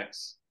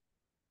 Facts.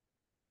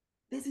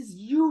 This is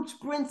huge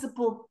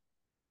principle.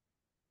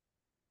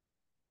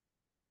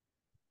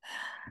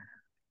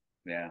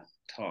 Yeah,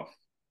 tough.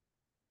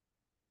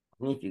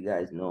 I mean, if you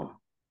guys know.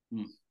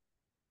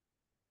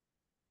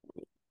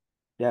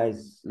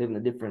 Guys live in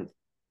a different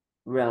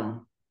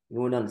realm,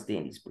 you wouldn't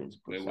understand these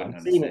principles. They wouldn't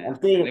understand.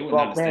 They wouldn't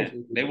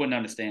understand. They wouldn't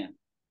understand.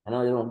 I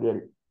know they don't get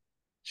it.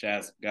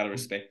 Chaz, gotta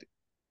respect it.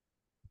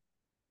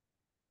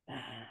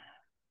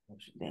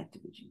 That's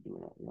what you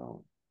doing.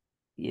 No.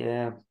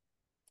 Yeah.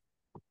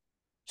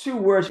 True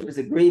worship is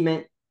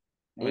agreement.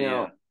 You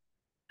know.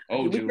 I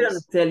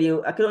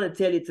can only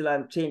tell you till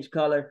I change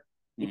color.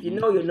 If you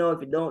know, you know.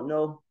 If you don't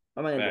know,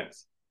 I'm not gonna.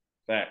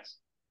 Facts.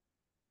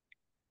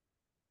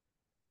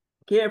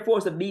 Can't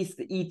force a beast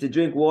to eat, to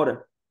drink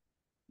water.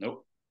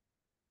 Nope.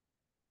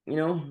 You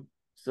know,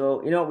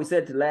 so you know what we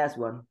said to the last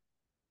one.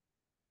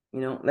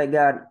 You know, let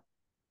God.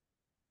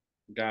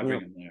 God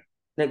bring him there.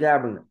 Let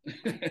God bring him.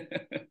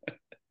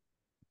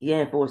 You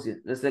can't force it.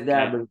 Let's let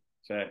God bring him.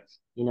 Facts.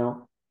 You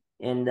know,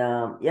 and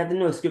you have to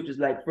know scriptures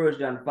like 1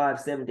 John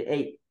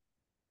 5:7-8.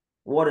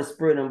 Water,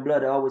 spirit, and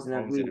blood are always in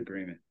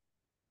agreement.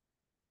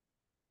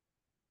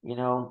 You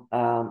know,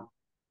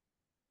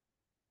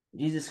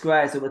 Jesus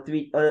Christ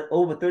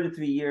over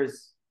 33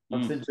 years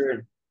of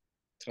sojourn.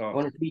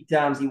 Only 3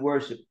 times he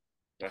worshiped.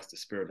 That's the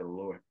spirit of the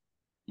Lord.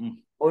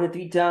 Only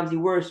 3 times he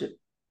worshiped.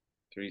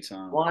 3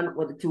 times. One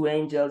with the 2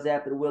 angels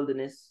after the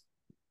wilderness.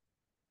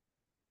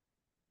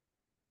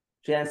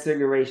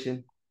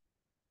 Transfiguration.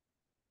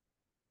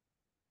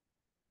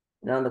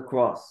 And on the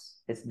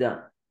cross. It's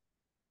done.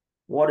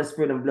 Water,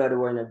 spirit, and blood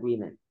were in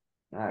agreement.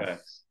 All right.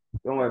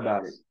 Don't worry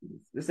about it.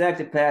 Let's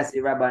actually pass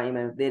it right by him.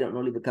 If they don't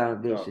know, leave the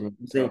congregation.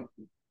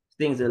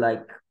 Things are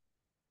like,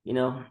 you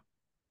know,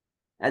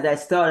 as I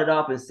started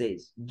off and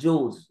says,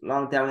 Jules,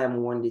 long time I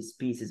haven't worn these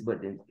pieces,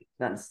 but it's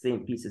not the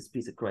same piece as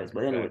piece of Christ.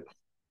 But anyway.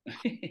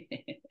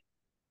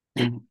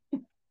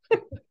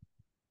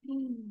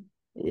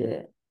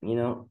 Yeah, you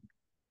know.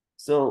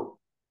 So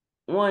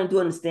wanting to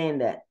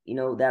understand that, you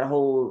know, that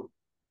whole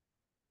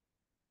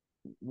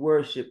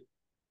worship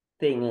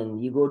thing,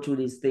 and you go through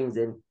these things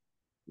and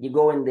you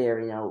go in there,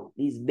 you know,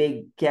 these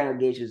big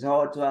congregations,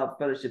 hard to have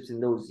fellowships in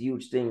those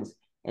huge things.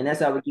 And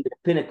that's how we keep it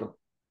a pinnacle.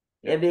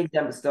 Yeah. Every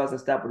example starts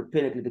and stops with a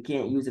pinnacle. If you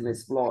can't use it,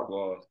 it's flawed.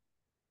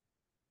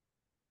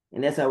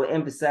 And that's how we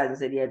emphasize and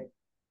said he had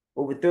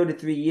over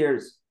 33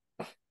 years,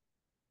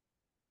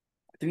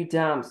 3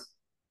 times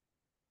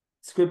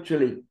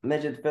scripturally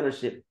measured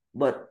fellowship,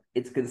 but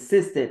it's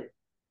consistent.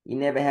 He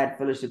never had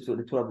fellowships with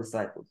the 12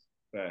 disciples.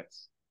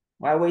 Facts.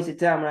 Why waste your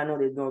time when I know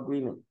there's no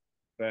agreement?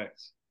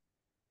 Facts.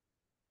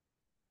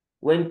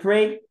 When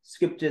prayed,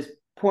 scriptures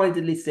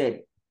pointedly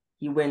said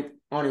he went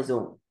on his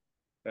own.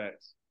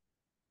 Facts.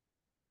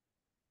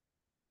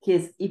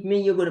 Because if me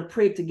and you're going to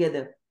pray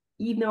together,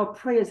 even our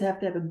prayers have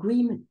to have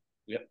agreement.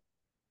 Yep.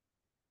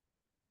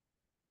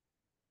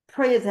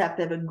 Prayers have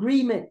to have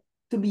agreement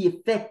to be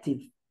effective.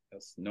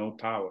 That's no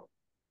power.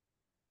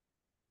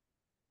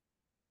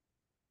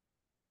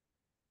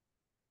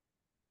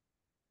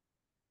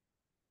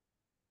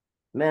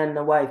 Man and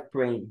the wife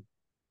praying.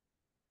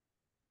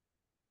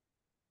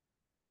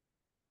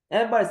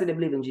 Everybody said they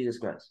believe in Jesus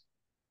Christ.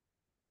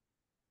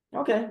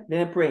 Okay,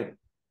 then pray.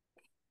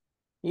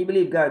 He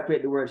believes God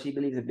created the world. She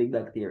believes in Big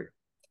Bang Theory.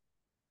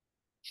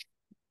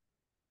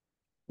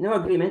 No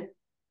agreement.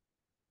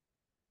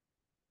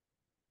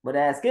 But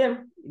ask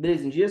him, he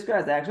believes in Jesus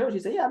Christ. I asked her, she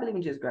said, yeah, I believe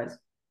in Jesus Christ.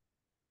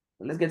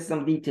 But let's get to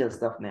some detailed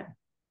stuff now.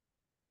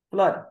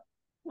 Flood.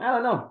 I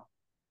don't know.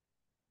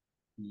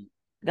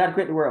 God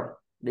created the world.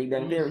 Big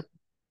Bang Theory.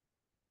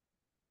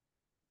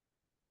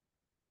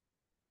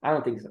 I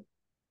don't think so.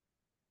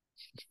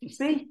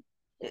 See,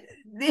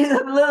 these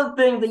are the little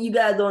things that you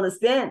guys don't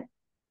understand.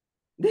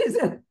 These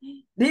are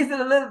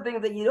the little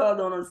things that you all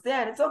don't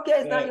understand. It's okay.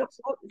 It's not your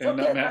fault. It's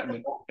okay. It's not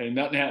your fault. Ain't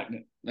nothing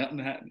happening. Nothing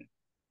happening.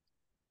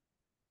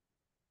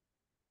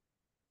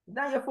 It's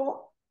not your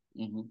fault.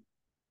 Mm-hmm.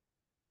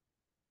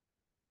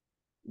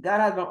 God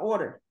has an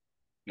order.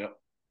 Yep.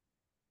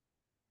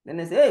 Then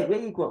they say, hey,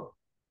 we're equal.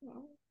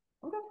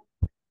 Okay.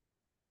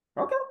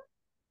 Okay.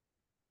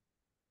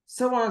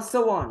 So on and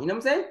so on. You know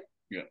what I'm saying?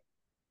 Yeah.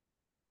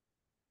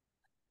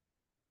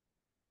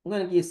 I'm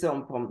going to give you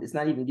something from, it's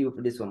not even due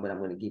for this one, but I'm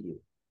going to give you.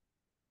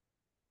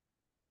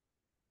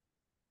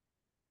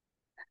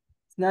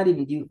 It's not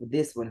even due for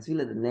this one. It's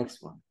really the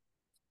next one.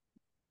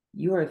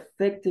 You are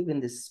effective in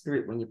the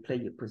spirit when you play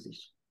your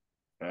position.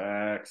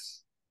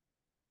 Facts.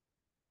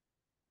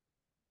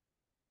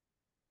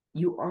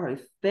 You are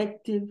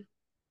effective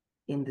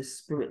in the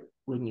spirit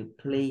when you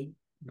play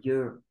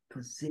your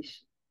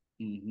position.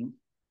 Mm-hmm.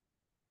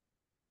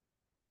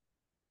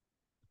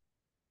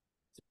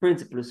 It's a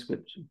principle of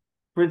scripture,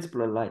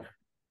 principle of life.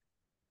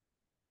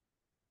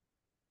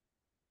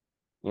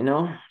 You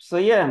know? So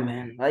yeah,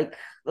 man, like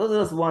those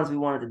are the ones we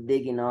wanted to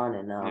dig in on,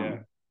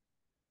 and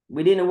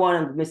we didn't want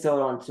them to miss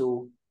out on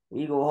too.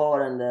 We go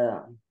hard on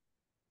the,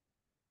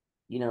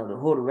 you know, the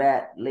hood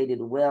rat, lady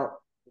the well,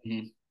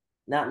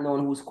 not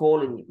knowing who's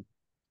calling you.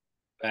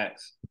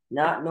 Facts.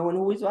 Not knowing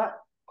who is what?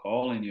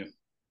 Calling you.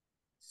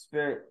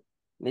 Spirit.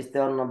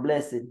 Mr. on a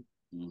blessing.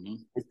 Mm-hmm.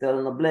 Mr.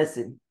 on a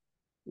blessing.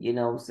 You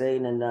know what I'm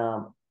saying? And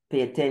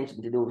pay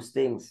attention to those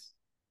things.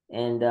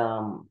 And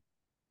man,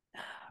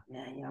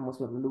 you almost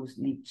want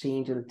to leave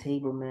change on the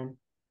table, man.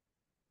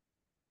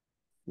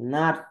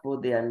 Not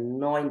for the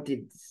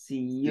anointed to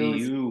see you.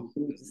 You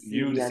to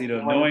see the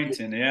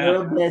anointing, yeah.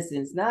 Your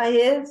blessings, not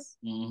his.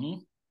 Mm-hmm.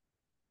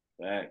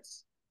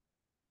 Facts.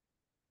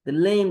 The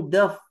lame,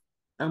 deaf,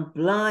 and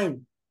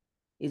blind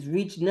is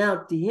reaching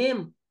out to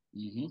him.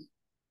 Mm-hmm.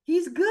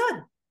 He's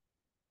good.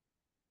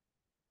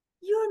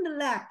 You're in the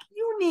lack.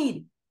 You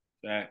need.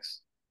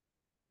 Facts.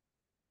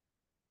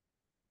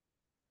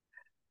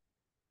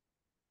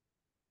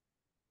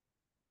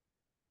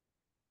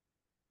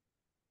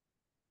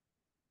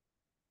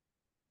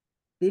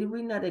 Did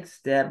we not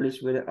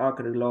establish where the ark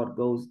of the Lord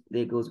goes?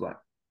 There goes what?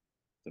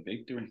 The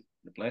victory,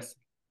 the blessing.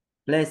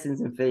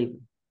 Blessings and favor.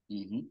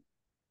 Mm-hmm.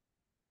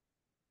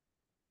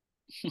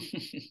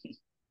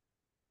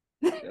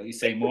 Shall you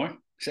say more?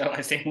 Shall I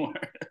say more?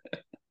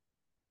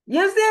 You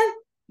understand?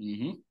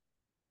 Mm-hmm.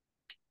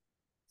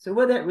 So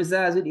where that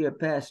resides with your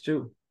past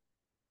true.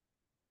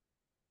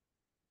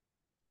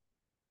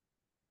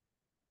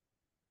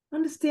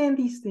 Understand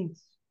these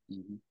things.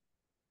 Mm-hmm.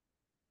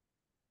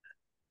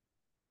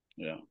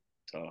 Yeah,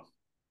 tough.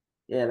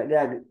 Yeah, let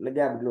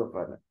God be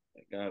glorified.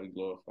 Let God be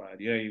glorified.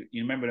 Yeah,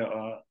 you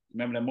remember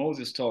the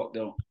Moses talk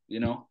though, you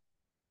know?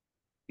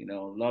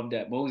 Love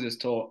that Moses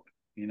talk,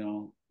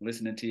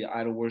 listening to your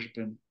idol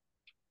worshiping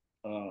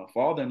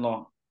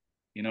father-in-law.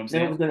 You know what I'm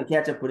saying? No one's gonna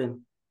catch up with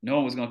him. No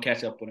one was gonna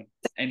catch up with him.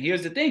 And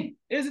here's the thing.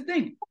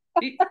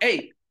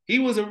 He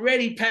was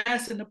already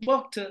passing the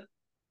buck to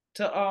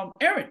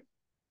Aaron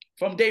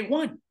from day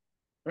one,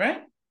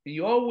 right? And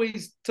you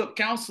always took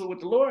counsel with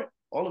the Lord.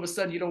 All of a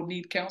sudden, you don't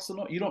need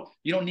counsel. You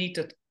don't need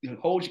to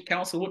hold your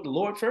counsel with the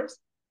Lord first.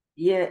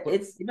 Yeah,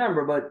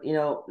 remember, but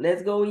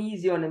let's go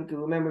easy on him. Because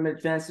remember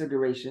the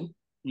transfiguration.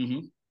 Mm-hmm.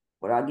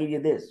 But I'll give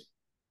you this.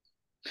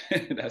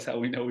 That's how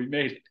we know we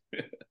made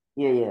it.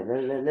 Yeah.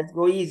 Let's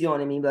go easy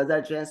on him because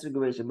that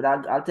transfiguration.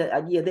 But I'll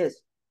give you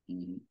this.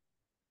 Mm-hmm.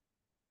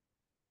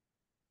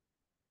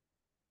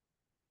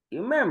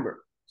 You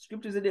remember,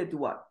 scriptures are there to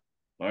what?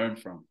 Learn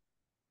from.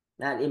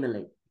 Not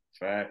emulate.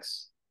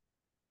 Facts.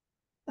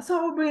 That's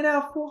all we're bringing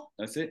out for.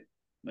 That's it.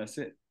 That's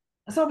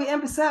all we're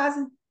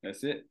emphasizing.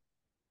 That's it.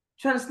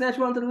 Trying to snatch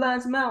one to the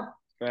lion's mouth.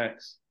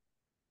 Facts.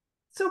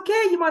 It's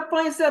okay. You might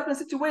find yourself in a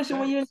situation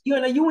where you're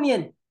in a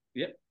union.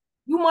 Yep.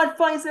 You might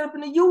find yourself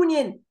in a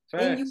union.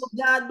 Facts. And you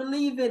God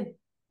believing.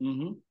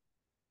 Mm-hmm.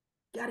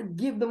 Gotta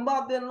give the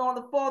mother-in-law,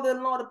 the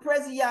father-in-law, the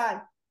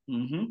presii.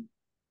 Mm-hmm.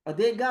 Are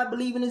they God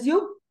believing as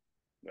you?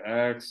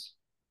 Facts.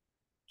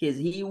 Because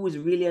he who is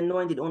really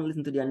anointed only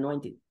listen to the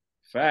anointed.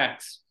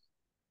 Facts.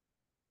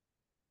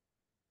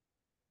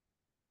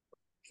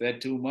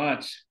 Said too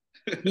much.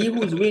 He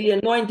who's really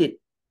anointed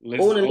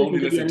only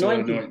listen to the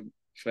anointed.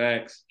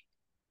 Facts.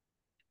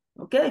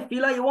 Okay,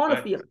 feel how you want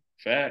to feel.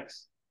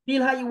 Facts.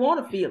 Feel how you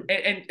want to feel.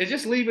 And it's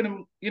just leaving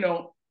him,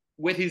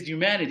 with his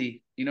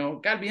humanity,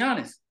 gotta be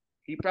honest.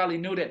 He probably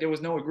knew that there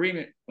was no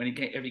agreement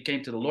if he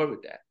came to the Lord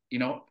with that. You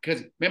know,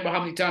 because remember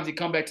how many times he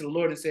come back to the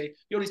Lord and say,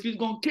 yo, these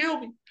people gonna kill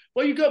me.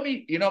 Well, you got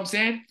me. You know what I'm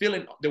saying?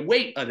 Feeling the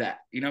weight of that.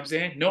 You know what I'm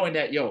saying? Knowing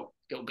that,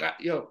 God,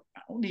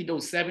 I don't need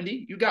those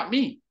 70. You got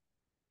me.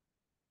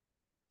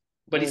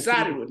 But he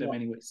sided with them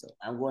anyway. So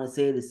I'm going to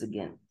say this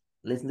again.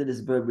 Listen to this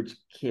verbiage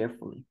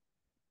carefully.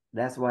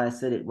 That's why I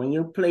said it. When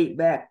you play it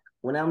back,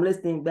 when I'm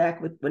listening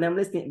back with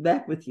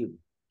you,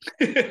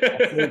 I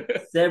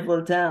said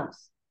several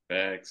times.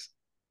 Facts.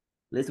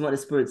 Listen what the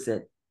Spirit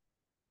said.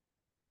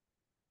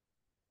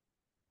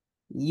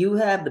 You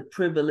have the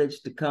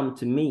privilege to come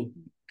to me.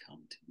 Come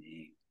to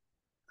me.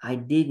 I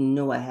didn't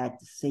know I had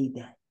to say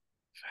that.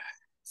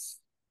 Facts.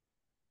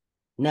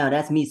 Now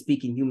that's me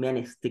speaking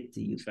humanistic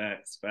to you.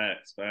 Facts.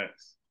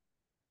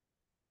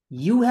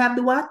 You have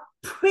the what?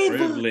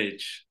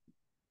 Privilege.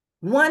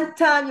 One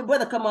time your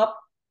brother come up.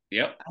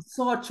 Yep. I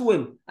saw it to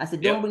him. I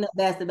said, don't bring that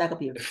bastard back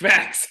up here.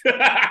 Facts.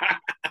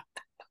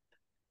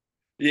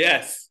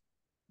 Yes.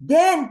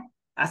 Then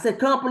I said,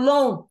 come up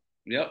alone.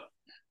 Yep.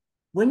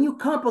 When you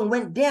come and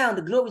went down,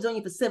 the glory's on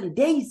you for 7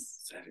 days.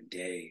 7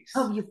 days.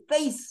 Of your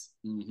face.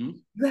 Mm-hmm.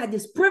 You had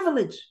this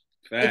privilege.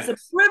 Facts.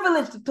 It's a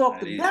privilege to talk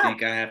to God. I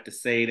think I have to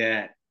say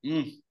that.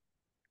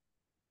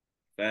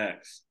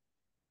 Facts.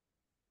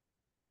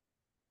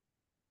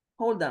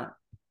 Hold on.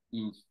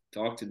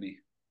 Talk to me.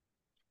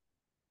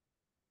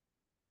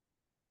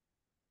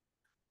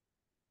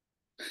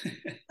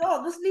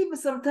 Oh, just leave me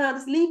sometime.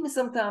 Just leave me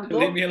sometime.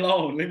 Leave me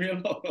alone.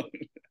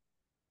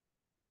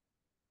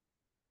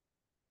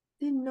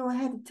 Didn't know I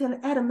had to tell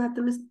Adam not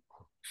to listen.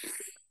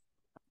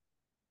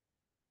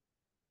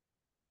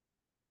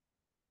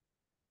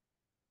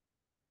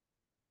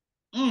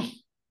 I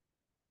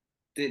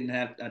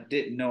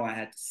didn't know I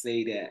had to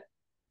say that.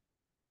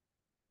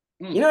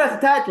 You know that's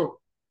the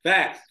title.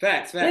 Facts.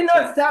 Didn't know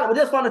it's the title. We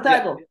just found the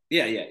title.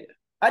 Yeah.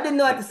 I didn't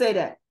know I had to say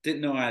that.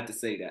 Didn't know I had to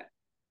say that.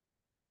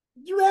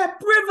 You have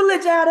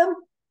privilege, Adam.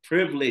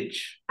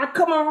 Privilege. I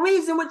come and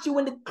reason with you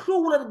in the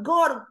cool of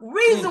God.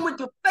 Reason with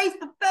you face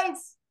to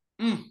face.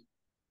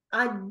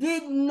 I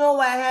didn't know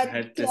I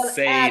had to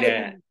say Adam,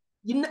 that.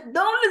 You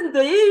don't listen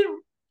to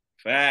him.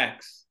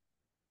 Facts.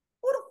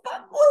 Who the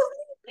fuck was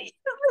listening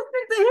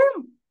to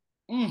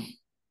him?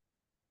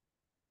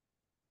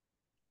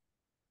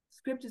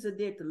 Scriptures are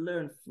there to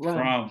learn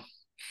from.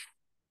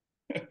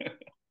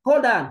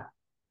 Hold on.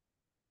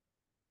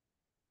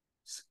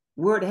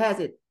 Word has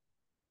it.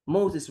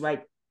 Moses,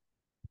 right?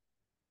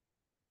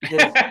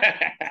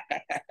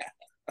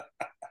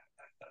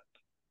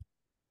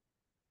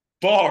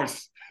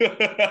 Bars.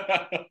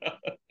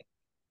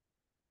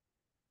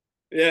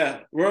 Yeah.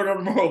 Word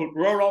on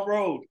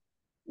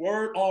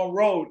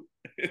road.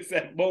 It's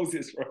at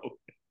Moses Road.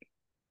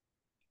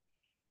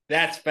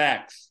 That's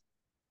facts.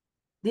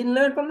 Didn't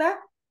learn from that?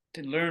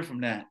 Didn't learn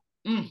from that.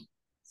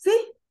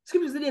 See?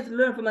 Scriptures are there to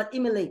learn from that,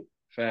 emulate.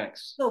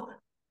 Facts. So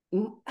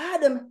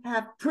Adam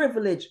had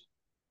privilege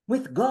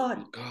with God.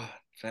 Oh God,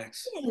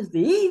 facts. It is the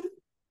Eve.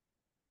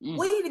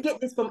 Where did you get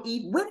this from,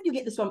 Eve? Where did you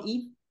get this from,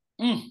 Eve?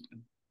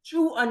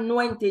 True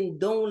anointing,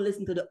 don't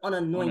listen to the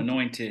unanointed.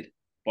 Unanointed.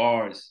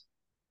 Bars.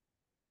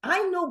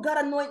 I know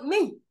God anoint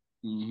me.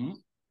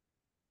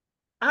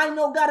 I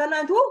know God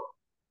anoint who?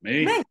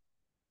 Me.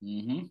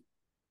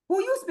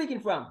 Who you speaking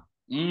from?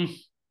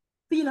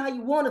 Feel how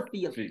you want to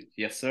feel.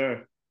 Yes,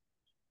 sir.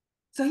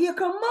 So here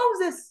come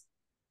Moses.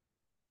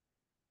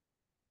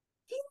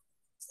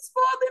 He's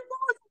father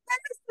Moses.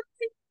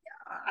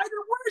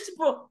 Idol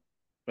worshiper.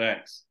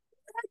 Facts.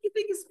 How do you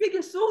think he's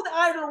speaking so the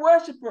idol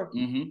worshiper?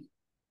 Even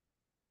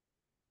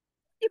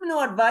no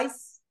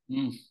advice.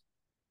 Not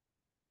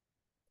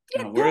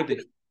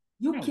worthy.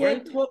 You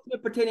can't talk to me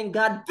pertaining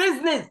God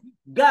business.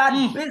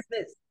 God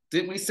business.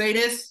 Didn't we say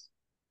this?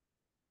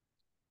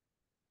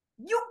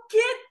 You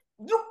can't.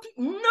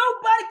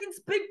 Nobody can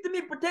speak to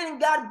me pertaining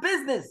God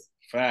business.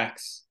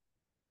 Facts.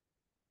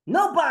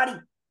 Nobody.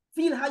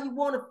 Feel how you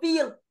want to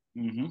feel.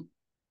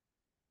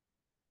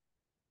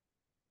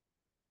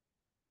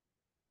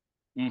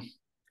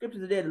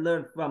 Scriptures are there to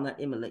learn from, not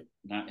emulate.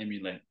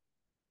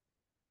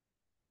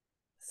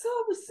 So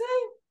we're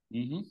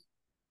saying.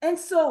 And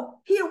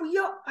so here we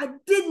are. I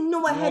didn't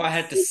know I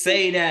had to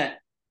say that.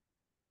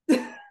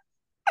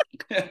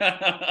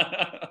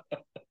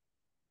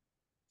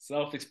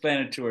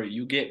 Self-explanatory.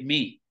 You get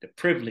me. The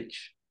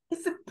privilege.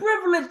 It's a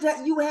privilege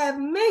that you have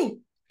me.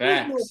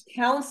 Facts. There's no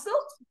counsel.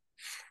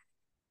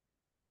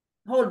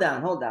 Hold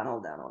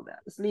on.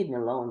 Just leave me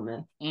alone,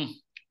 man.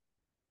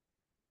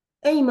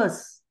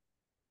 Amos.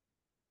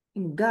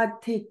 And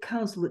God take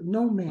counsel with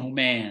no man. No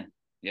man.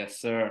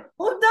 Yes, sir.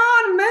 Hold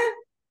on, man.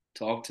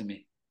 Talk to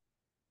me.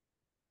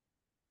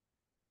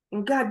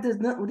 And God does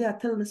nothing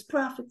without telling his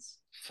prophets.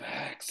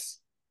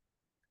 Facts.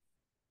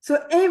 So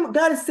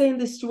God is saying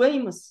this to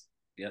Amos.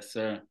 Yes,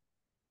 sir.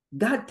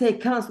 God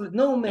take counsel with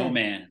no man. No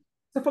man.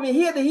 So from you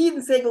hear the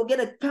heathen say, go get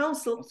a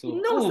counsel. So,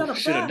 you know it's not a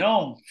should have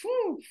known.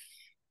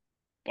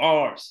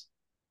 Bars.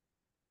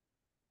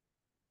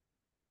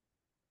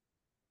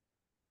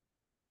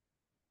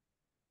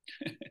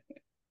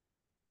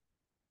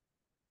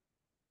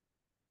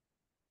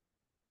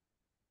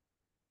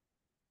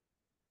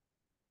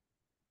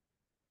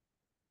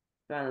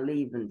 trying to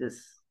leave and just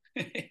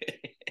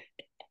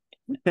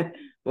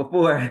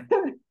before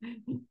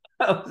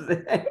I was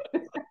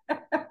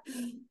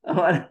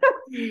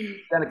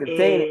trying to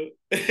contain it.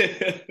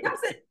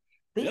 That's it.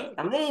 Yeah.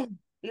 I mean,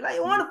 feel like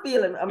you want to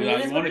feel it. I mean, like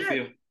it is you want what to it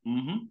feel. is.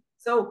 Mm-hmm.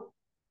 So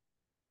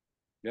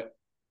Yep.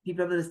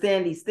 people have to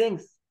understand these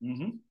things.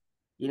 Mm-hmm.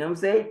 You know what I'm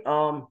saying?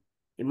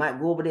 It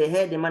might go over their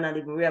head. They might not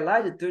even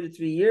realize it.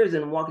 33 years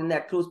and walking in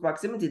that close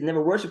proximity,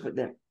 never worship with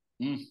them.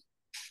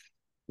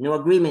 No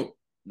agreement.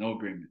 No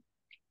agreement.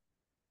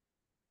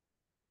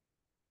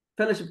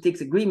 Fellowship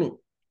takes agreement.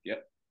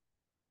 Yep.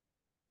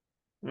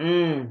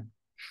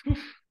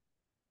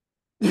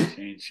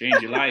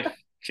 Change your life.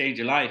 Change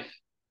your life.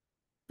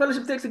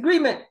 Fellowship takes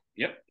agreement.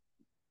 Yep.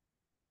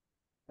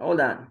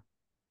 Hold on.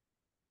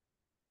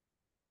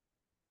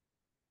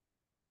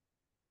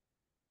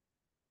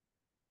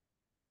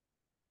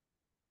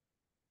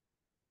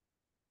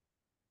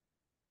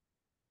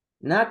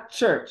 Not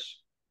church.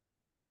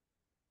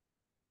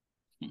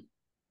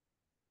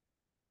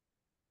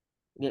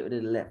 Get rid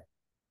of the left.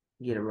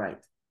 Get it right.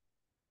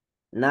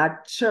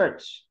 Not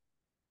church.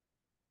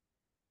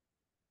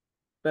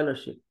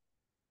 Fellowship.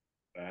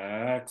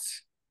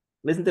 Facts.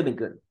 Listen to me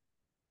good.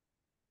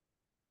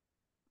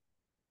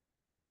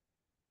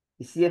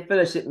 You see a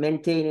fellowship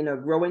maintaining or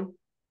growing?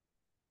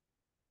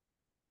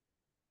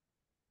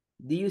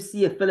 Do you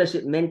see a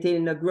fellowship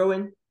maintaining or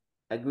growing?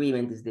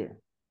 Agreement is there.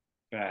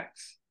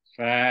 Facts.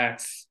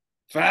 Facts.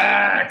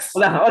 Facts.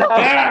 Hold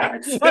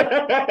on. Facts.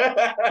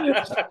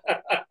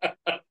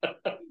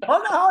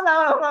 Hold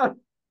on.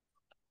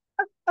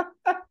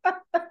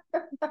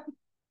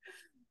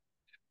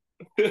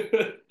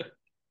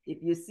 If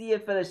you see a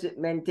fellowship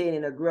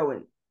maintaining or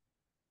growing,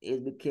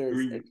 it's because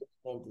agreement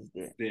is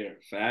there. There.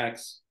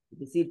 Facts. If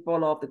you see it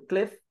fall off the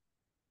cliff,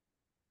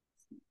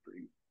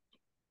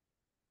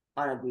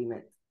 on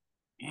agreement.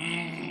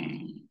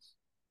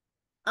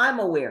 I'm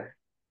aware.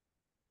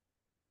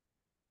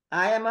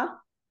 I am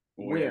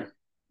aware.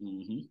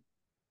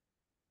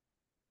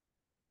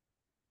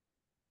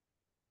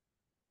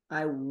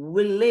 I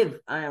will live.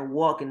 I am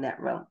walking that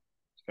realm.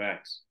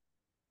 Facts.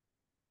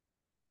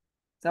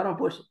 So I don't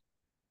push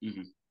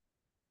it.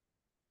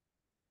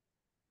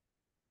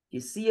 You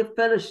see a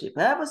fellowship,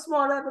 have a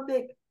small, have a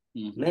big,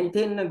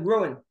 maintaining and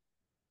growing.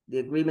 The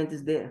agreement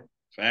is there.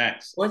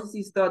 Facts. Once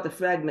you start to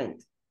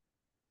fragment,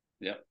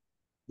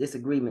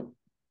 disagreement.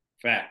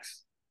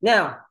 Facts.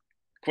 Now,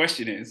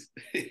 question is,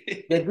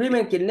 the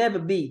agreement can never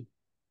be.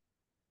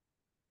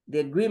 The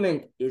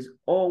agreement is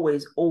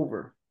always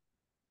over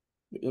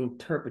the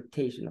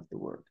interpretation of the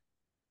word.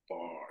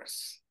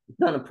 Bars. It's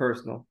not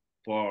personal.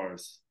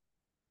 Bars.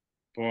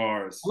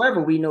 Bars.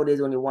 However, we know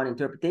there's only one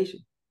interpretation.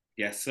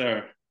 Yes,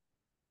 sir.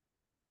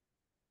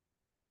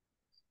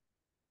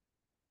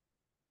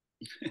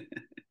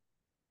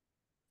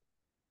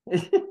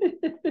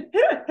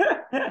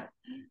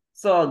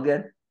 It's all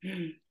good.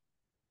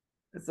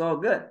 It's all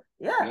good.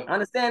 Yeah,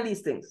 understand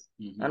these things.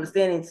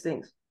 Understand these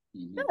things.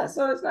 Yeah,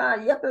 so it's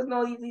not, there's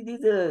no,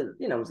 these are,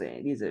 you know what I'm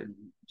saying? These are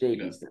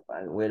JV stuff.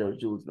 I don't wear those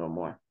jewels no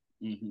more.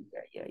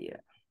 Yeah.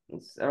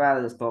 I'd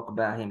rather just talk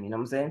about him, you know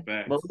what I'm saying?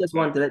 Facts. But we just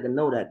wanted to let them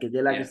know that because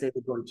they like to say they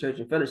go to church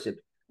and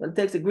fellowship. But it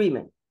takes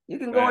agreement. You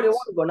can go where you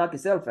want to go, knock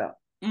yourself out.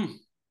 You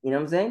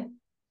know what I'm saying?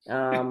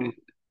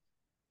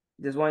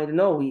 Just wanted to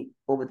know,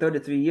 over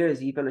 33 years,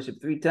 he fellowshiped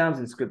 3 times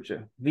in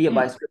scripture,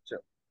 by scripture.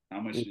 How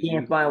much you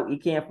can't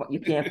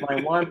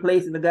find one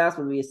place in the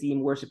gospel where you see him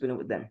worshiping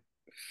with them.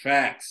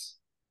 Facts.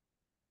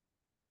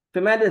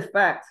 Tremendous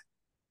fact.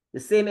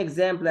 The same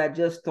example I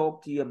just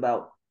talked to you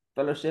about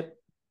fellowship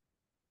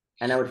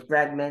and how it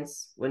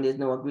fragments when there's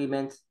no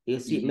agreement. You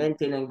see it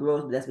maintain and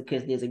grows, but that's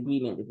because there's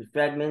agreement. If it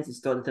fragments, it's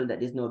starting to tell that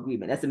there's no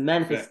agreement. That's a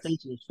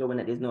manifestation showing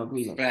that there's no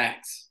agreement.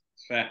 Facts.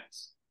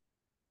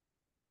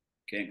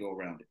 Can't go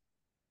around it.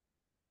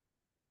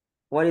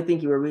 What do you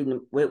think you were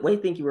reading? What do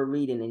you think you were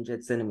reading in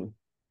Gethsemane?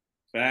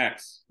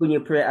 Facts. When you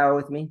pray hour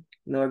with me,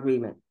 no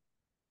agreement.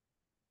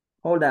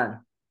 Hold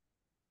on.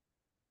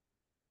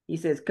 He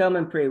says, come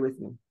and pray with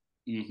me.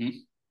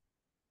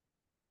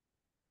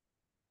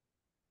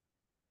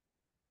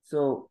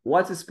 So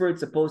what's the Spirit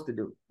supposed to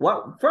do?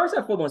 First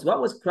and foremost, what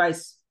was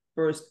Christ's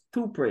first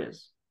 2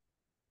 prayers?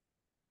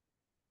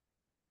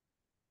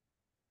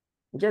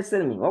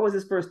 Gethsemane, what was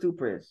his first 2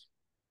 prayers?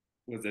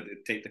 Was it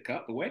take the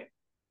cup away?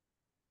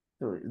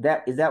 So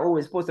is that what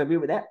we're supposed to agree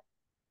with that?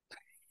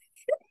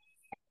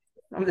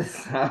 I'm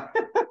just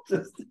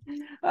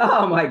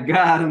oh my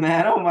God,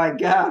 man. Oh my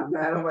God,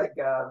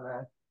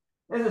 man.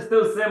 This is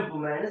still simple,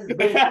 man. This is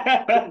basic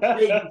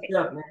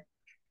stuff, man.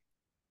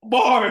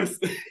 Bars.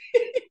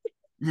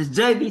 This is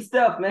JV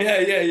stuff, man.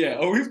 Yeah.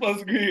 Are we supposed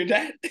to agree with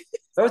that?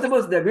 Are we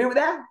supposed to agree with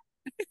that?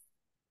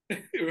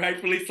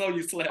 Rightfully so,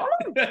 you slept. Are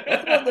we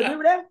supposed to agree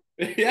with that?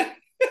 Yeah.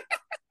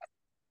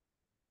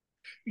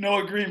 No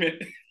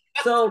agreement.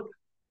 So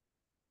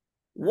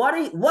what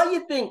do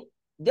you think?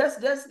 Just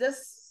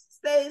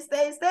stay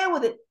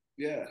with it.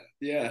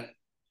 Yeah.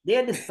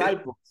 They're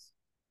disciples.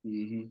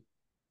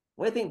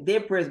 What do you think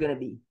their prayer is gonna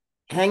be?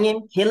 Hang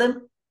him, kill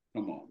him?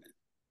 Come on, man.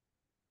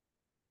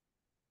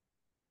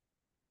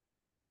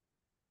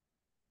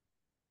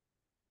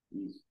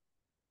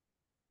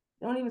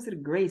 You don't even see the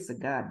grace of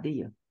God, do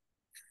you?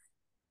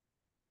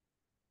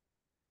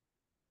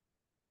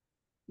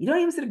 You don't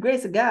even see the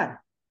grace of God.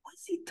 What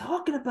is he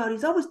talking about?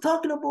 He's always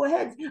talking over our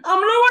heads.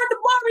 I'm lowering the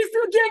bar, he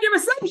still can't get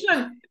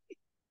reception.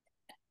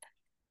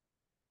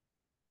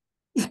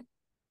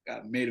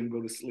 God made him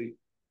go to sleep.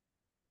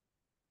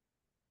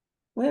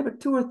 Wherever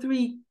 2 or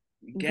 3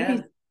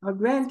 grace are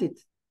granted.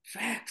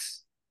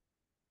 Facts.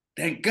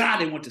 Thank God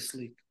they went to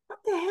sleep. What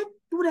the heck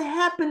would have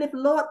happened if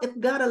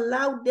God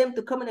allowed them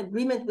to come in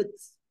agreement with?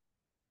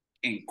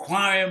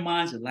 Inquiring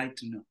minds would like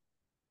to know.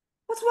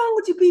 What's wrong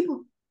with you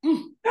people?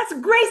 That's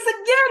grace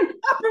again,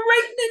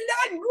 operating in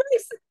that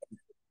grace.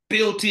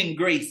 Built-in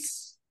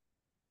grace.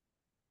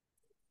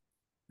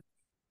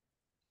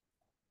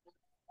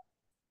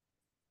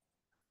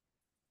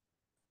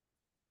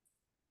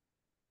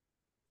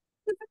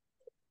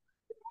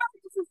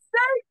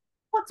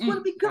 What's going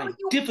to become of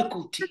you?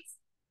 Difficulty.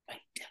 By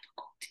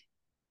difficulty.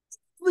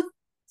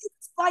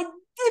 It's by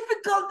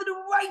difficulty the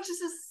righteous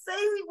is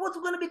saved. What's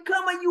going to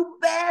become of you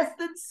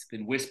bastards?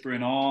 Been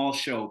whispering all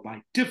show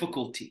by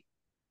difficulty.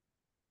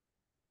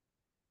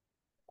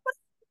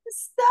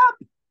 Stop.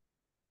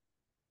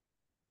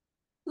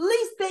 At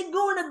least they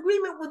go in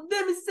agreement with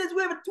them. It says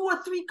wherever 2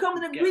 or 3 come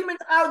in agreement,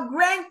 I'll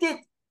grant it.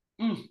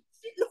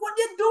 Look what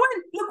they're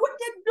doing. Look what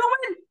they're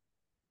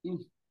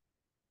doing.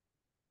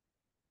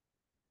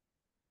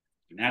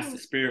 And that's the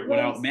spirit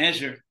without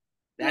measure.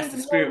 That's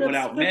the spirit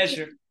without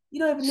measure. You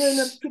don't even know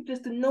enough scriptures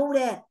to know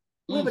that.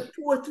 Wherever 2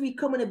 or 3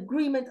 come in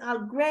agreement,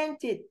 I'll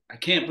grant it. I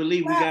can't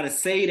believe we got to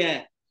say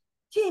that.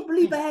 Can't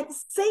believe I had to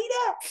say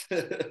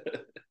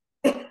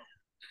that.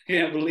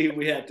 Can't believe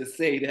we had to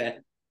say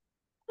that.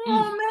 Come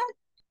on, man.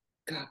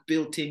 God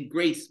built-in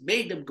grace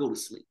made them go to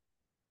sleep.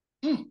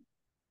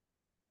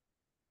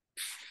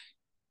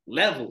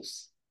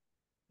 Levels.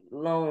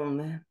 Alone,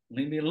 man.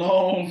 Leave me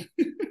alone.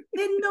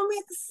 Didn't know we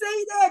had to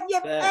say that. You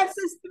have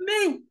access to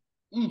me.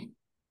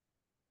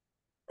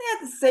 They had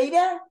to say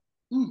that.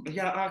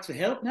 Y'all ask for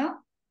help now?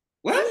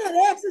 What? You had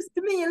access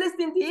to me and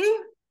listening to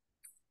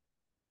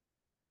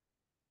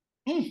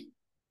you.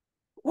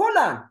 Hold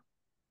on.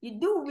 You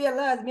do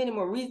realize many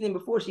more reasoning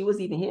before she was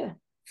even here.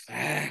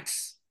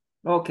 Facts.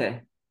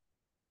 Okay.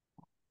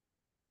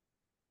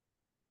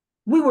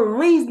 We were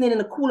reasoning in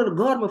the cool of the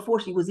garden before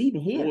she was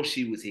even here. Before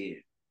she was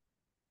here.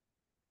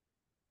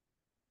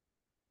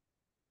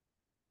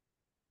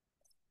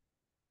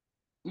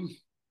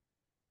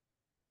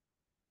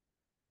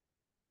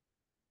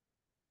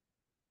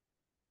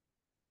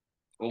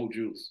 Old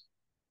Jews.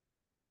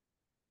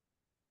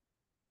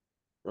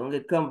 Don't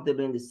get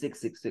comfortable in the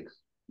 666.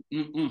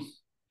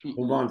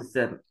 Move on to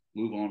 7.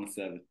 Move on to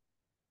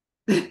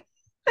 7.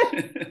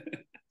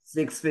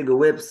 6-figure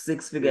whips,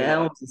 6-figure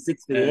ounces,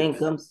 6-figure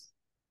incomes.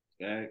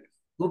 Facts.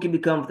 Who can be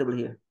comfortable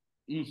here?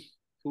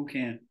 Who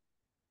can?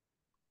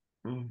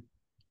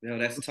 Yo,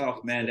 that's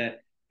tough, man.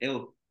 That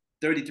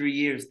 33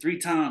 years, 3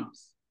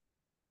 times.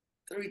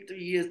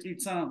 33 years, 3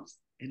 times.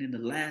 And in the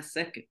last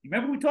second.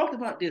 Remember we talked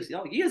about this,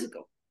 y'all, years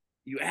ago.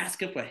 You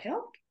asking for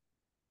help?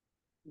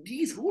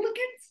 These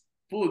hooligans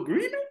for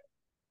agreement?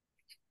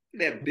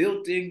 That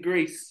built-in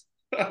grace.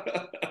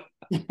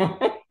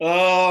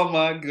 Oh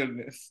my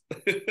goodness.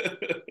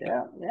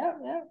 Yeah.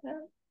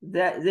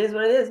 That is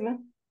what it is,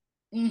 man.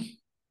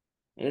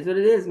 It's what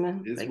it is,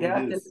 man. It's what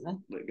it is.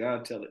 Let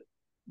God tell it.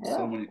 Yeah.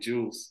 So many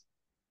jewels.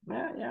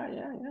 Yeah.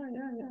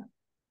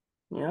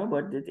 You know,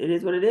 but it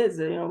is what it is.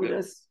 You know, we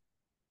just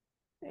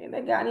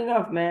they got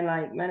enough, man.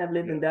 Like, man, I've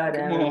lived and died.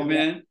 Come on,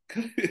 man.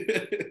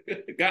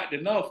 Got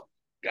enough.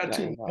 Got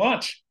too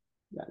much.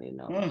 Got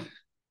enough.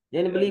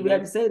 Didn't believe we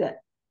had to say that.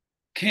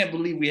 Can't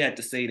believe we had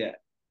to say that.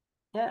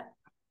 Yeah.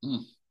 You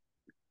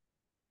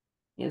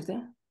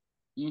understand?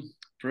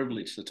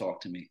 Privilege to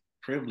talk to me.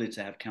 Privilege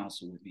to have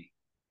counsel with me.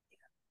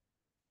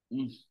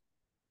 You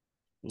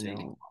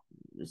know,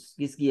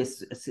 just give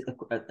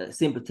a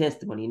simple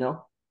testimony, you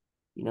know.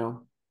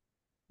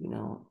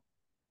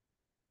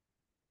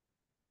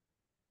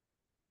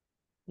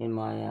 In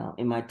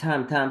my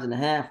times and a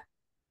half,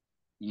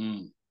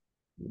 the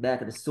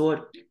back of the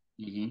sword,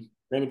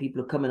 many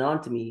people are coming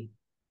on to me.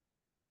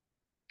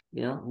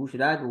 You know, who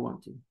should I go on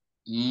to?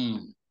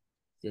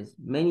 There's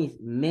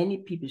many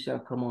people shall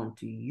come on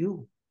to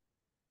you,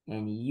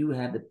 and you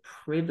have the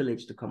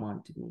privilege to come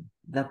on to me.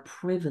 The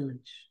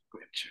privilege.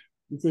 Scripture.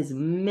 It says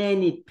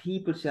many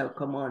people shall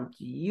come on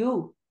to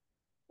you,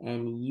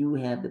 and you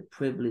have the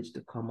privilege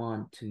to come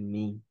on to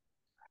me.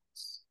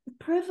 The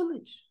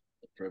privilege.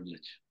 The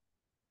privilege.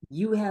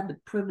 You have the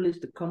privilege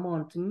to come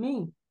on to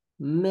me.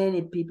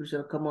 Many people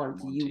shall come on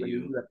to you, and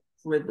you have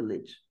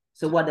privilege.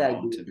 So what do I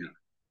do?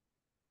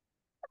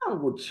 I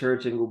don't go to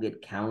church and go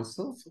get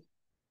counsel.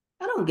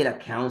 I don't get a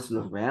counsel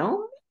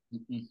around.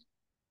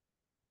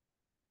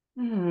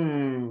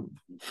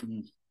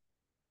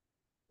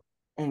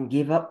 And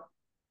give up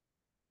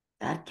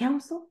that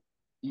counsel?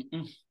 You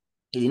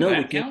know,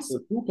 we can't do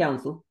two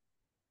counsel.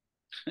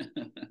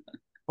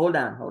 Hold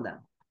on.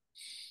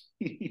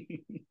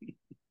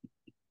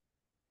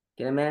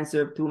 Can a man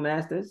serve 2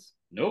 masters?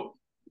 Nope.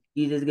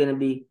 He's just going to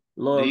be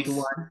loyal to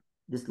one,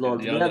 disloyal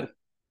to the other.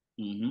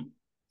 Mm-hmm.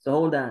 So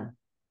hold on.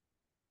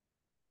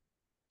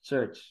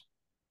 Church.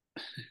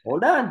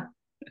 Hold on.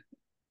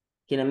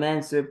 Can a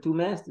man serve two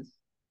masters?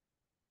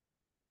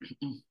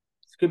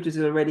 Scriptures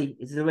is already,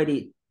 this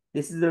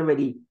is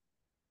already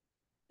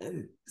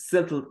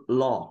settled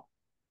law.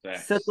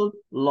 Facts. Settled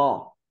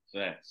law.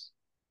 Facts.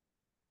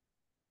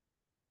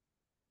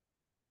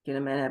 Can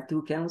a man have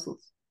two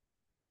counsels?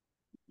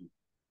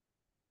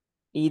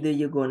 Either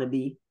you're going to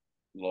be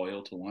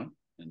loyal to one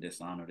and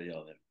dishonor the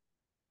other.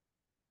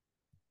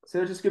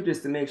 Search the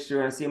scriptures to make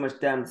sure and see how much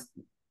time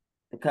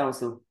the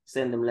council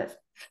send them left.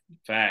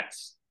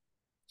 Facts.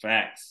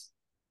 Facts.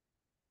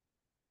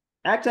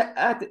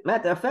 Actually,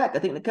 matter of fact, I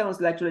think the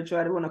council actually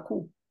tried to run a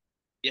coup.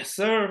 Yes,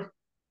 sir.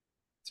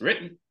 It's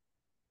written.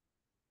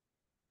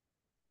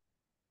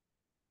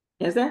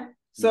 You understand?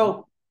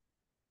 So,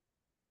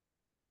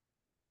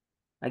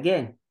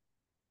 again,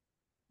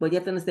 but you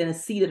have to understand the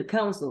seed of the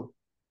council.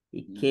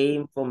 He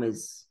came from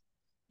his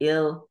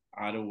idol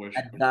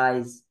worshiper.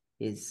 Advised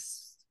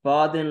his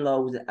father-in-law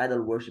was an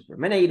idol worshiper.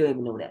 Many of you don't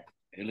even know that.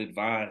 He'll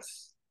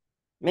advise.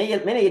 Many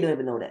of you don't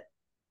even know that.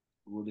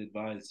 Who will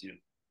advise you?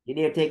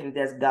 They're taking it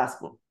as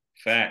gospel.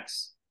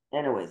 Facts.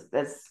 Anyways,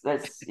 let's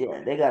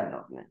yeah, they got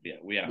enough, man. Yeah,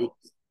 we are.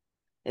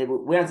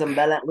 We're on some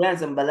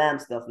Balaam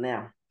stuff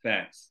now.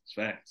 Facts.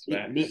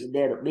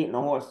 Beating the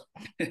horse.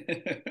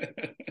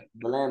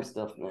 Balaam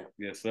stuff, man.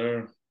 Yes,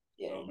 sir.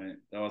 Yeah. So, man,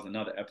 that was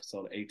another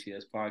episode of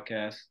A.T.S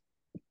podcast.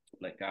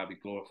 Let God be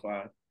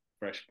glorified.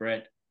 Fresh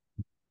bread.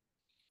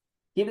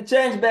 Keep the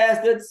change,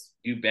 bastards.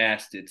 You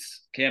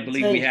bastards. Can't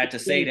believe we had to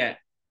say that.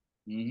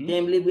 Mm-hmm.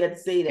 Can't believe we had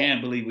to say that.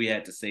 Can't believe we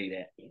had to say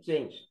that.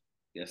 Change.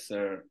 Yes,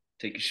 sir.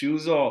 Take your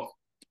shoes off.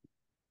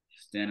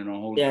 Standing on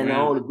holy ground. Standing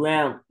on holy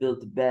ground,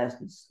 filthy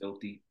bastards.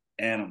 Filthy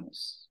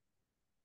animals.